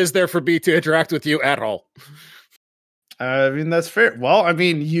incentive is there for me to interact with you at all? I mean, that's fair. Well, I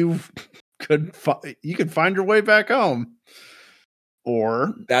mean, you could find your way back home,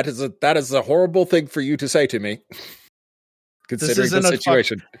 or that is a horrible thing for you to say to me. Considering the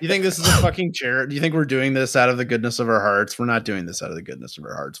situation. You think this is a fucking chair? Do you think we're doing this out of the goodness of our hearts? We're not doing this out of the goodness of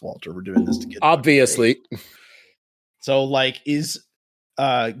our hearts, Walter. We're doing this to get obviously. So,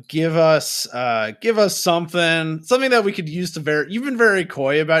 give us something that we could use to you've been very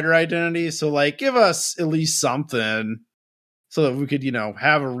coy about your identity. So, give us at least something so that we could,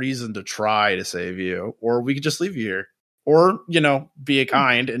 have a reason to try to save you, or we could just leave you here. Or, be a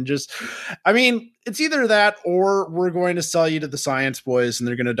kind and just, I mean, it's either that or we're going to sell you to the science boys and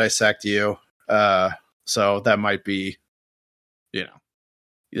they're going to dissect you. So that might be,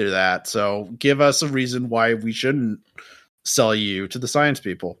 either that. So give us a reason why we shouldn't sell you to the science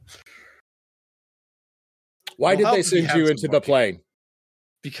people. Why did they send you into the plane?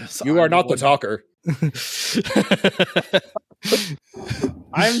 Because you are not the talker.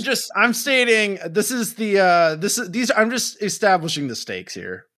 I'm stating I'm just establishing the stakes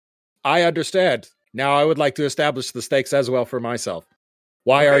here. I understand. Now I would like to establish the stakes as well for myself.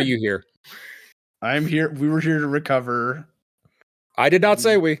 Why are you here? I'm here. We were here to recover. I did not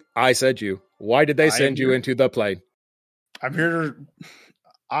say we. I said you. Why did they send you into the plane?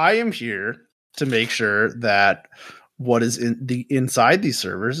 I am here to make sure that what is inside these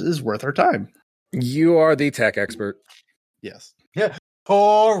servers is worth our time. You are the tech expert. Yes. Yeah.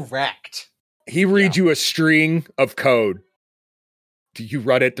 Correct. He reads you a string of code. Do you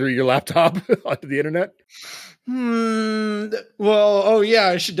run it through your laptop onto the internet? Well,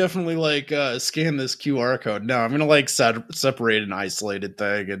 I should definitely scan this QR code. No, I'm gonna separate an isolated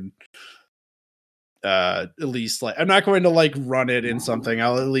thing and at least I'm not going to run it in something.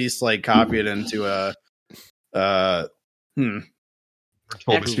 I'll at least copy it into a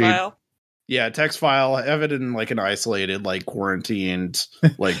text file. Yeah, text file. Have it in an isolated, quarantined,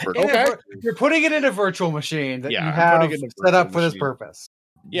 Okay. You're putting it in a virtual machine that you have set up for this purpose.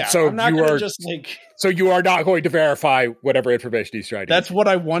 Yeah, so I'm not going to just So you are not going to verify whatever information he's trying to. That's what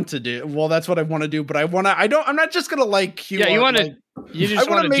I want to do. Well, that's what I want to do, but I'm not just going to queue. Yeah, you want to. You just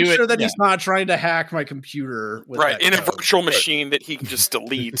want to make sure that he's not trying to hack my computer. With right in a virtual machine that he can just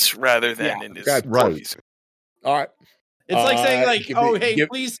delete rather than in his right. All right. It's like saying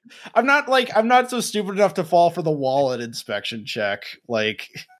please. I'm not so stupid enough to fall for the wallet inspection check. All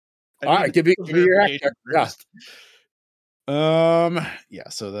right, give me your hack check. Yeah.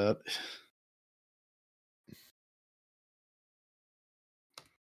 So that.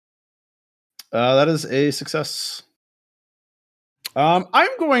 That is a success.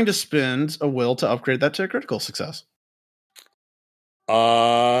 I'm going to spend a will to upgrade that to a critical success.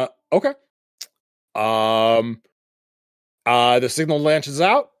 Okay. The signal launches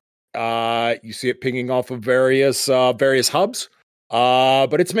out. You see it pinging off of various hubs.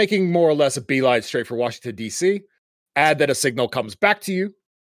 But it's making more or less a beeline straight for Washington, D.C. Add that a signal comes back to you.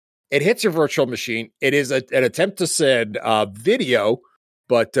 It hits your virtual machine. It is an attempt to send video,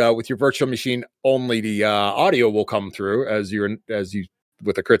 but with your virtual machine, only the audio will come through as you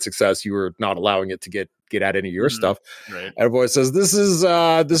with a crit success, you were not allowing it to get at any of your stuff. Right. And a voice says, "This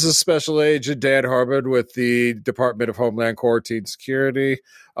is Special Agent Dan Harmon with the Department of Homeland Quarantine Security.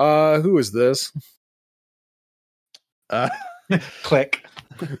 Who is this?" Click.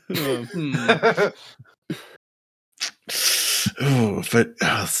 Ooh, but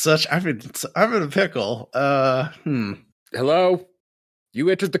I'm in a pickle. Hello. You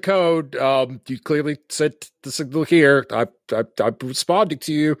entered the code. You clearly sent the signal here. I'm responding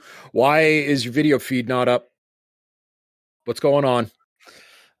to you. Why is your video feed not up? What's going on?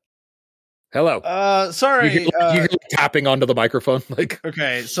 Hello. Sorry. You're tapping onto the microphone. Like,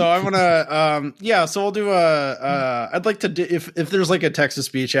 okay, so I'm gonna so we'll do I'd like to if there's like a text to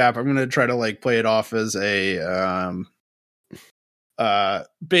speech app, I'm gonna try to like play it off as a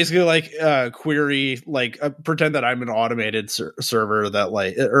basically like query, like pretend that I'm an automated server that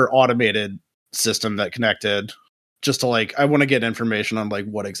like, or automated system that connected, just to like, I want to get information on like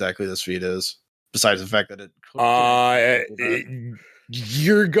what exactly this feed is, besides the fact that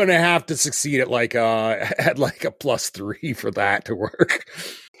you're gonna have to succeed at like a +3 for that to work.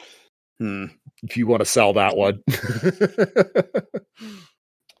 If you want to sell that one.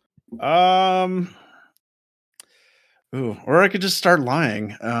 Ooh, or I could just start lying.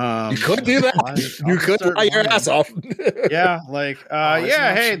 You could do that. You could lie your ass off. Yeah, like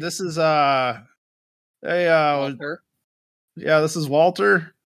yeah, hey, this is Walter. Yeah, this is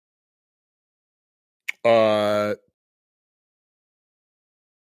Walter.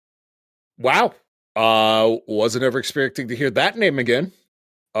 Wow. Wasn't ever expecting to hear that name again.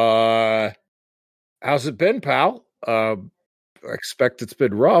 How's it been, pal? I expect it's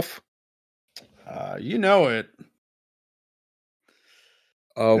been rough. You know it.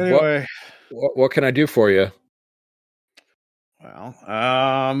 Anyway. What can I do for you? Well,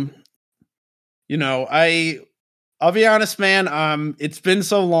 you know, I'll be honest, man. It's been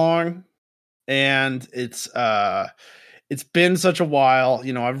so long, and it's been such a while.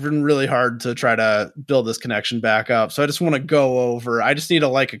 You know, I've been really hard to try to build this connection back up. So I just want to go over. I just need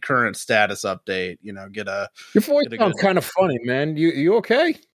a current status update. You know, your voice sounds kind of funny, man. You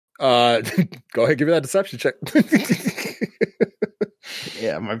okay? Go ahead, give me that deception check.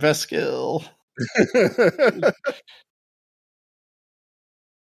 Yeah, my best skill.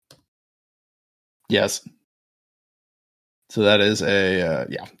 Yes. So that is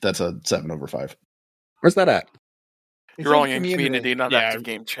that's a 7/5. Where's that at? You're rolling in community, not active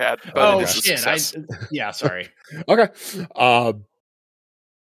game chat. Oh shit! Sorry. Okay.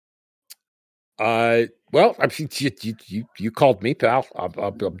 Well, I mean, you called me, pal.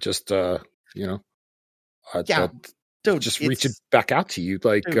 I'm just dude, just reaching back out to you,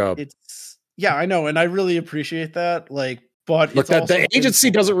 like it's I know, and I really appreciate that. Like, but look, the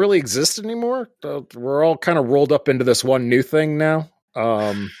agency doesn't really exist anymore. We're all kind of rolled up into this one new thing now.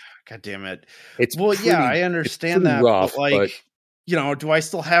 God damn it! It's I understand that, rough, but you know, do I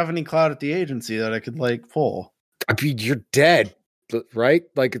still have any clout at the agency that I could like pull? I mean, you're dead, right?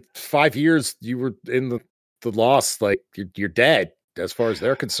 Like 5 years you were in the loss. Like you're dead as far as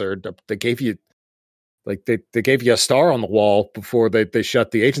they're concerned. They gave you. Like they gave you a star on the wall before they shut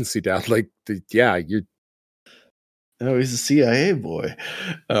the agency down. Like, you're. Oh, he's a CIA boy.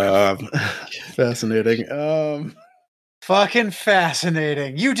 Fascinating. Fucking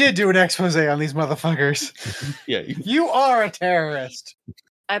fascinating. You did do an expose on these motherfuckers. Yeah, you are a terrorist.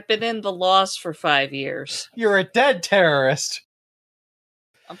 I've been in the loss for 5 years. You're a dead terrorist.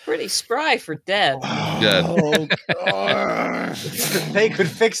 I'm pretty spry for dead. Oh, God. They could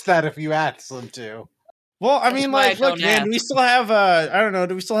fix that if you asked them to. Well, I mean, like, look, man, do we still have, I don't know,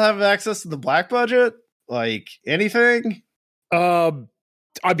 do we still have access to the black budget? Like, anything? I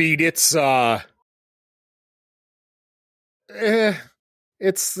mean, it's not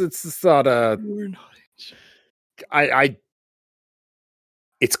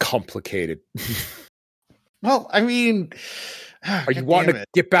it's complicated. Well, I mean, are you wanting to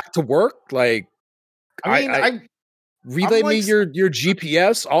get back to work? Like, relay me your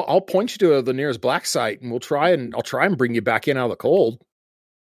GPS. I'll point you to the nearest black site, and I'll try and bring you back in out of the cold.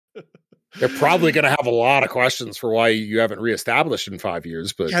 They're probably going to have a lot of questions for why you haven't reestablished in 5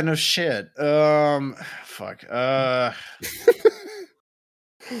 years, but no shit. Fuck.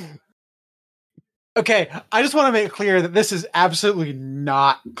 Okay, I just want to make it clear that this is absolutely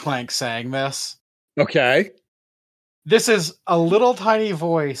not Clank saying this. Okay. This is a little tiny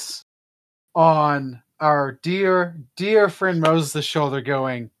voice on our dear friend Moses' shoulder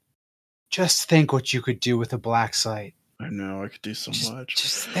going, just think what you could do with a black site. I know I could do so much.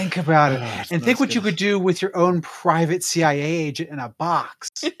 Just think about it, and think what you could do with your own private CIA agent in a box.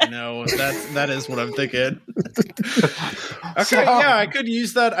 No, that is what I'm thinking. Okay, yeah, I could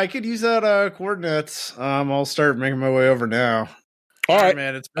use that. Coordinates. I'll start making my way over now. All right,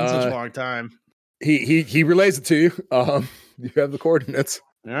 man, it's been such a long time. He relays it to you. You have the coordinates.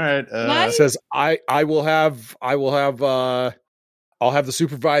 All right. It says I'll have the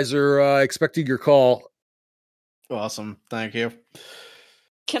supervisor expecting your call. Awesome. Thank you.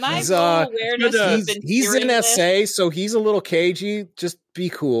 Can I roll awareness? He's in SA, so he's a little cagey. Just be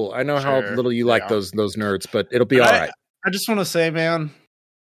cool. I know how little you like those nerds, but it'll be all right. I just want to say, man,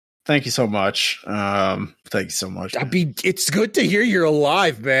 thank you so much. Thank you so much. It's good to hear you're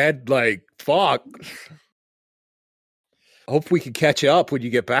alive, man. Like, fuck. Hope we can catch up when you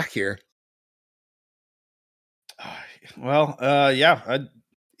get back here. Well, yeah,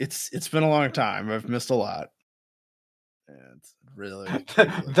 it's been a long time. I've missed a lot. And really,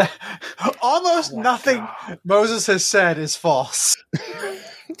 almost nothing Moses has said is false.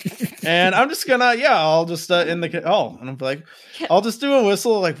 And I'm just gonna, I'll just and I'm like, I'll just do a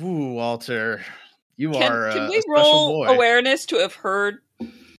whistle like, "Woo, Walter, you are." Can we roll awareness to have heard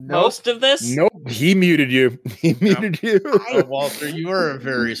most of this? Nope, he muted you. You. Oh, Walter, you are a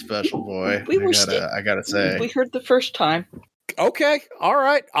very special boy. I gotta say, we heard the first time. Okay, all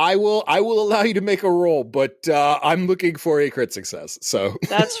right. I will allow you to make a roll, but I'm looking for a crit success. So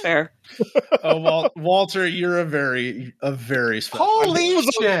that's fair. Oh, Walter, you're a very special. Holy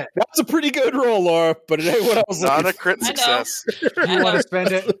shit! That's a pretty good roll, Laura. But it ain't what I was not looking a crit success. You want to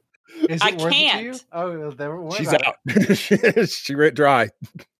spend it? Is it I worth can't. it to you? Oh, never mind. She's out. She went dry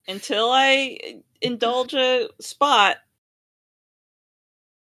until I indulge a spot.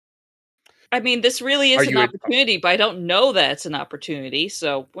 I mean, this really is an opportunity, but I don't know that it's an opportunity.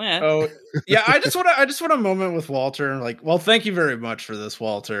 So, oh yeah, I just want a moment with Walter. Like, well, thank you very much for this,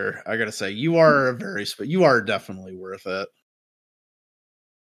 Walter. I gotta say, you are you are definitely worth it.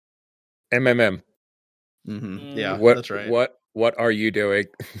 MMM. Mm-hmm. Yeah, that's right. What are you doing?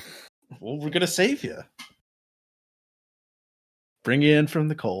 Well, we're gonna save you. Bring you in from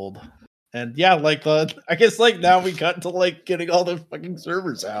the cold. And yeah, like I guess like now we got to like getting all the fucking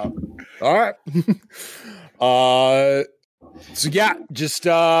servers out. All right. So yeah, just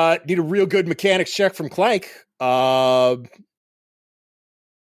need a real good mechanics check from Clank.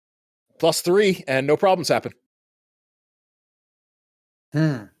 +3 and no problems happen.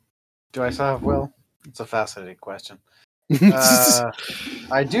 Do I still have will? It's a fascinating question.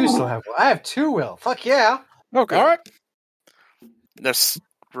 I do still have will. I have 2 will. Fuck yeah. Okay. All right. Just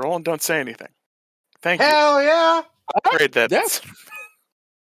roll and don't say anything. Thank you. Hell yeah. I'm afraid that. Yes.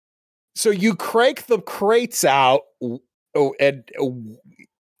 So you crank the crates out, and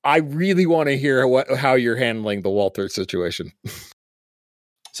I really want to hear how you're handling the Walter situation.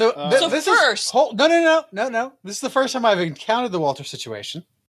 So this first, no. This is the first time I've encountered the Walter situation.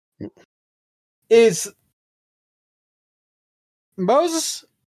 Is Moses?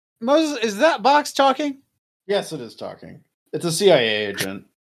 Is that box talking? Yes, it is talking. It's a CIA agent.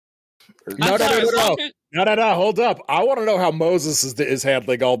 No. Hold up. I want to know how Moses is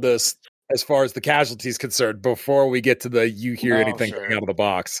handling all this as far as the casualties concerned before we get to the you hear anything coming out of the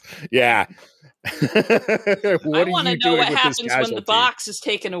box. Yeah. I want to know what happens when the box is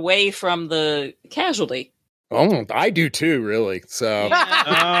taken away from the casualty. Oh, I do too, really. So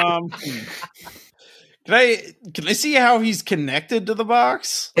Can I see how he's connected to the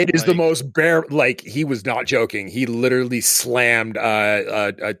box? It is the most bare. Like, he was not joking. He literally slammed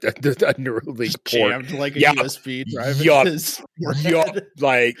a Neuralink port, jammed like a USB drive.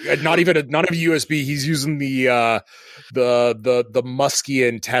 Like not even a USB. He's using the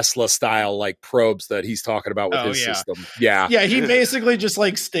Muskian Tesla style like probes that he's talking about with his system. Yeah. He basically just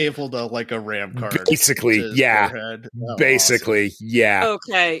like stapled a RAM card. Basically, basically, awesome. yeah.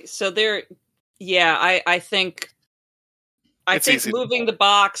 Okay, so there. Yeah, I think moving the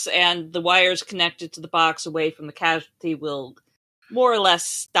box and the wires connected to the box away from the casualty will more or less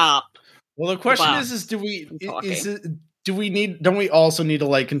stop. Well, the question is don't we also need to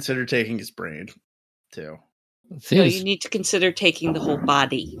like consider taking his brain too? No, you need to consider taking the whole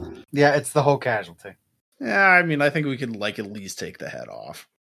body. Yeah, it's the whole casualty. Yeah, I mean, I think we could like at least take the head off.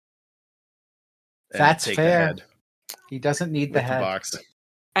 That's fair. He doesn't need the head. The box.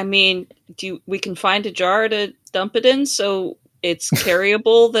 I mean, we can find a jar to dump it in so it's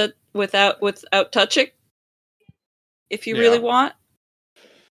carryable that without touching? If you really want.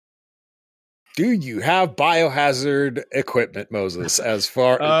 Do you have biohazard equipment, Moses? As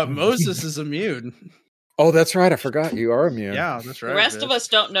far Moses is immune. Oh, that's right. I forgot you are immune. Yeah, that's right. The rest of us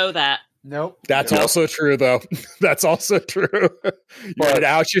don't know that. Nope. That's also true, though. That's also true. You want to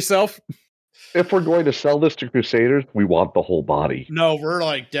out yourself? If we're going to sell this to Crusaders, we want the whole body. No, we're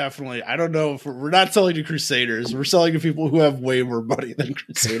like definitely. I don't know if we're not selling to Crusaders. We're selling to people who have way more money than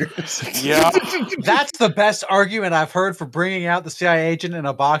Crusaders. Yeah, That's the best argument I've heard for bringing out the CIA agent in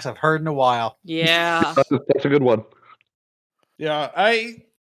a box I've heard in a while. Yeah. That's a good one. Yeah,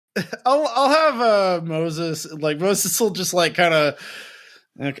 I'll have Moses. Like Moses will just like kind of.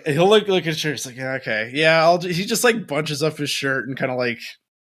 Okay, he'll look at his shirt. It's like, yeah, okay, yeah. He just like bunches up his shirt and kind of like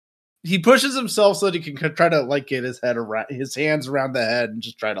he pushes himself so that he can try to like get his hands around the head and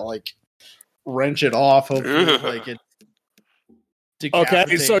just try to like wrench it off. Hopefully, like it.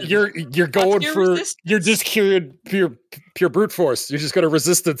 Okay, so you're going for resistance? you're just pure brute force. You're just going to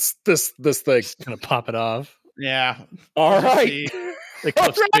resistance this thing. Gonna pop it off. Yeah. All right. The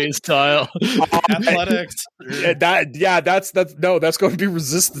cup space style. Athletics. That's going to be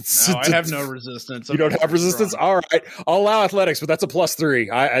resistance. No, I have no resistance. You don't have resistance? All right. I'll allow athletics, but that's a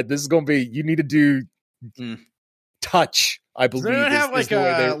 +3. This is going to be, you need to do touch, I believe. Does anyone have like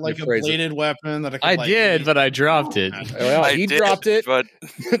a bladed weapon that I did, but I dropped it. Well, he dropped it, but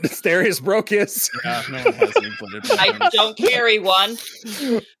Darius broke his. Yeah, no one has any bladed weapons. I don't carry one.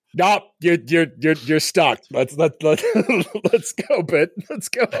 Nope, you're stuck. Let's go, Ben. Let's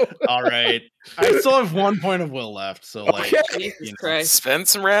go. All right, I still have 1 point of will left, so like, Jesus Christ. spend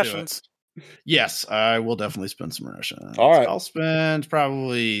some rations. Yes, I will definitely spend some rations. All right, I'll spend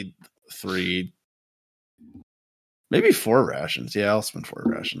probably 3, maybe 4 rations. Yeah, I'll spend 4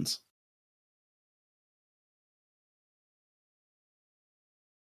 rations.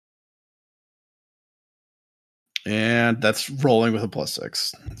 And that's rolling with a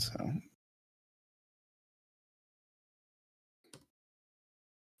 +6. So,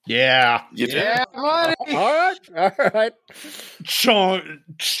 yeah, You did. Yeah, buddy. all right.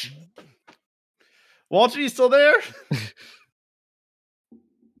 Walter, you still there?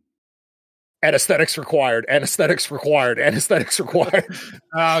 Anesthetics required.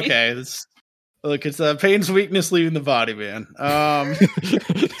 Okay, look, it's pain's weakness leaving the body, man.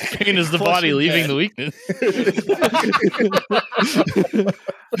 Pain is the body leaving the weakness.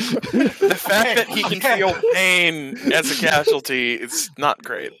 The fact that he can feel pain as a casualty is not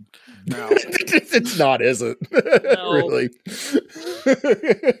great. No. It's not, is it? No. Really?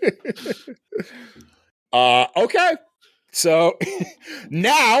 Okay. So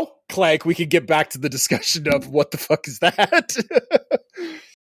now, Clank, we can get back to the discussion of what the fuck is that?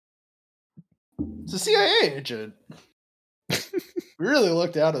 It's a CIA agent. We really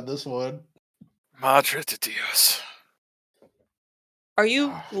looked out at this one. Madre de Dios. Are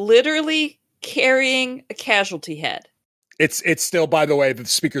you literally carrying a casualty head? It's still, by the way, the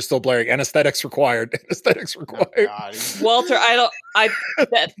speaker's still blaring. Anesthetics required. Walter,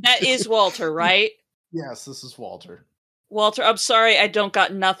 that is Walter, right? Yes, this is Walter. Walter, I'm sorry, I don't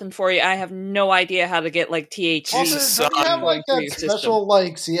got nothing for you. I have no idea how to get like THC. Also, don't you have like that special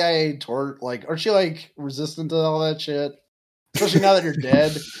like CIA tort? Like, aren't you like resistant to all that shit? Especially now that you're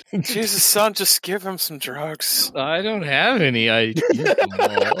dead. Jesus, son, just give him some drugs. I don't have any. I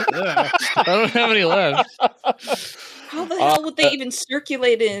don't have any left. How the hell would they even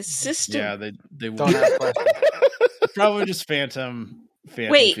circulate in his system? Yeah, they Don't have questions. probably just phantom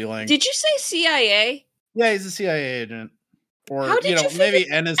Wait, feeling. did you say CIA? Yeah, he's a CIA agent, or How did you maybe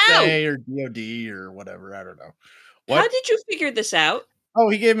figure this NSA or DoD or whatever. I don't know. How did you figure this out? Oh,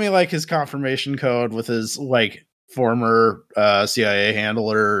 he gave me like his confirmation code with his like former CIA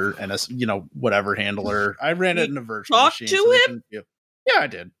handler and whatever handler. I ran it in a virtual talked machine. to him? Yeah, I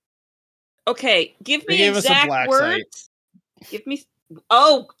did. Okay, give They me gave us a exact black words. site. Give me.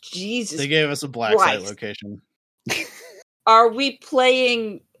 Oh, Jesus! They gave us a black site Christ. location. Are we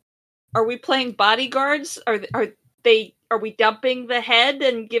playing bodyguards? Are we dumping the head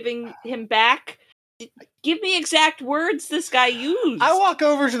and giving him back? Give me exact words this guy used. I walk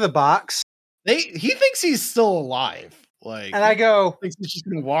over to the box He thinks he's still alive. Like, and I go, thinks he's just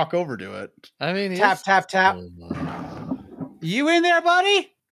gonna walk over to it. I mean, tap, tap, tap. You in there,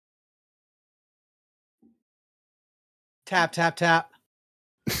 buddy? Tap, tap, tap.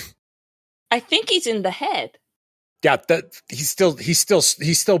 I think he's in the head. Yeah, that he's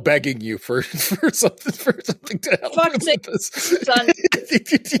still begging you for something to help him Fuck's sake, with this. son.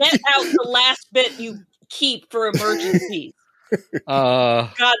 Get out the last bit you keep for emergencies.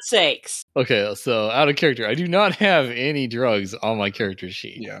 God's sakes. Okay, so out of character, I do not have any drugs on my character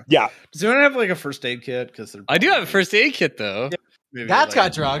sheet. Yeah. Does anyone have like a first aid kit? Because I do have a first aid kit though. Maybe That's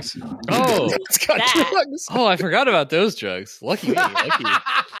got drugs. Oh, It's got That. drugs. oh, I forgot about those drugs. Lucky me. Lucky.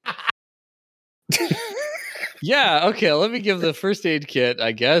 Yeah, okay, let me give the first aid kit,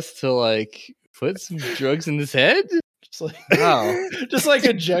 I guess, to like put some drugs in his head. Just like, Wow. just like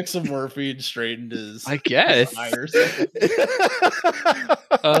inject some morphine straight into his, I guess. his eye or something.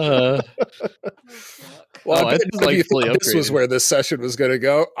 Well, I this bet is like fully this was upgraded. where this session was going to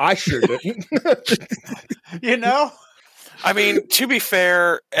go. I sure didn't. You know? I mean, to be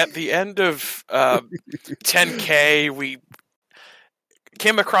fair, at the end of 10K, we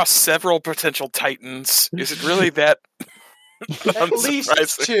came across several potential titans. Is it really that At least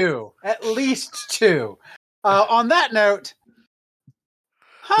two. At least two. On that note,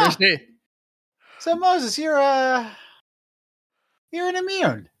 First aid. So Moses, you're an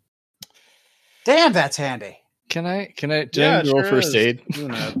immune. Damn, that's handy. Can I Yeah, roll sure first is. aid?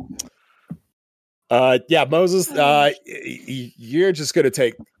 Yeah, Moses, you're just going to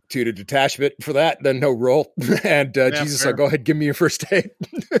take 2 to detachment for that, then no roll. And Jesus, fair. go ahead, give me your first aid.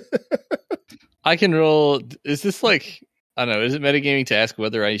 I can roll. Is this like, I don't know, is it metagaming to ask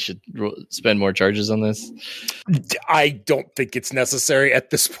whether I should spend more charges on this? I don't think it's necessary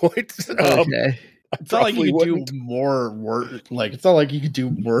at this point. Okay. It's not like you could wouldn't. do more work. Like, it's not like you could do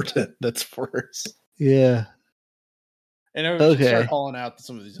more that's worse. Yeah. And then we should Okay. start calling out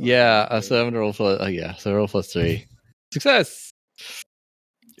some of these. other Yeah, things. so I'm gonna roll plus. So roll plus 3. Success.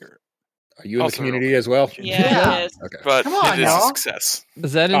 Are you in the Also community as well? Yeah, it is. Okay. But Come on, it is a y'all. success.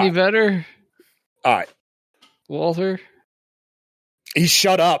 Is that any better, All right. Walter? He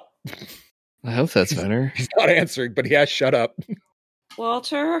shut up. I hope that's better. He's not answering, but he has shut up.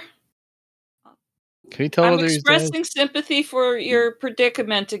 Walter, Can you tell I'm whether he's dead? expressing sympathy for your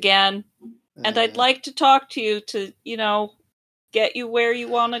predicament again, and I'd like to talk to you to, get you where you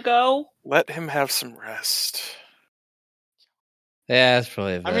want to go. Let him have some rest. Yeah, that's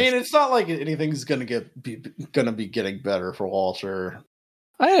probably the I best. mean, it's not like anything's gonna be getting better for Walter.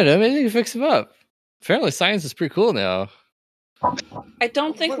 I don't know. Maybe you can fix him up. Apparently, science is pretty cool now. I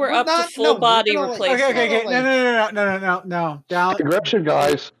don't think We're we're up not- to full no, we're body gonna, like- replacement. Okay. No. Down. Aggression,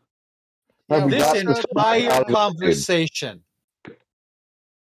 guys. Have we This got this entire out of the way? conversation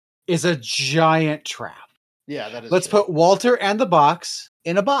is a giant trap. Yeah, that is. Let's true. put Walter and the box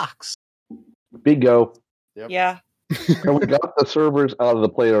in a box. Bingo. Yeah. And we got the servers out of the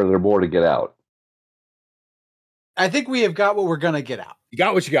plane, or there more to get out? I think we have got what we're gonna get out. You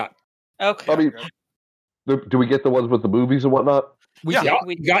got what you got. Okay. I mean, do we get the ones with the movies and whatnot? We Yeah.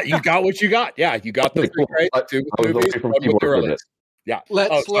 did. You got what you got. Yeah, you got the Okay, cool. right, I- 2 I was movies, away from 1 with the keyboard for a minute. relics. Yeah. Let's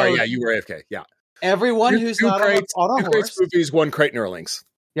Oh, sorry. load Yeah, you were AFK. Yeah. everyone who's Two not crates, on a 2 crates horse. movies, 1 crate Nerlings.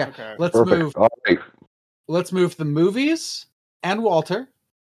 Yeah. Okay. Let's Perfect. move. All right. Let's move the movies and Walter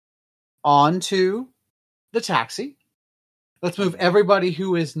onto the taxi. Let's move everybody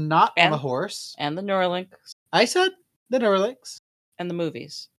who is not on And- a horse. And the Neuralink I said the Neuralix. and the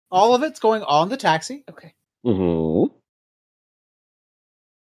movies. All of it's going on the taxi. Okay. Mm-hmm.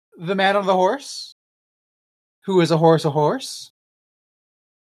 The man on the horse, who is a horse, It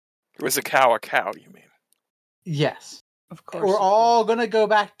was a cow, you mean? Yes. Of course. We're all going to go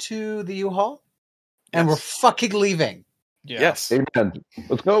back to the U-Haul, and we're fucking leaving. Yeah. Yes. Amen.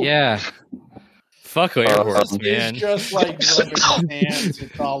 Let's go. Yeah. Fuck Air Horse, It's man. just like rubbing hands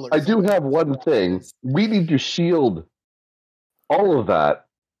with collars. I do have one thing. We need to shield all of that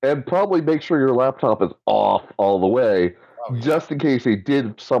and probably make sure your laptop is off all the way, just in case they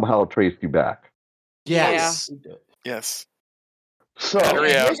did somehow trace you back. Yes. Yes. So,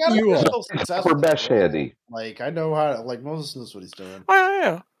 Battery out. We got a You crystal success for with mesh that. handy. Like, I know how. Like, Moses knows what he's doing. Oh,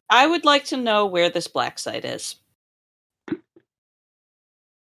 yeah. I would like to know where this black site is.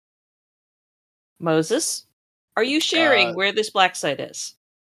 Moses, are you sharing where this black site is?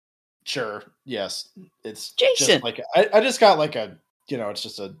 Sure. Yes. It's Jason. Just like I just got like a. It's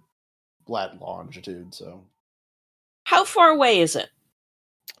just a flat longitude. So. How far away is it?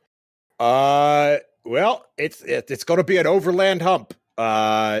 Well, it's going to be an overland hump.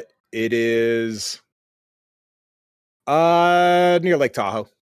 It is near Lake Tahoe.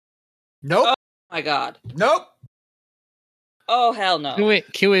 Nope. Oh my god. Nope. Oh hell no.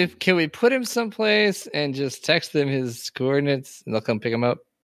 Can we put him someplace and just text them his coordinates and they'll come pick him up?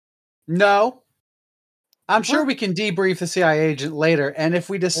 No. I'm sure we can debrief the CIA agent later, and if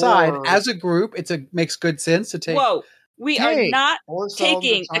we decide Or- as a group, makes good sense to take. Whoa. We are Hey. not Or sell them to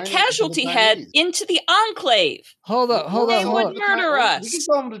taking a China casualty to the head Chinese. into the enclave. Hold on. They would murder us. We can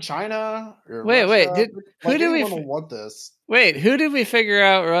sell them to China. Or Wait, Russia. who did we anyone f- will want this? Wait, who did we figure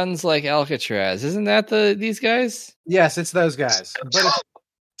out runs like Alcatraz? Isn't that these guys? Yes, it's those guys. But if you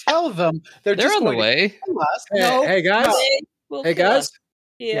tell them they're They're just on the going to way. kill us. Hey, No. hey guys, They will hey kill guys, us.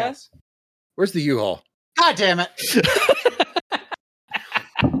 Yeah. Yes. where's the U-Haul? God damn it.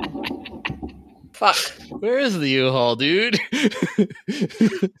 Fuck. Where is the U-Haul, dude?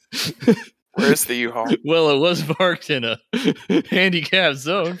 Where's the U-Haul? Well, it was parked in a handicapped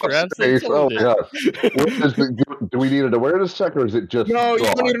zone. Perhaps they Space. Oh sold my it. God. Do we need an awareness check, or is it just No, you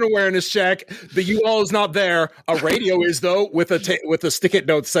gone? don't need an awareness check. The U-Haul is not there. A radio is though, with a stick-it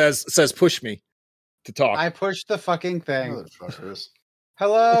note says push me to talk. I pushed the fucking thing. Motherfuckers.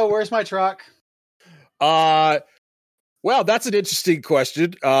 Hello, where's my truck? Well, that's an interesting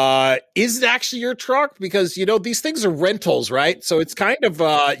question. Is it actually your truck? Because, these things are rentals, right? So it's kind of,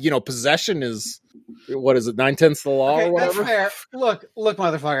 possession is, what is it, 9/10 the law or whatever? That's fair. Look,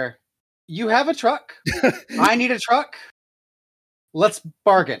 motherfucker. You have a truck. I need a truck. Let's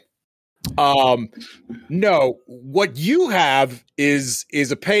bargain. No, what you have is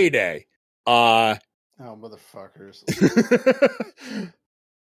a payday. Oh, motherfuckers.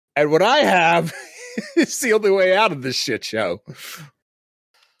 And what I have is the only way out of this shit show.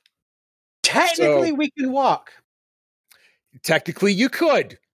 Technically, we can walk. Technically, you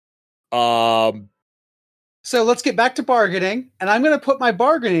could. So let's get back to bargaining, and I'm going to put my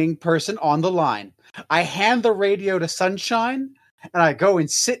bargaining person on the line. I hand the radio to Sunshine, and I go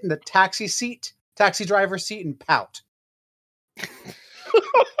and sit in the taxi driver seat, and pout.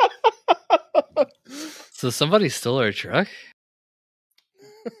 So somebody stole our truck?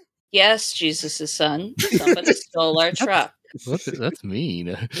 Yes, Jesus' son. Somebody stole our truck. That's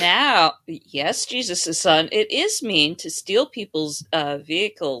mean. Now, yes, Jesus' son. It is mean to steal people's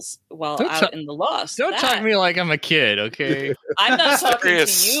vehicles while out in the lost. Don't talk to me like I'm a kid, okay? I'm not talking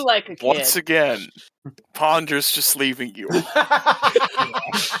Chris, to you like a kid. Once again, Ponder's just leaving you.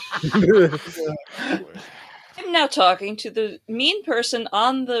 I'm now talking to the mean person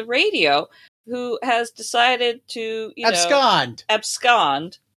on the radio who has decided to, abscond.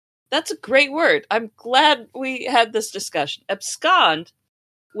 That's a great word. I'm glad we had this discussion. Abscond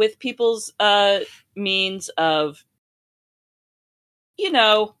with people's means of,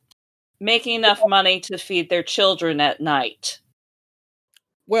 making enough money to feed their children at night.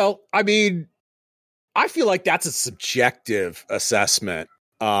 Well, I mean, I feel like that's a subjective assessment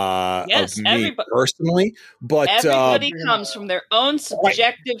Yes, of me personally. But everybody comes from their own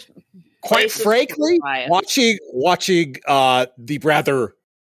subjective. Quite frankly, watching the rather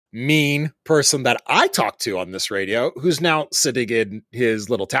mean person that I talked to on this radio, who's now sitting in his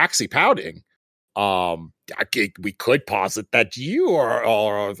little taxi pouting, we could posit that you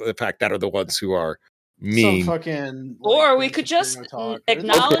are the fact that are the ones who are mean. Or we could just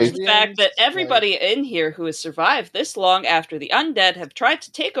acknowledge the fact that everybody in here who has survived this long after the undead have tried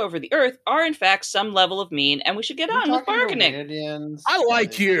to take over the earth are in fact some level of mean, and we should get on with bargaining. I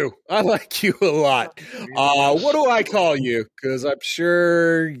like you. I like you a lot. What do I call you? Because I'm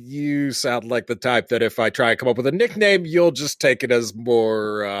sure you sound like the type that if I try and come up with a nickname, you'll just take it as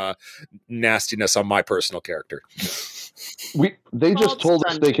more nastiness on my personal character. They just told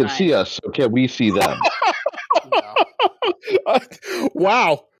us they can see us, so can we see them?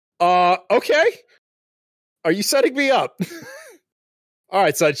 Wow. Okay. Are you setting me up? All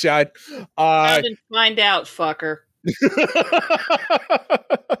right, Sunshine. Find out, fucker.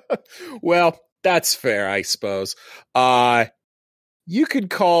 Well, that's fair, I suppose. You could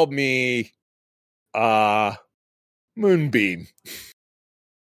call me Moonbeam.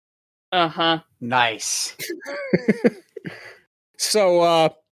 Uh-huh. Nice. So,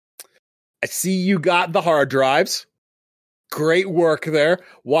 I see you got the hard drives. Great work there.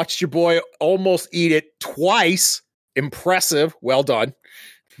 Watched your boy almost eat it twice. Impressive. Well done.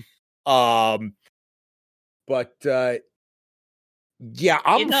 But, yeah,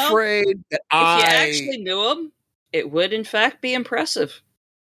 I'm afraid that if you actually knew him, it would in fact be impressive.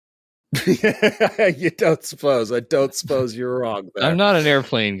 You don't suppose. I don't suppose you're wrong there. I'm not an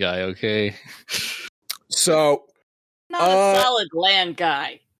airplane guy, okay? So, not a solid land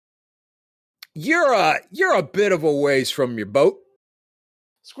guy. You're a bit of a ways from your boat.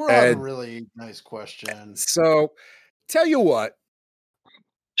 Squirrel had a really nice question. So, tell you what,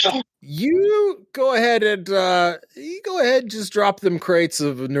 you go ahead and just drop them crates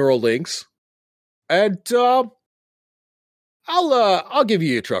of neural links, and I'll give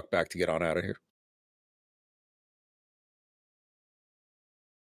you your truck back to get on out of here.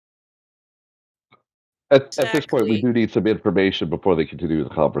 At this point, we do need some information before they continue the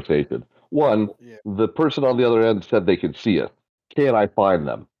conversation. One, the person on the other end said they could see us. Can I find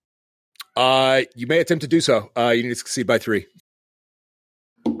them? You may attempt to do so. You need to succeed by 3.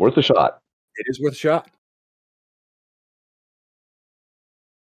 Worth a shot. It is worth a shot.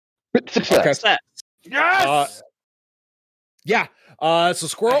 Success. Okay. Yes! Yeah. So,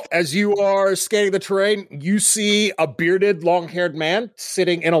 Squirrel, as you are scanning the terrain, you see a bearded, long-haired man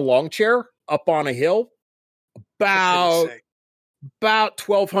sitting in a long chair up on a hill, about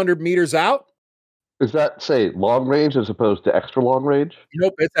 1,200 meters out. Is that, say, long range as opposed to extra long range?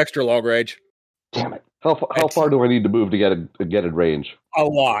 Nope, it's extra long range. Damn it! How far do I need to move to get in range? A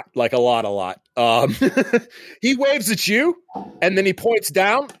lot, like a lot. He waves at you, and then he points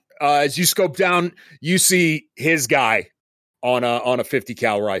down. As you scope down, you see his guy on a 50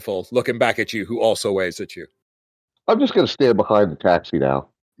 cal rifle looking back at you, who also waves at you. I'm just going to stand behind the taxi now.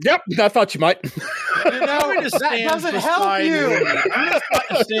 Yep, I thought you might. That doesn't help you. I'm going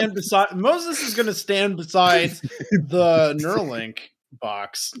to stand beside Moses. Is going to stand beside the Neuralink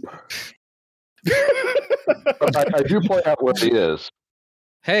box. But I do point out where he is.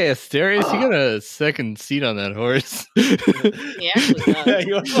 Hey, Asterius, you got a second seat on that horse. He actually does. Yeah,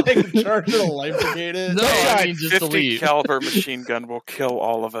 you want like charge the life brigade in? No, I mean just 50 delete. caliber machine gun will kill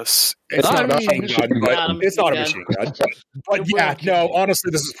all of us. It's I not a mean, machine gun, but it's not a machine machine gun. But yeah, no, honestly,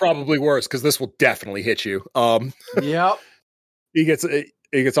 this is probably worse because this will definitely hit you. Yep. He gets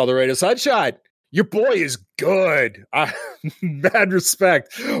all the way to Sunshine. Your boy is good. Mad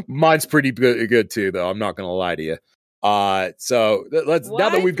respect. Mine's pretty good too, though. I'm not going to lie to you. So let's now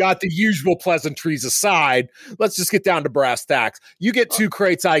that we've got the usual pleasantries aside, let's just get down to brass tacks. You get 2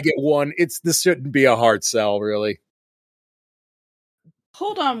 crates, I get 1. This shouldn't be a hard sell, really.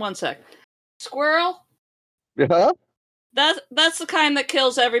 Hold on one sec. Squirrel? Yeah. That's the kind that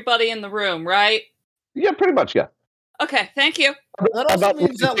kills everybody in the room, right? Yeah, pretty much. Yeah. Okay, thank you. That also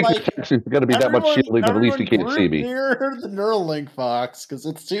means that like it's going to be that much shielding, but at least he can't see me. Near the Neuralink box because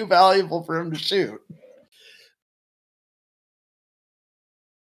it's too valuable for him to shoot.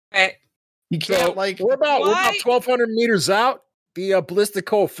 Right. You can't we're about 1,200 meters out. The ballistic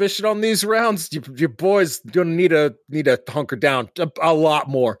coefficient on these rounds, your boy's gonna need to hunker down a lot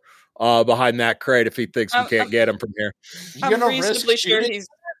more behind that crate if he thinks we can't get him from here. I'm reasonably sure he's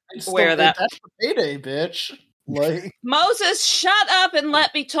aware of that. That's the payday, bitch. Like Moses, shut up and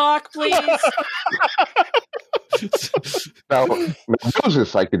let me talk, please. Now,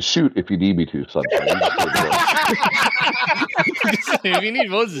 Moses, I can shoot if you need me to, Sunshine. If you need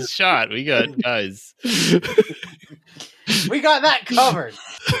Moses shot, we got guys. We got that covered.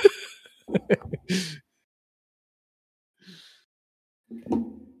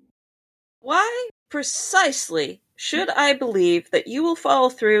 Why precisely should I believe that you will follow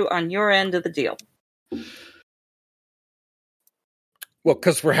through on your end of the deal? Well,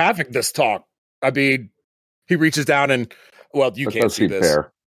 because we're having this talk. I mean, he reaches down and, well, you can't see this.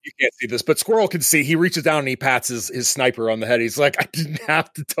 Fair. You can't see this, but Squirrel can see. He reaches down and he pats his sniper on the head. He's like, I didn't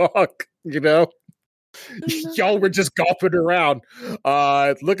have to talk, Y'all were just golfing around.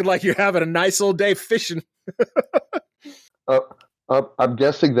 Looking like you're having a nice old day fishing. I'm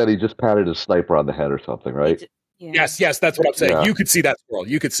guessing that he just patted his sniper on the head or something, right? Yeah. Yes, that's what I'm saying. Yeah. You could see that Squirrel.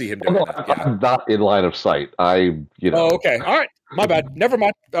 You could see him doing that. Yeah. I'm not in line of sight. Oh, okay. All right. My bad. Never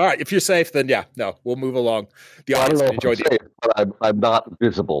mind. All right. If you're safe, then yeah. No, we'll move along. The audience can enjoy safe, but I'm not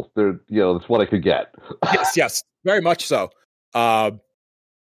visible. That's what I could get. Yes. Very much so.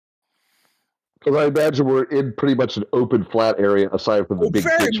 Because I imagine we're in pretty much an open, flat area aside from the big.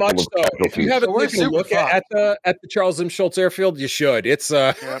 Very much so. If you haven't taken a look at the Charles M. Schultz Airfield, you should. It's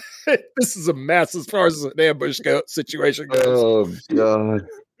this is a mess as far as an ambush situation goes. Oh God.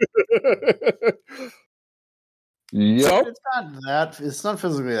 Yeah, so, it's not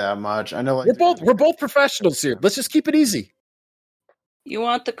physically that much. I know. We're both professionals here. Let's just keep it easy. You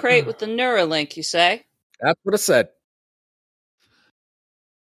want the crate with the Neuralink? You say? That's what I said.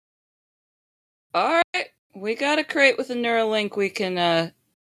 All right, we got a crate with a Neuralink. We can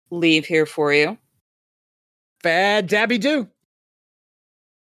leave here for you. Fad dabby do.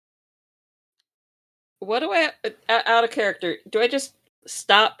 What do I out of character? Do I just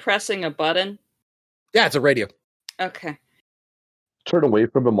stop pressing a button? Yeah, it's a radio. Okay. Turn away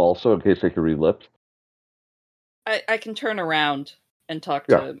from him also in case they can read lips. I can turn around and talk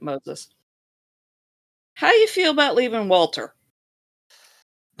to Moses. How do you feel about leaving Walter?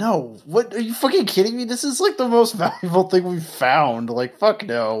 No, what are you fucking kidding me? This is like the most valuable thing we've found. Like, fuck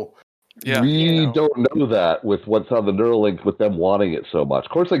no. Yeah, we don't know that with what's on the Neuralink with them wanting it so much.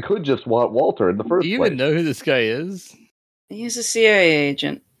 Of course, they could just want Walter in the first place. Do you even know who this guy is? He's a CIA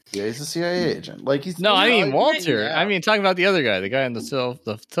agent. Yeah, he's a CIA agent. Like he's no, I mean Walter. I mean, talking about the other guy, the guy on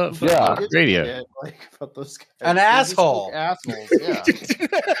the radio. Like about those guys. An asshole. Assholes. Yeah.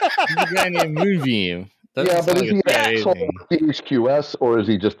 The guy named Moonbeam. But is he an asshole with the HQS or is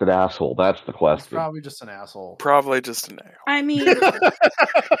he just an asshole? That's the question. He's probably just an asshole. Probably just an asshole. I mean,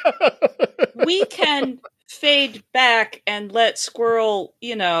 we can fade back and let Squirrel,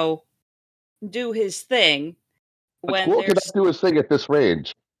 do his thing. Squirrel cannot do his thing at this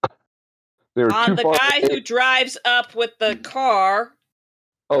range. They were On too the far guy away. who drives up with the car.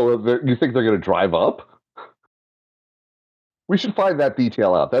 Oh, you think they're going to drive up? We should find that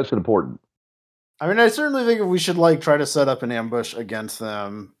detail out. That's important. I mean, I certainly think we should like try to set up an ambush against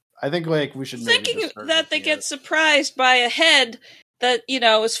them. I think like we should maybe Thinking just start that they looking get at- surprised by a head that,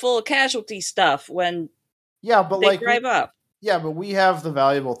 is full of casualty stuff when Yeah, but they like drive up. Yeah, but we have the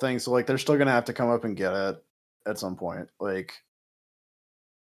valuable things, so like they're still gonna have to come up and get it at some point. Like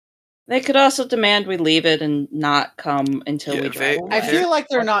They could also demand we leave it and not come until Yeah, we drive away. I feel like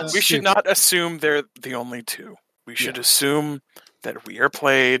they're not. We should not assume they're the only two. We should assume that we are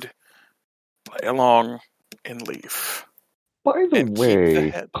played, play along, and leave. By the And keep the way,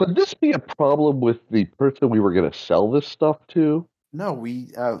 head. could this be a problem with the person we were going to sell this stuff to? no,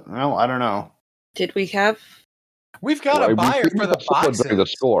 well, I don't know. Did we have We've got a buyer for the boxes. During the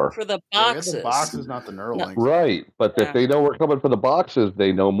score. for the Yeah, we have boxes? the boxes, not the Neuralink. Right, but Yeah. if they know we're coming for the boxes,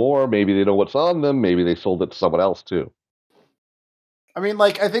 they know more. Maybe they know what's on them. Maybe they sold it to someone else too. I mean,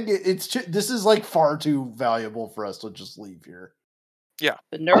 like I think this is like far too valuable for us to just leave here.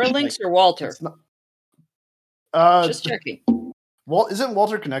 The Neuralinks or Walter? It's not. Just checking. Well, isn't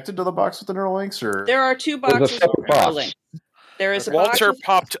Walter connected to the box with the Neuralinks, or There are two There's a boxes of separate box. Neuralink. There is a Walter box.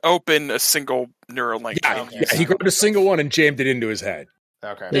 popped open a single Neuralink. Yeah, he grabbed a single one and jammed it into his head.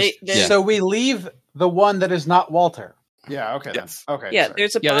 Okay. So we leave the one that is not Walter. Yeah. Okay. Yes. Then. Okay. Yeah, sorry.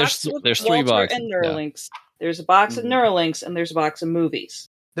 there's a Yeah, box with there's three Walter boxes, and yeah. Neuralinks. There's a box of Neuralinks and there's a box of movies.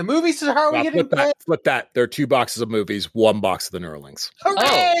 The movies are how are we getting Flip that. There are 2 boxes of movies, 1 box of the Neuralinks.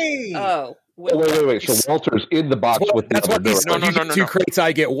 Hooray! Oh, Wait. So Walter's in the box with the That's other what he said. Neuralink. No, You no, get no, 2 no. crates,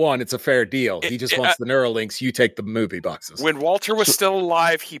 I get 1. It's a fair deal. He just It- wants the Neuralinks. You take the movie boxes. When Walter was still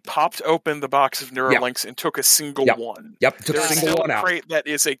alive, he popped open the box of Neuralinks and took a single Yep. one. Yep, took a There's single still one a out. crate that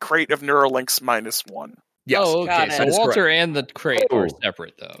is a crate of Neuralinks minus 1. Yes. Oh, Got okay. it. So That is Walter correct. and the crate are Oh.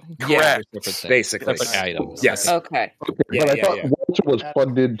 separate, though. Yeah, Correct. They're separate things. basically. Separate items. Yes. okay. Yeah, But I yeah, thought yeah. Walter was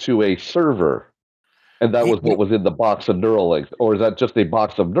plugged into a server, and that was what was in the box of Neuralinks. Or is that just a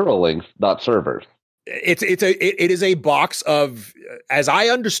box of Neuralinks, not servers? It is a box of, as I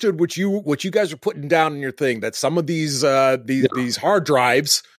understood what you guys are putting down in your thing, that some of these hard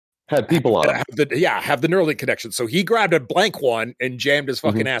drives Had people on have them. the Neuralink connection. So he grabbed a blank one and jammed his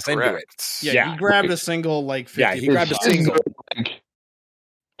fucking ass into it. Correct. Yeah, Yeah. he grabbed a single like 50. Yeah, he grabbed a Is single. Neuralink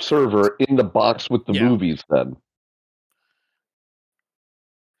server in the box with the Yeah. movies then?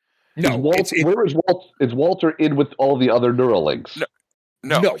 No, Where is Walter? Is Walter in with all the other Neuralinks?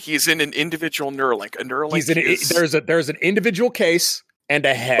 No. No. He's in an individual Neuralink. A Neuralink he's in is... there's an individual case and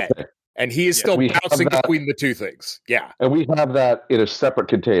a head, and he is still We have bouncing that. between the two things. Yeah. And we have that in a separate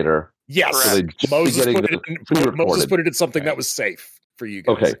container. Yes. So they just be Moses getting put, the it in, pre-recorded. Moses put it in something that was safe for you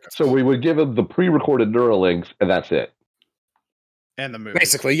guys. Okay, so we would give him the pre-recorded Neuralinks, and that's it. And the movie.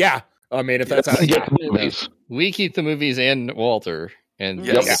 Basically, yeah. I mean, if that's how, He yeah. gets movies. We keep the movies and Walter, and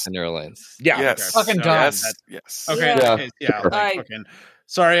Yes. get the Neuralines. Yeah. Yes. Fucking So done. Yes. Yes. Okay. Yeah. Okay, yeah. Sure. Like, fucking,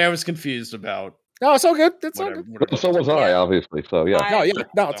 sorry, I was confused about No, it's all good. It's all whatever. good. whatever. So was I, Yeah. obviously. So yeah. No, yeah.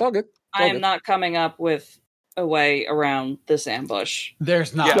 No, it's all good. I am not coming up with a way around this ambush.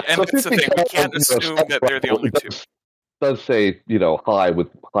 There's not. Yeah, and So that's the thing. We 50 can't assume that they're the only two. Does say high with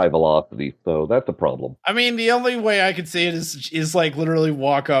high velocity, so that's a problem. I mean, the only way I could see it is like literally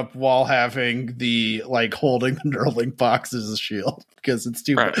walk up while having the like holding the Neuralink box as a shield because it's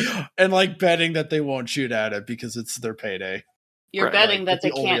too Right. and like betting that they won't shoot at it because it's their payday. You're Right. betting that That's they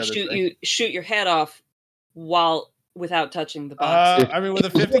the only can't other shoot your head off without touching the box. I mean, with a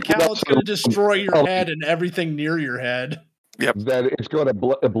 50 cal, it's going to destroy your head and everything near your head. Then it's going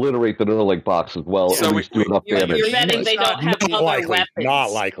to obliterate the Neuralink box as well, So at least do enough you're damage. betting they don't have Not other likely. weapons.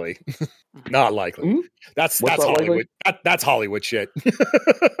 Not likely. Not likely. Hmm? That's What's not Hollywood. That's Hollywood shit.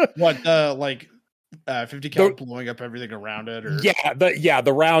 What like 50 cal blowing up everything around it? Or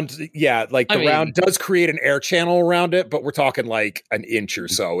the round. Yeah, like the I mean- round does create an air channel around it, but we're talking like an inch or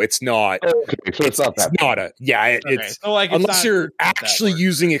so. It's not. Okay, so it's not that. not a. Yeah, Okay, it's. so like it's Unless not you're that actually large.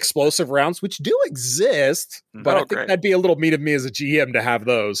 using explosive rounds, which do exist, but Oh, I think great. that'd be a little mean of me as a GM to have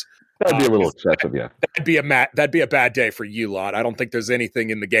those. That'd be a little excessive, yeah. That'd be a bad day for you lot. I don't think there's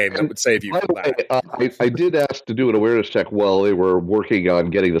anything in the game that would save you By from the that. way, I did ask to do an awareness check while they were working on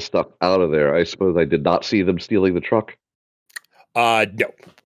getting the stuff out of there. I suppose I did not see them stealing the truck. No.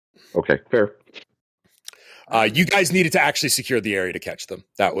 Okay, fair. You guys needed to actually secure the area to catch them.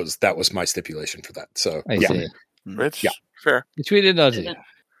 That was my stipulation for that. So I yeah. see. Which, Yeah. fair. Which we did not do.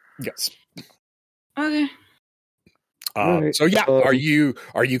 Yes. Okay. Right. So yeah, are you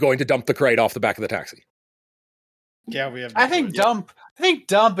going to dump the crate off the back of the taxi? Yeah, we have. I think dump. I think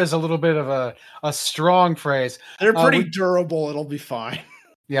dump is a little bit of a strong phrase. They're pretty we- durable. It'll be fine.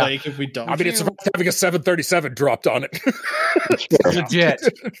 Yeah. Like if we don't. I mean, it's about having a 737 dropped on it. Legit.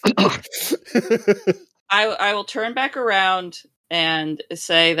 I will turn back around and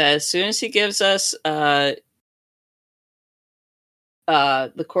say that as soon as he gives us the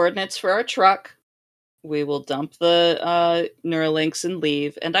coordinates for our truck, we will dump the Neuralinks and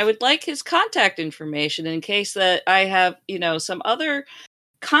leave. And I would like his contact information in case that I have, some other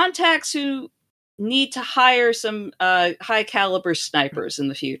contacts who need to hire some high caliber snipers in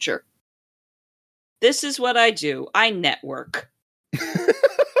the future. This is what I do. I network.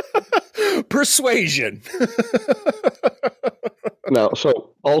 Persuasion. Now,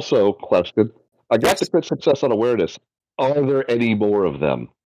 so also question. I got the crit success on awareness. Are there any more of them?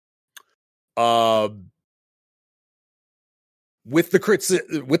 With the crit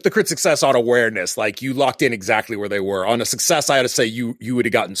success on awareness, like you locked in exactly where they were. On a success, I had to say you would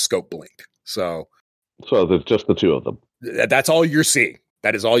have gotten scope blinked. So there's just the two of them. That's all you're seeing.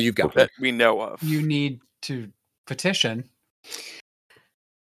 That is all you've got. That we know of. You need to petition.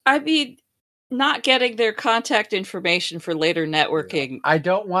 I mean, not getting their contact information for later networking. I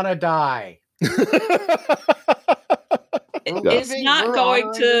don't want to die. It's not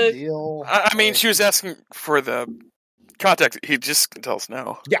going to. I mean, she was asking for the contact. He just can tell us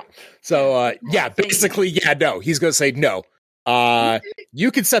no. Yeah. So, basically, no. He's going to say no.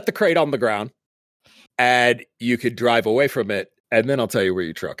 You can set the crate on the ground, and you could drive away from it, and then I'll tell you where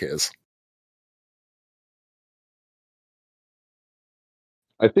your truck is.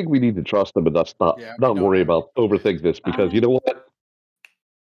 I think we need to trust them and not worry about overthink this, because you know what?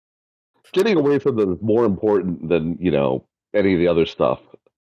 Getting away from them is more important than, any of the other stuff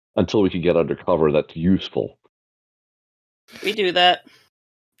until we can get undercover that's useful. We do that.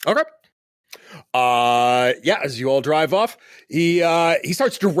 Okay. As you all drive off, he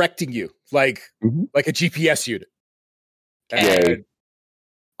starts directing you like a GPS unit. And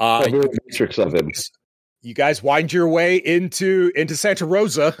matrix of him. You guys wind your way into Santa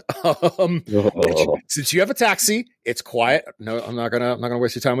Rosa. Since you have a taxi, it's quiet. No, I'm not gonna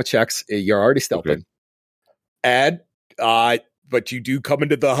waste your time with checks. You're already stealthing. And but you do come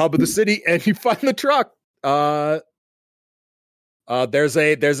into the hub of the city and you find the truck. There's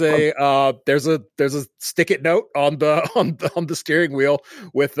a stick-it note on the steering wheel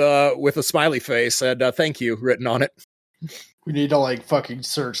with a smiley face and thank you written on it. We need to fucking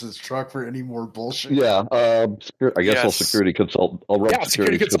search this truck for any more bullshit. Yeah, I guess I'll security consult. I'll run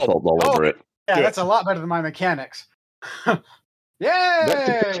security consult all over it. Yeah, Good. That's a lot better than my mechanics.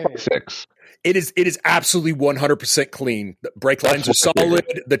 Yay! It is absolutely 100% clean. The brake lines are solid.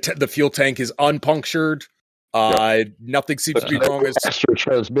 The fuel tank is unpunctured. Nothing seems to be wrong. Extra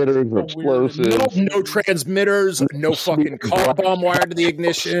transmitters, explosives. No transmitters. No fucking car bomb wired to the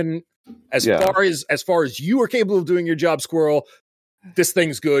ignition. As far as you are capable of doing your job, Squirrel, this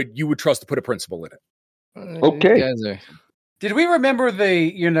thing's good. You would trust to put a principal in it. Okay. Did we remember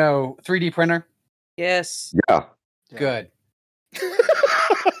the 3D printer? Yes. Yeah. Good.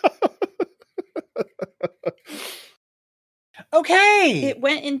 Okay. It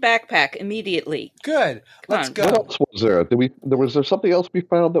went in backpack immediately. Good. Let's go. What else was there? Was there something else we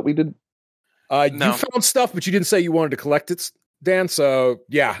found that we did? No. You found stuff, but you didn't say you wanted to collect it, Dan. So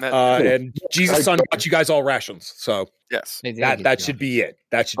and Jesus Son got you guys all rations. So yes, that should be it.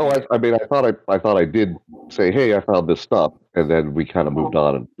 That should. I thought I did say, hey, I found this stuff, and then we kind of moved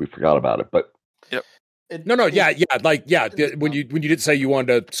on and we forgot about it. But when you did say you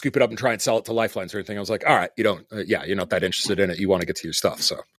wanted to scoop it up and try and sell it to Lifelines or anything, I was like, all right, you don't, you're not that interested in it. You want to get to your stuff.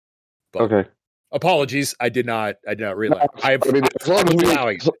 So, okay. Apologies, I did not realize. I'm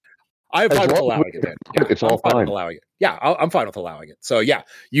fine with allowing it. It's all fine. Allowing it. Yeah, I'm fine with allowing it. So yeah,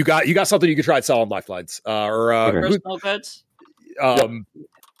 you got something you could try and sell on Lifelines personal goods.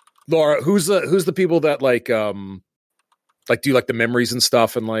 Laura, who's the people that do the memories and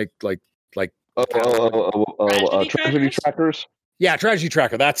stuff and tragedy trackers. Yeah, tragedy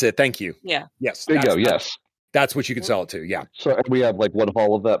tracker. That's it. Thank you. Yeah. Yes. Bingo. Yes. That's what you can sell it to. Yeah. So we have one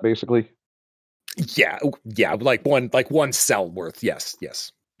haul of that, basically. Yeah. One cell worth. Yes.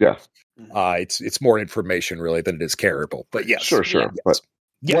 Yeah. It's more information really than it is carryable. But yes. Sure. Yeah, but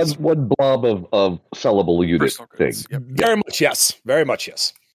yes. One blob of sellable unit thing. Yep. Very much yes. Very much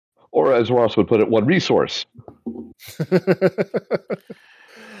yes. Or as Ross would put it, one resource.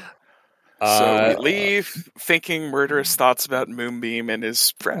 So we leave thinking murderous thoughts about Moonbeam and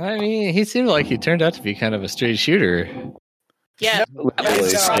his friend. I mean, he seemed like he turned out to be kind of a straight shooter. Yeah.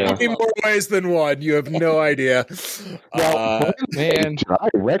 In more ways than one. You have no idea. Man. I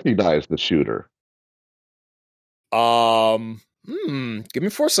recognize the shooter. Give me a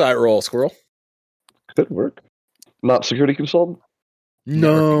foresight roll, Squirrel. Good work. Not security consultant?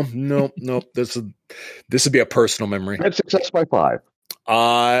 No. This would be a personal memory. That's success by 5.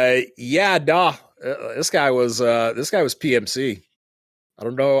 This guy was PMC. I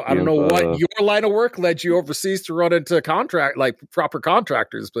don't know what your line of work led you overseas to run into proper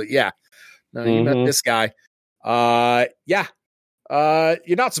contractors, but yeah. No, you met this guy. You're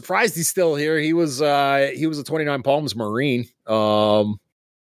not surprised he's still here. He was a 29 Palms Marine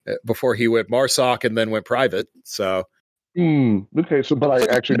before he went MARSOC and then went private. So okay, so but I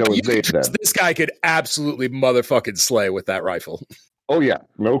actually know his name then. This guy could absolutely motherfucking slay with that rifle. Oh yeah,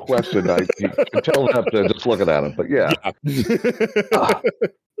 no question. You can tell that just looking at him, but yeah.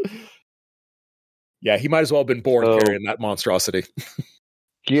 Yeah, he might as well have been born carrying that monstrosity.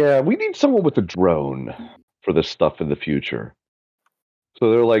 Yeah, we need someone with a drone for this stuff in the future. So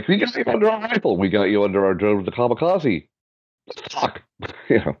they're like, we got you under our rifle. We got you under our drone with the kamikaze. Fuck.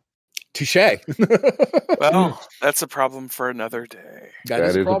 Yeah. Touche. Well, that's a problem for another day. That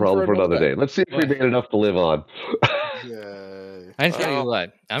is a problem for another day. Let's see if we made enough to live on. I tell you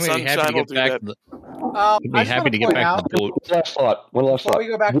what, I'm going to be happy to get back. To get back to the boat. One last thought. Before we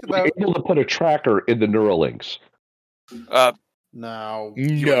go back to the boat, able to put a tracker in the Neuralinks. No,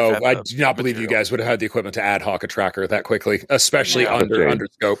 I do not believe you guys would have had the equipment to ad hoc a tracker that quickly, especially under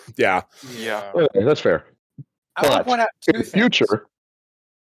scope. Yeah. Okay, that's fair. I want to point out two things. Future.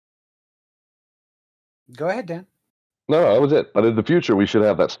 Go ahead, Dan. No, that was it. But in the future, we should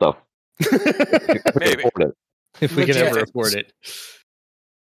have that stuff. Maybe. If we can ever afford it.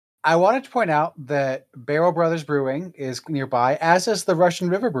 I wanted to point out that Barrel Brothers Brewing is nearby, as is the Russian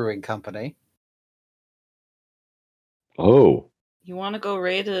River Brewing Company. Oh. You want to go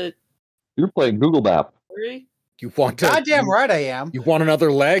raid a... You're playing Google Map. You want to... Goddamn right I am. You want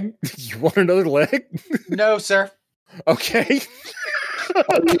another leg? You want another leg? No, sir. Okay.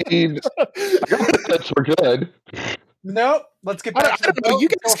 I mean, that's for good. Nope. Let's get back to the boat. You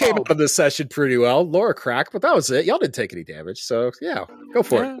guys came out of this session pretty well. Laura cracked, but that was it. Y'all didn't take any damage, so yeah, go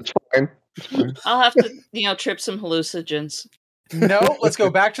for it. It's fine. I'll have to, trip some hallucinogens. No, let's go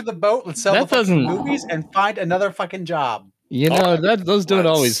back to the boat. Let's sell the fucking movies and find another fucking job. Those don't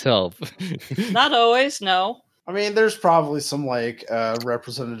always help. Not always, no. I mean, there's probably some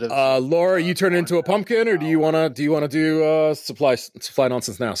representative. Laura, you turn into a pumpkin, or do you want to do supply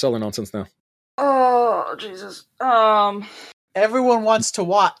nonsense now? Selling nonsense now. Oh Jesus. Everyone wants to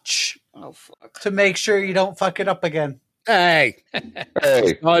watch. Oh fuck. To make sure you don't fuck it up again. Hey,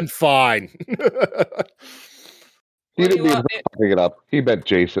 I'm fine. He didn't mean fucking it up. He meant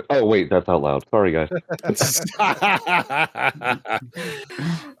Jason. Oh wait, that's out loud. Sorry, guys.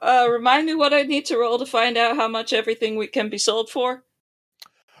 Remind me what I need to roll to find out how much everything can be sold for.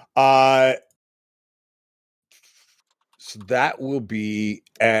 So that will be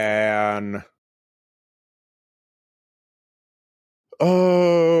an.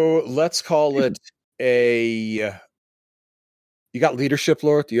 Oh, let's call it a. You got leadership,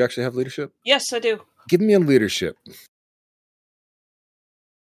 Laura? Do you actually have leadership? Yes, I do. Give me a leadership.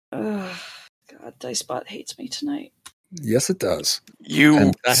 God, Dicebot hates me tonight. Yes, it does.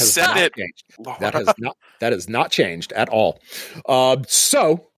 You said it. That has not changed at all.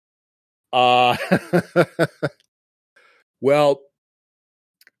 Well,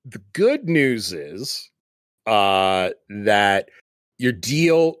 the good news is that your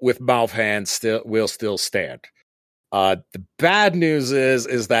deal with Malvhan will still stand. The bad news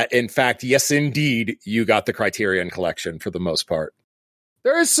is that, in fact, yes, indeed, you got the Criterion collection for the most part.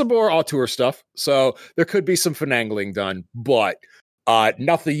 There is some more auteur stuff, so there could be some finagling done, but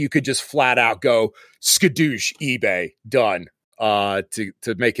nothing you could just flat out go skadoosh eBay done to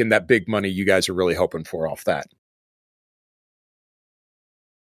making that big money you guys are really hoping for off that.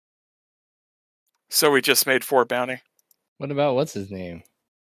 So we just made 4 bounty. What about what's his name?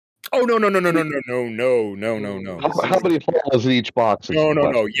 Oh no! How many files in each box?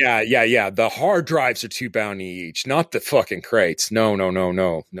 No. Yeah. The hard drives are 2 bounty each, not the fucking crates. No.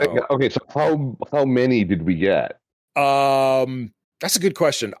 Okay, so how many did we get? That's a good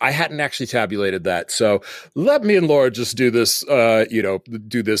question. I hadn't actually tabulated that. So let me and Laura just do this,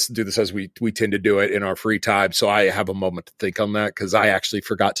 do this as we tend to do it in our free time. So I have a moment to think on that because I actually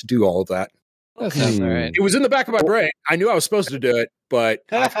forgot to do all of that. That sounds all right. It was in the back of my brain. I knew I was supposed to do it, but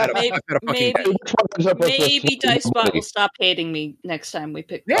maybe Dicebot will stop hating me next time we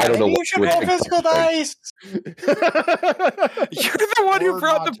pick. Yeah, I don't know. You should roll physical dice. You're the one who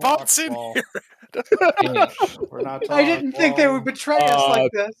brought the bots in here. We're not. I didn't think they would betray us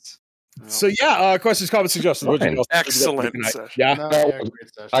like this. So yeah, questions, comments, suggestions. Excellent. Yeah,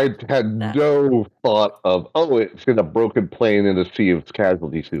 great session. I had no thought of it's in a broken plane in a sea of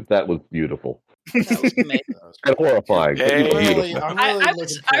casualty soup. That was beautiful. That was amazing. And horrifying. Hey. I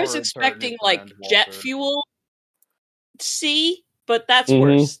was expecting like jet fuel C, but that's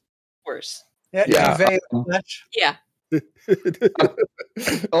worse. Worse. Yeah. Yeah.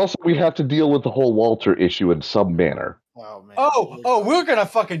 Also, we have to deal with the whole Walter issue in some manner. Oh man. Oh, we're gonna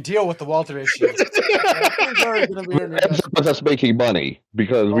fucking deal with the Walter issue. Ends up with us making money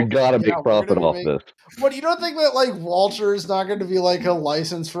because we gotta make profit off this. What, you don't think that like Walter is not going to be like a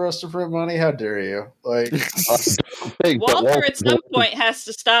license for us to print money? How dare you? Like Walter at some point has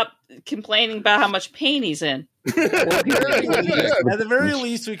to stop complaining about how much pain he's in. At the very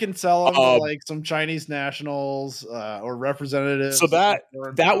least, we can sell them to like some Chinese nationals or representatives. So that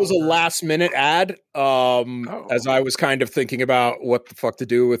was a last minute ad. As I was kind of thinking about what the fuck to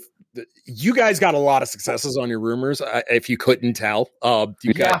do with. You guys got a lot of successes on your rumors. If you couldn't tell,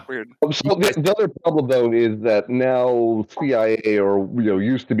 you got weird. So the other problem though is that now CIA or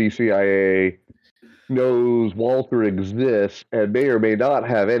used to be CIA knows Walter exists and may or may not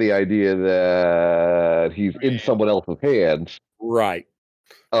have any idea that he's in someone else's hands. Right.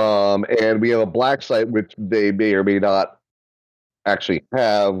 And we have a black site which they may or may not actually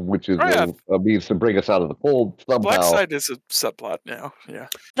have, which is a means to bring us out of the cold somehow. Black site is a subplot now. Yeah.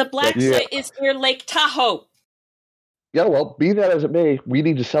 The black site is near Lake Tahoe. Yeah, well, be that as it may, we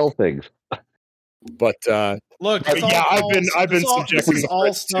need to sell things. But look, I've been subjecting this is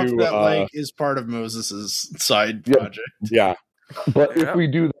all stuff that like is part of Moses's side project. Yeah. But if we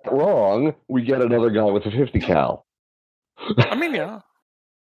do that wrong, we get another guy with a 50 cal. I mean, yeah.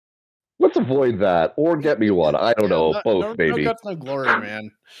 Let's avoid that, or get me one. I don't know, both, maybe. No guts, no glory, man.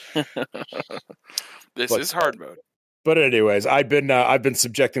 This is hard mode. But anyways, I've been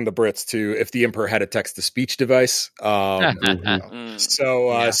subjecting the Brits to if the Emperor had a text-to-speech device. I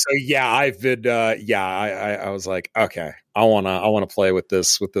was like, okay, I wanna play with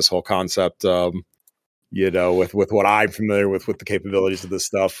this whole concept. With what I'm familiar with the capabilities of this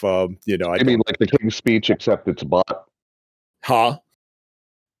stuff. I mean like the King's Speech, except it's a bot. Huh?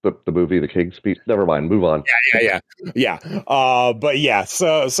 The movie, The King's Speech. Never mind. Move on. Yeah. But yeah.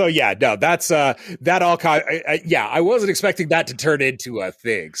 So yeah. No, that's that all kind. I wasn't expecting that to turn into a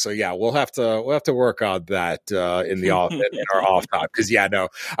thing. So yeah, we'll have to work on that in our off time. Because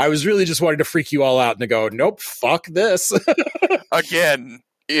I was really just wanting to freak you all out and to go, nope, fuck this. Again.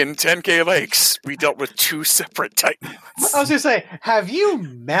 In 10K Lakes, we dealt with two separate titans. I was going to say, have you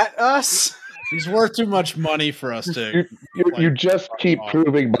met us? He's worth too much money for us to. You just keep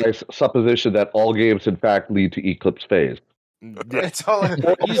proving my supposition that all games, in fact, lead to Eclipse Phase. It's all,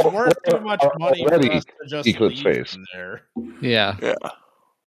 he's worth too much money for us to just Eclipse Phase. There. Yeah.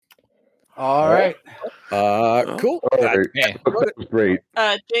 All right. Cool. Right. That was great.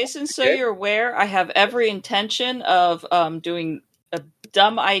 Jason, so you're aware, I have every intention of doing a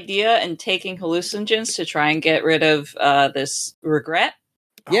dumb idea and taking hallucinogens to try and get rid of this regret.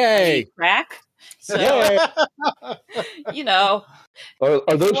 Yay! Crack. So, Are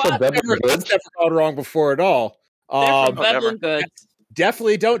those from Veblen Goods? That's never gone wrong before at all. They're from Veblen Goods.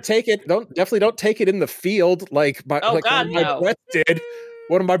 Definitely don't take it. Don't take it in the field like one of my Brits did.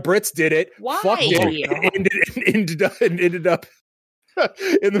 One of my Brits did it. Why? Fucked it. Ended up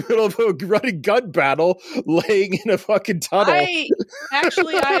in the middle of a running gun battle, laying in a fucking tunnel. I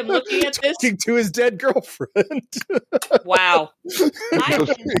am looking at this. Talking to his dead girlfriend. Wow.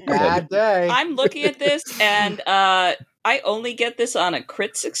 Bad day. I'm looking at this, and I only get this on a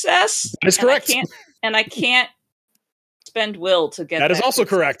crit success. That is correct. I can't spend will to get that. That is also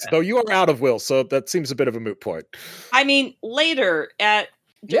correct, though you are out of will, so that seems a bit of a moot point. I mean, later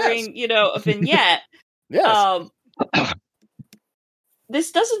during a vignette. Yes.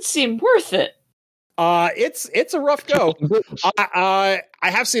 This doesn't seem worth it. It's a rough go. I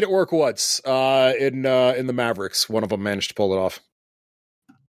have seen it work once in the Mavericks. One of them managed to pull it off.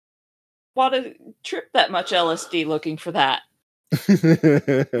 Want to trip that much LSD looking for that?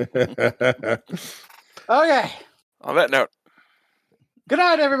 Okay. On that note. Good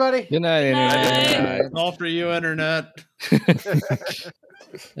night, everybody. Good night, Internet. All for you, Internet.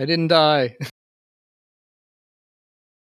 I didn't die.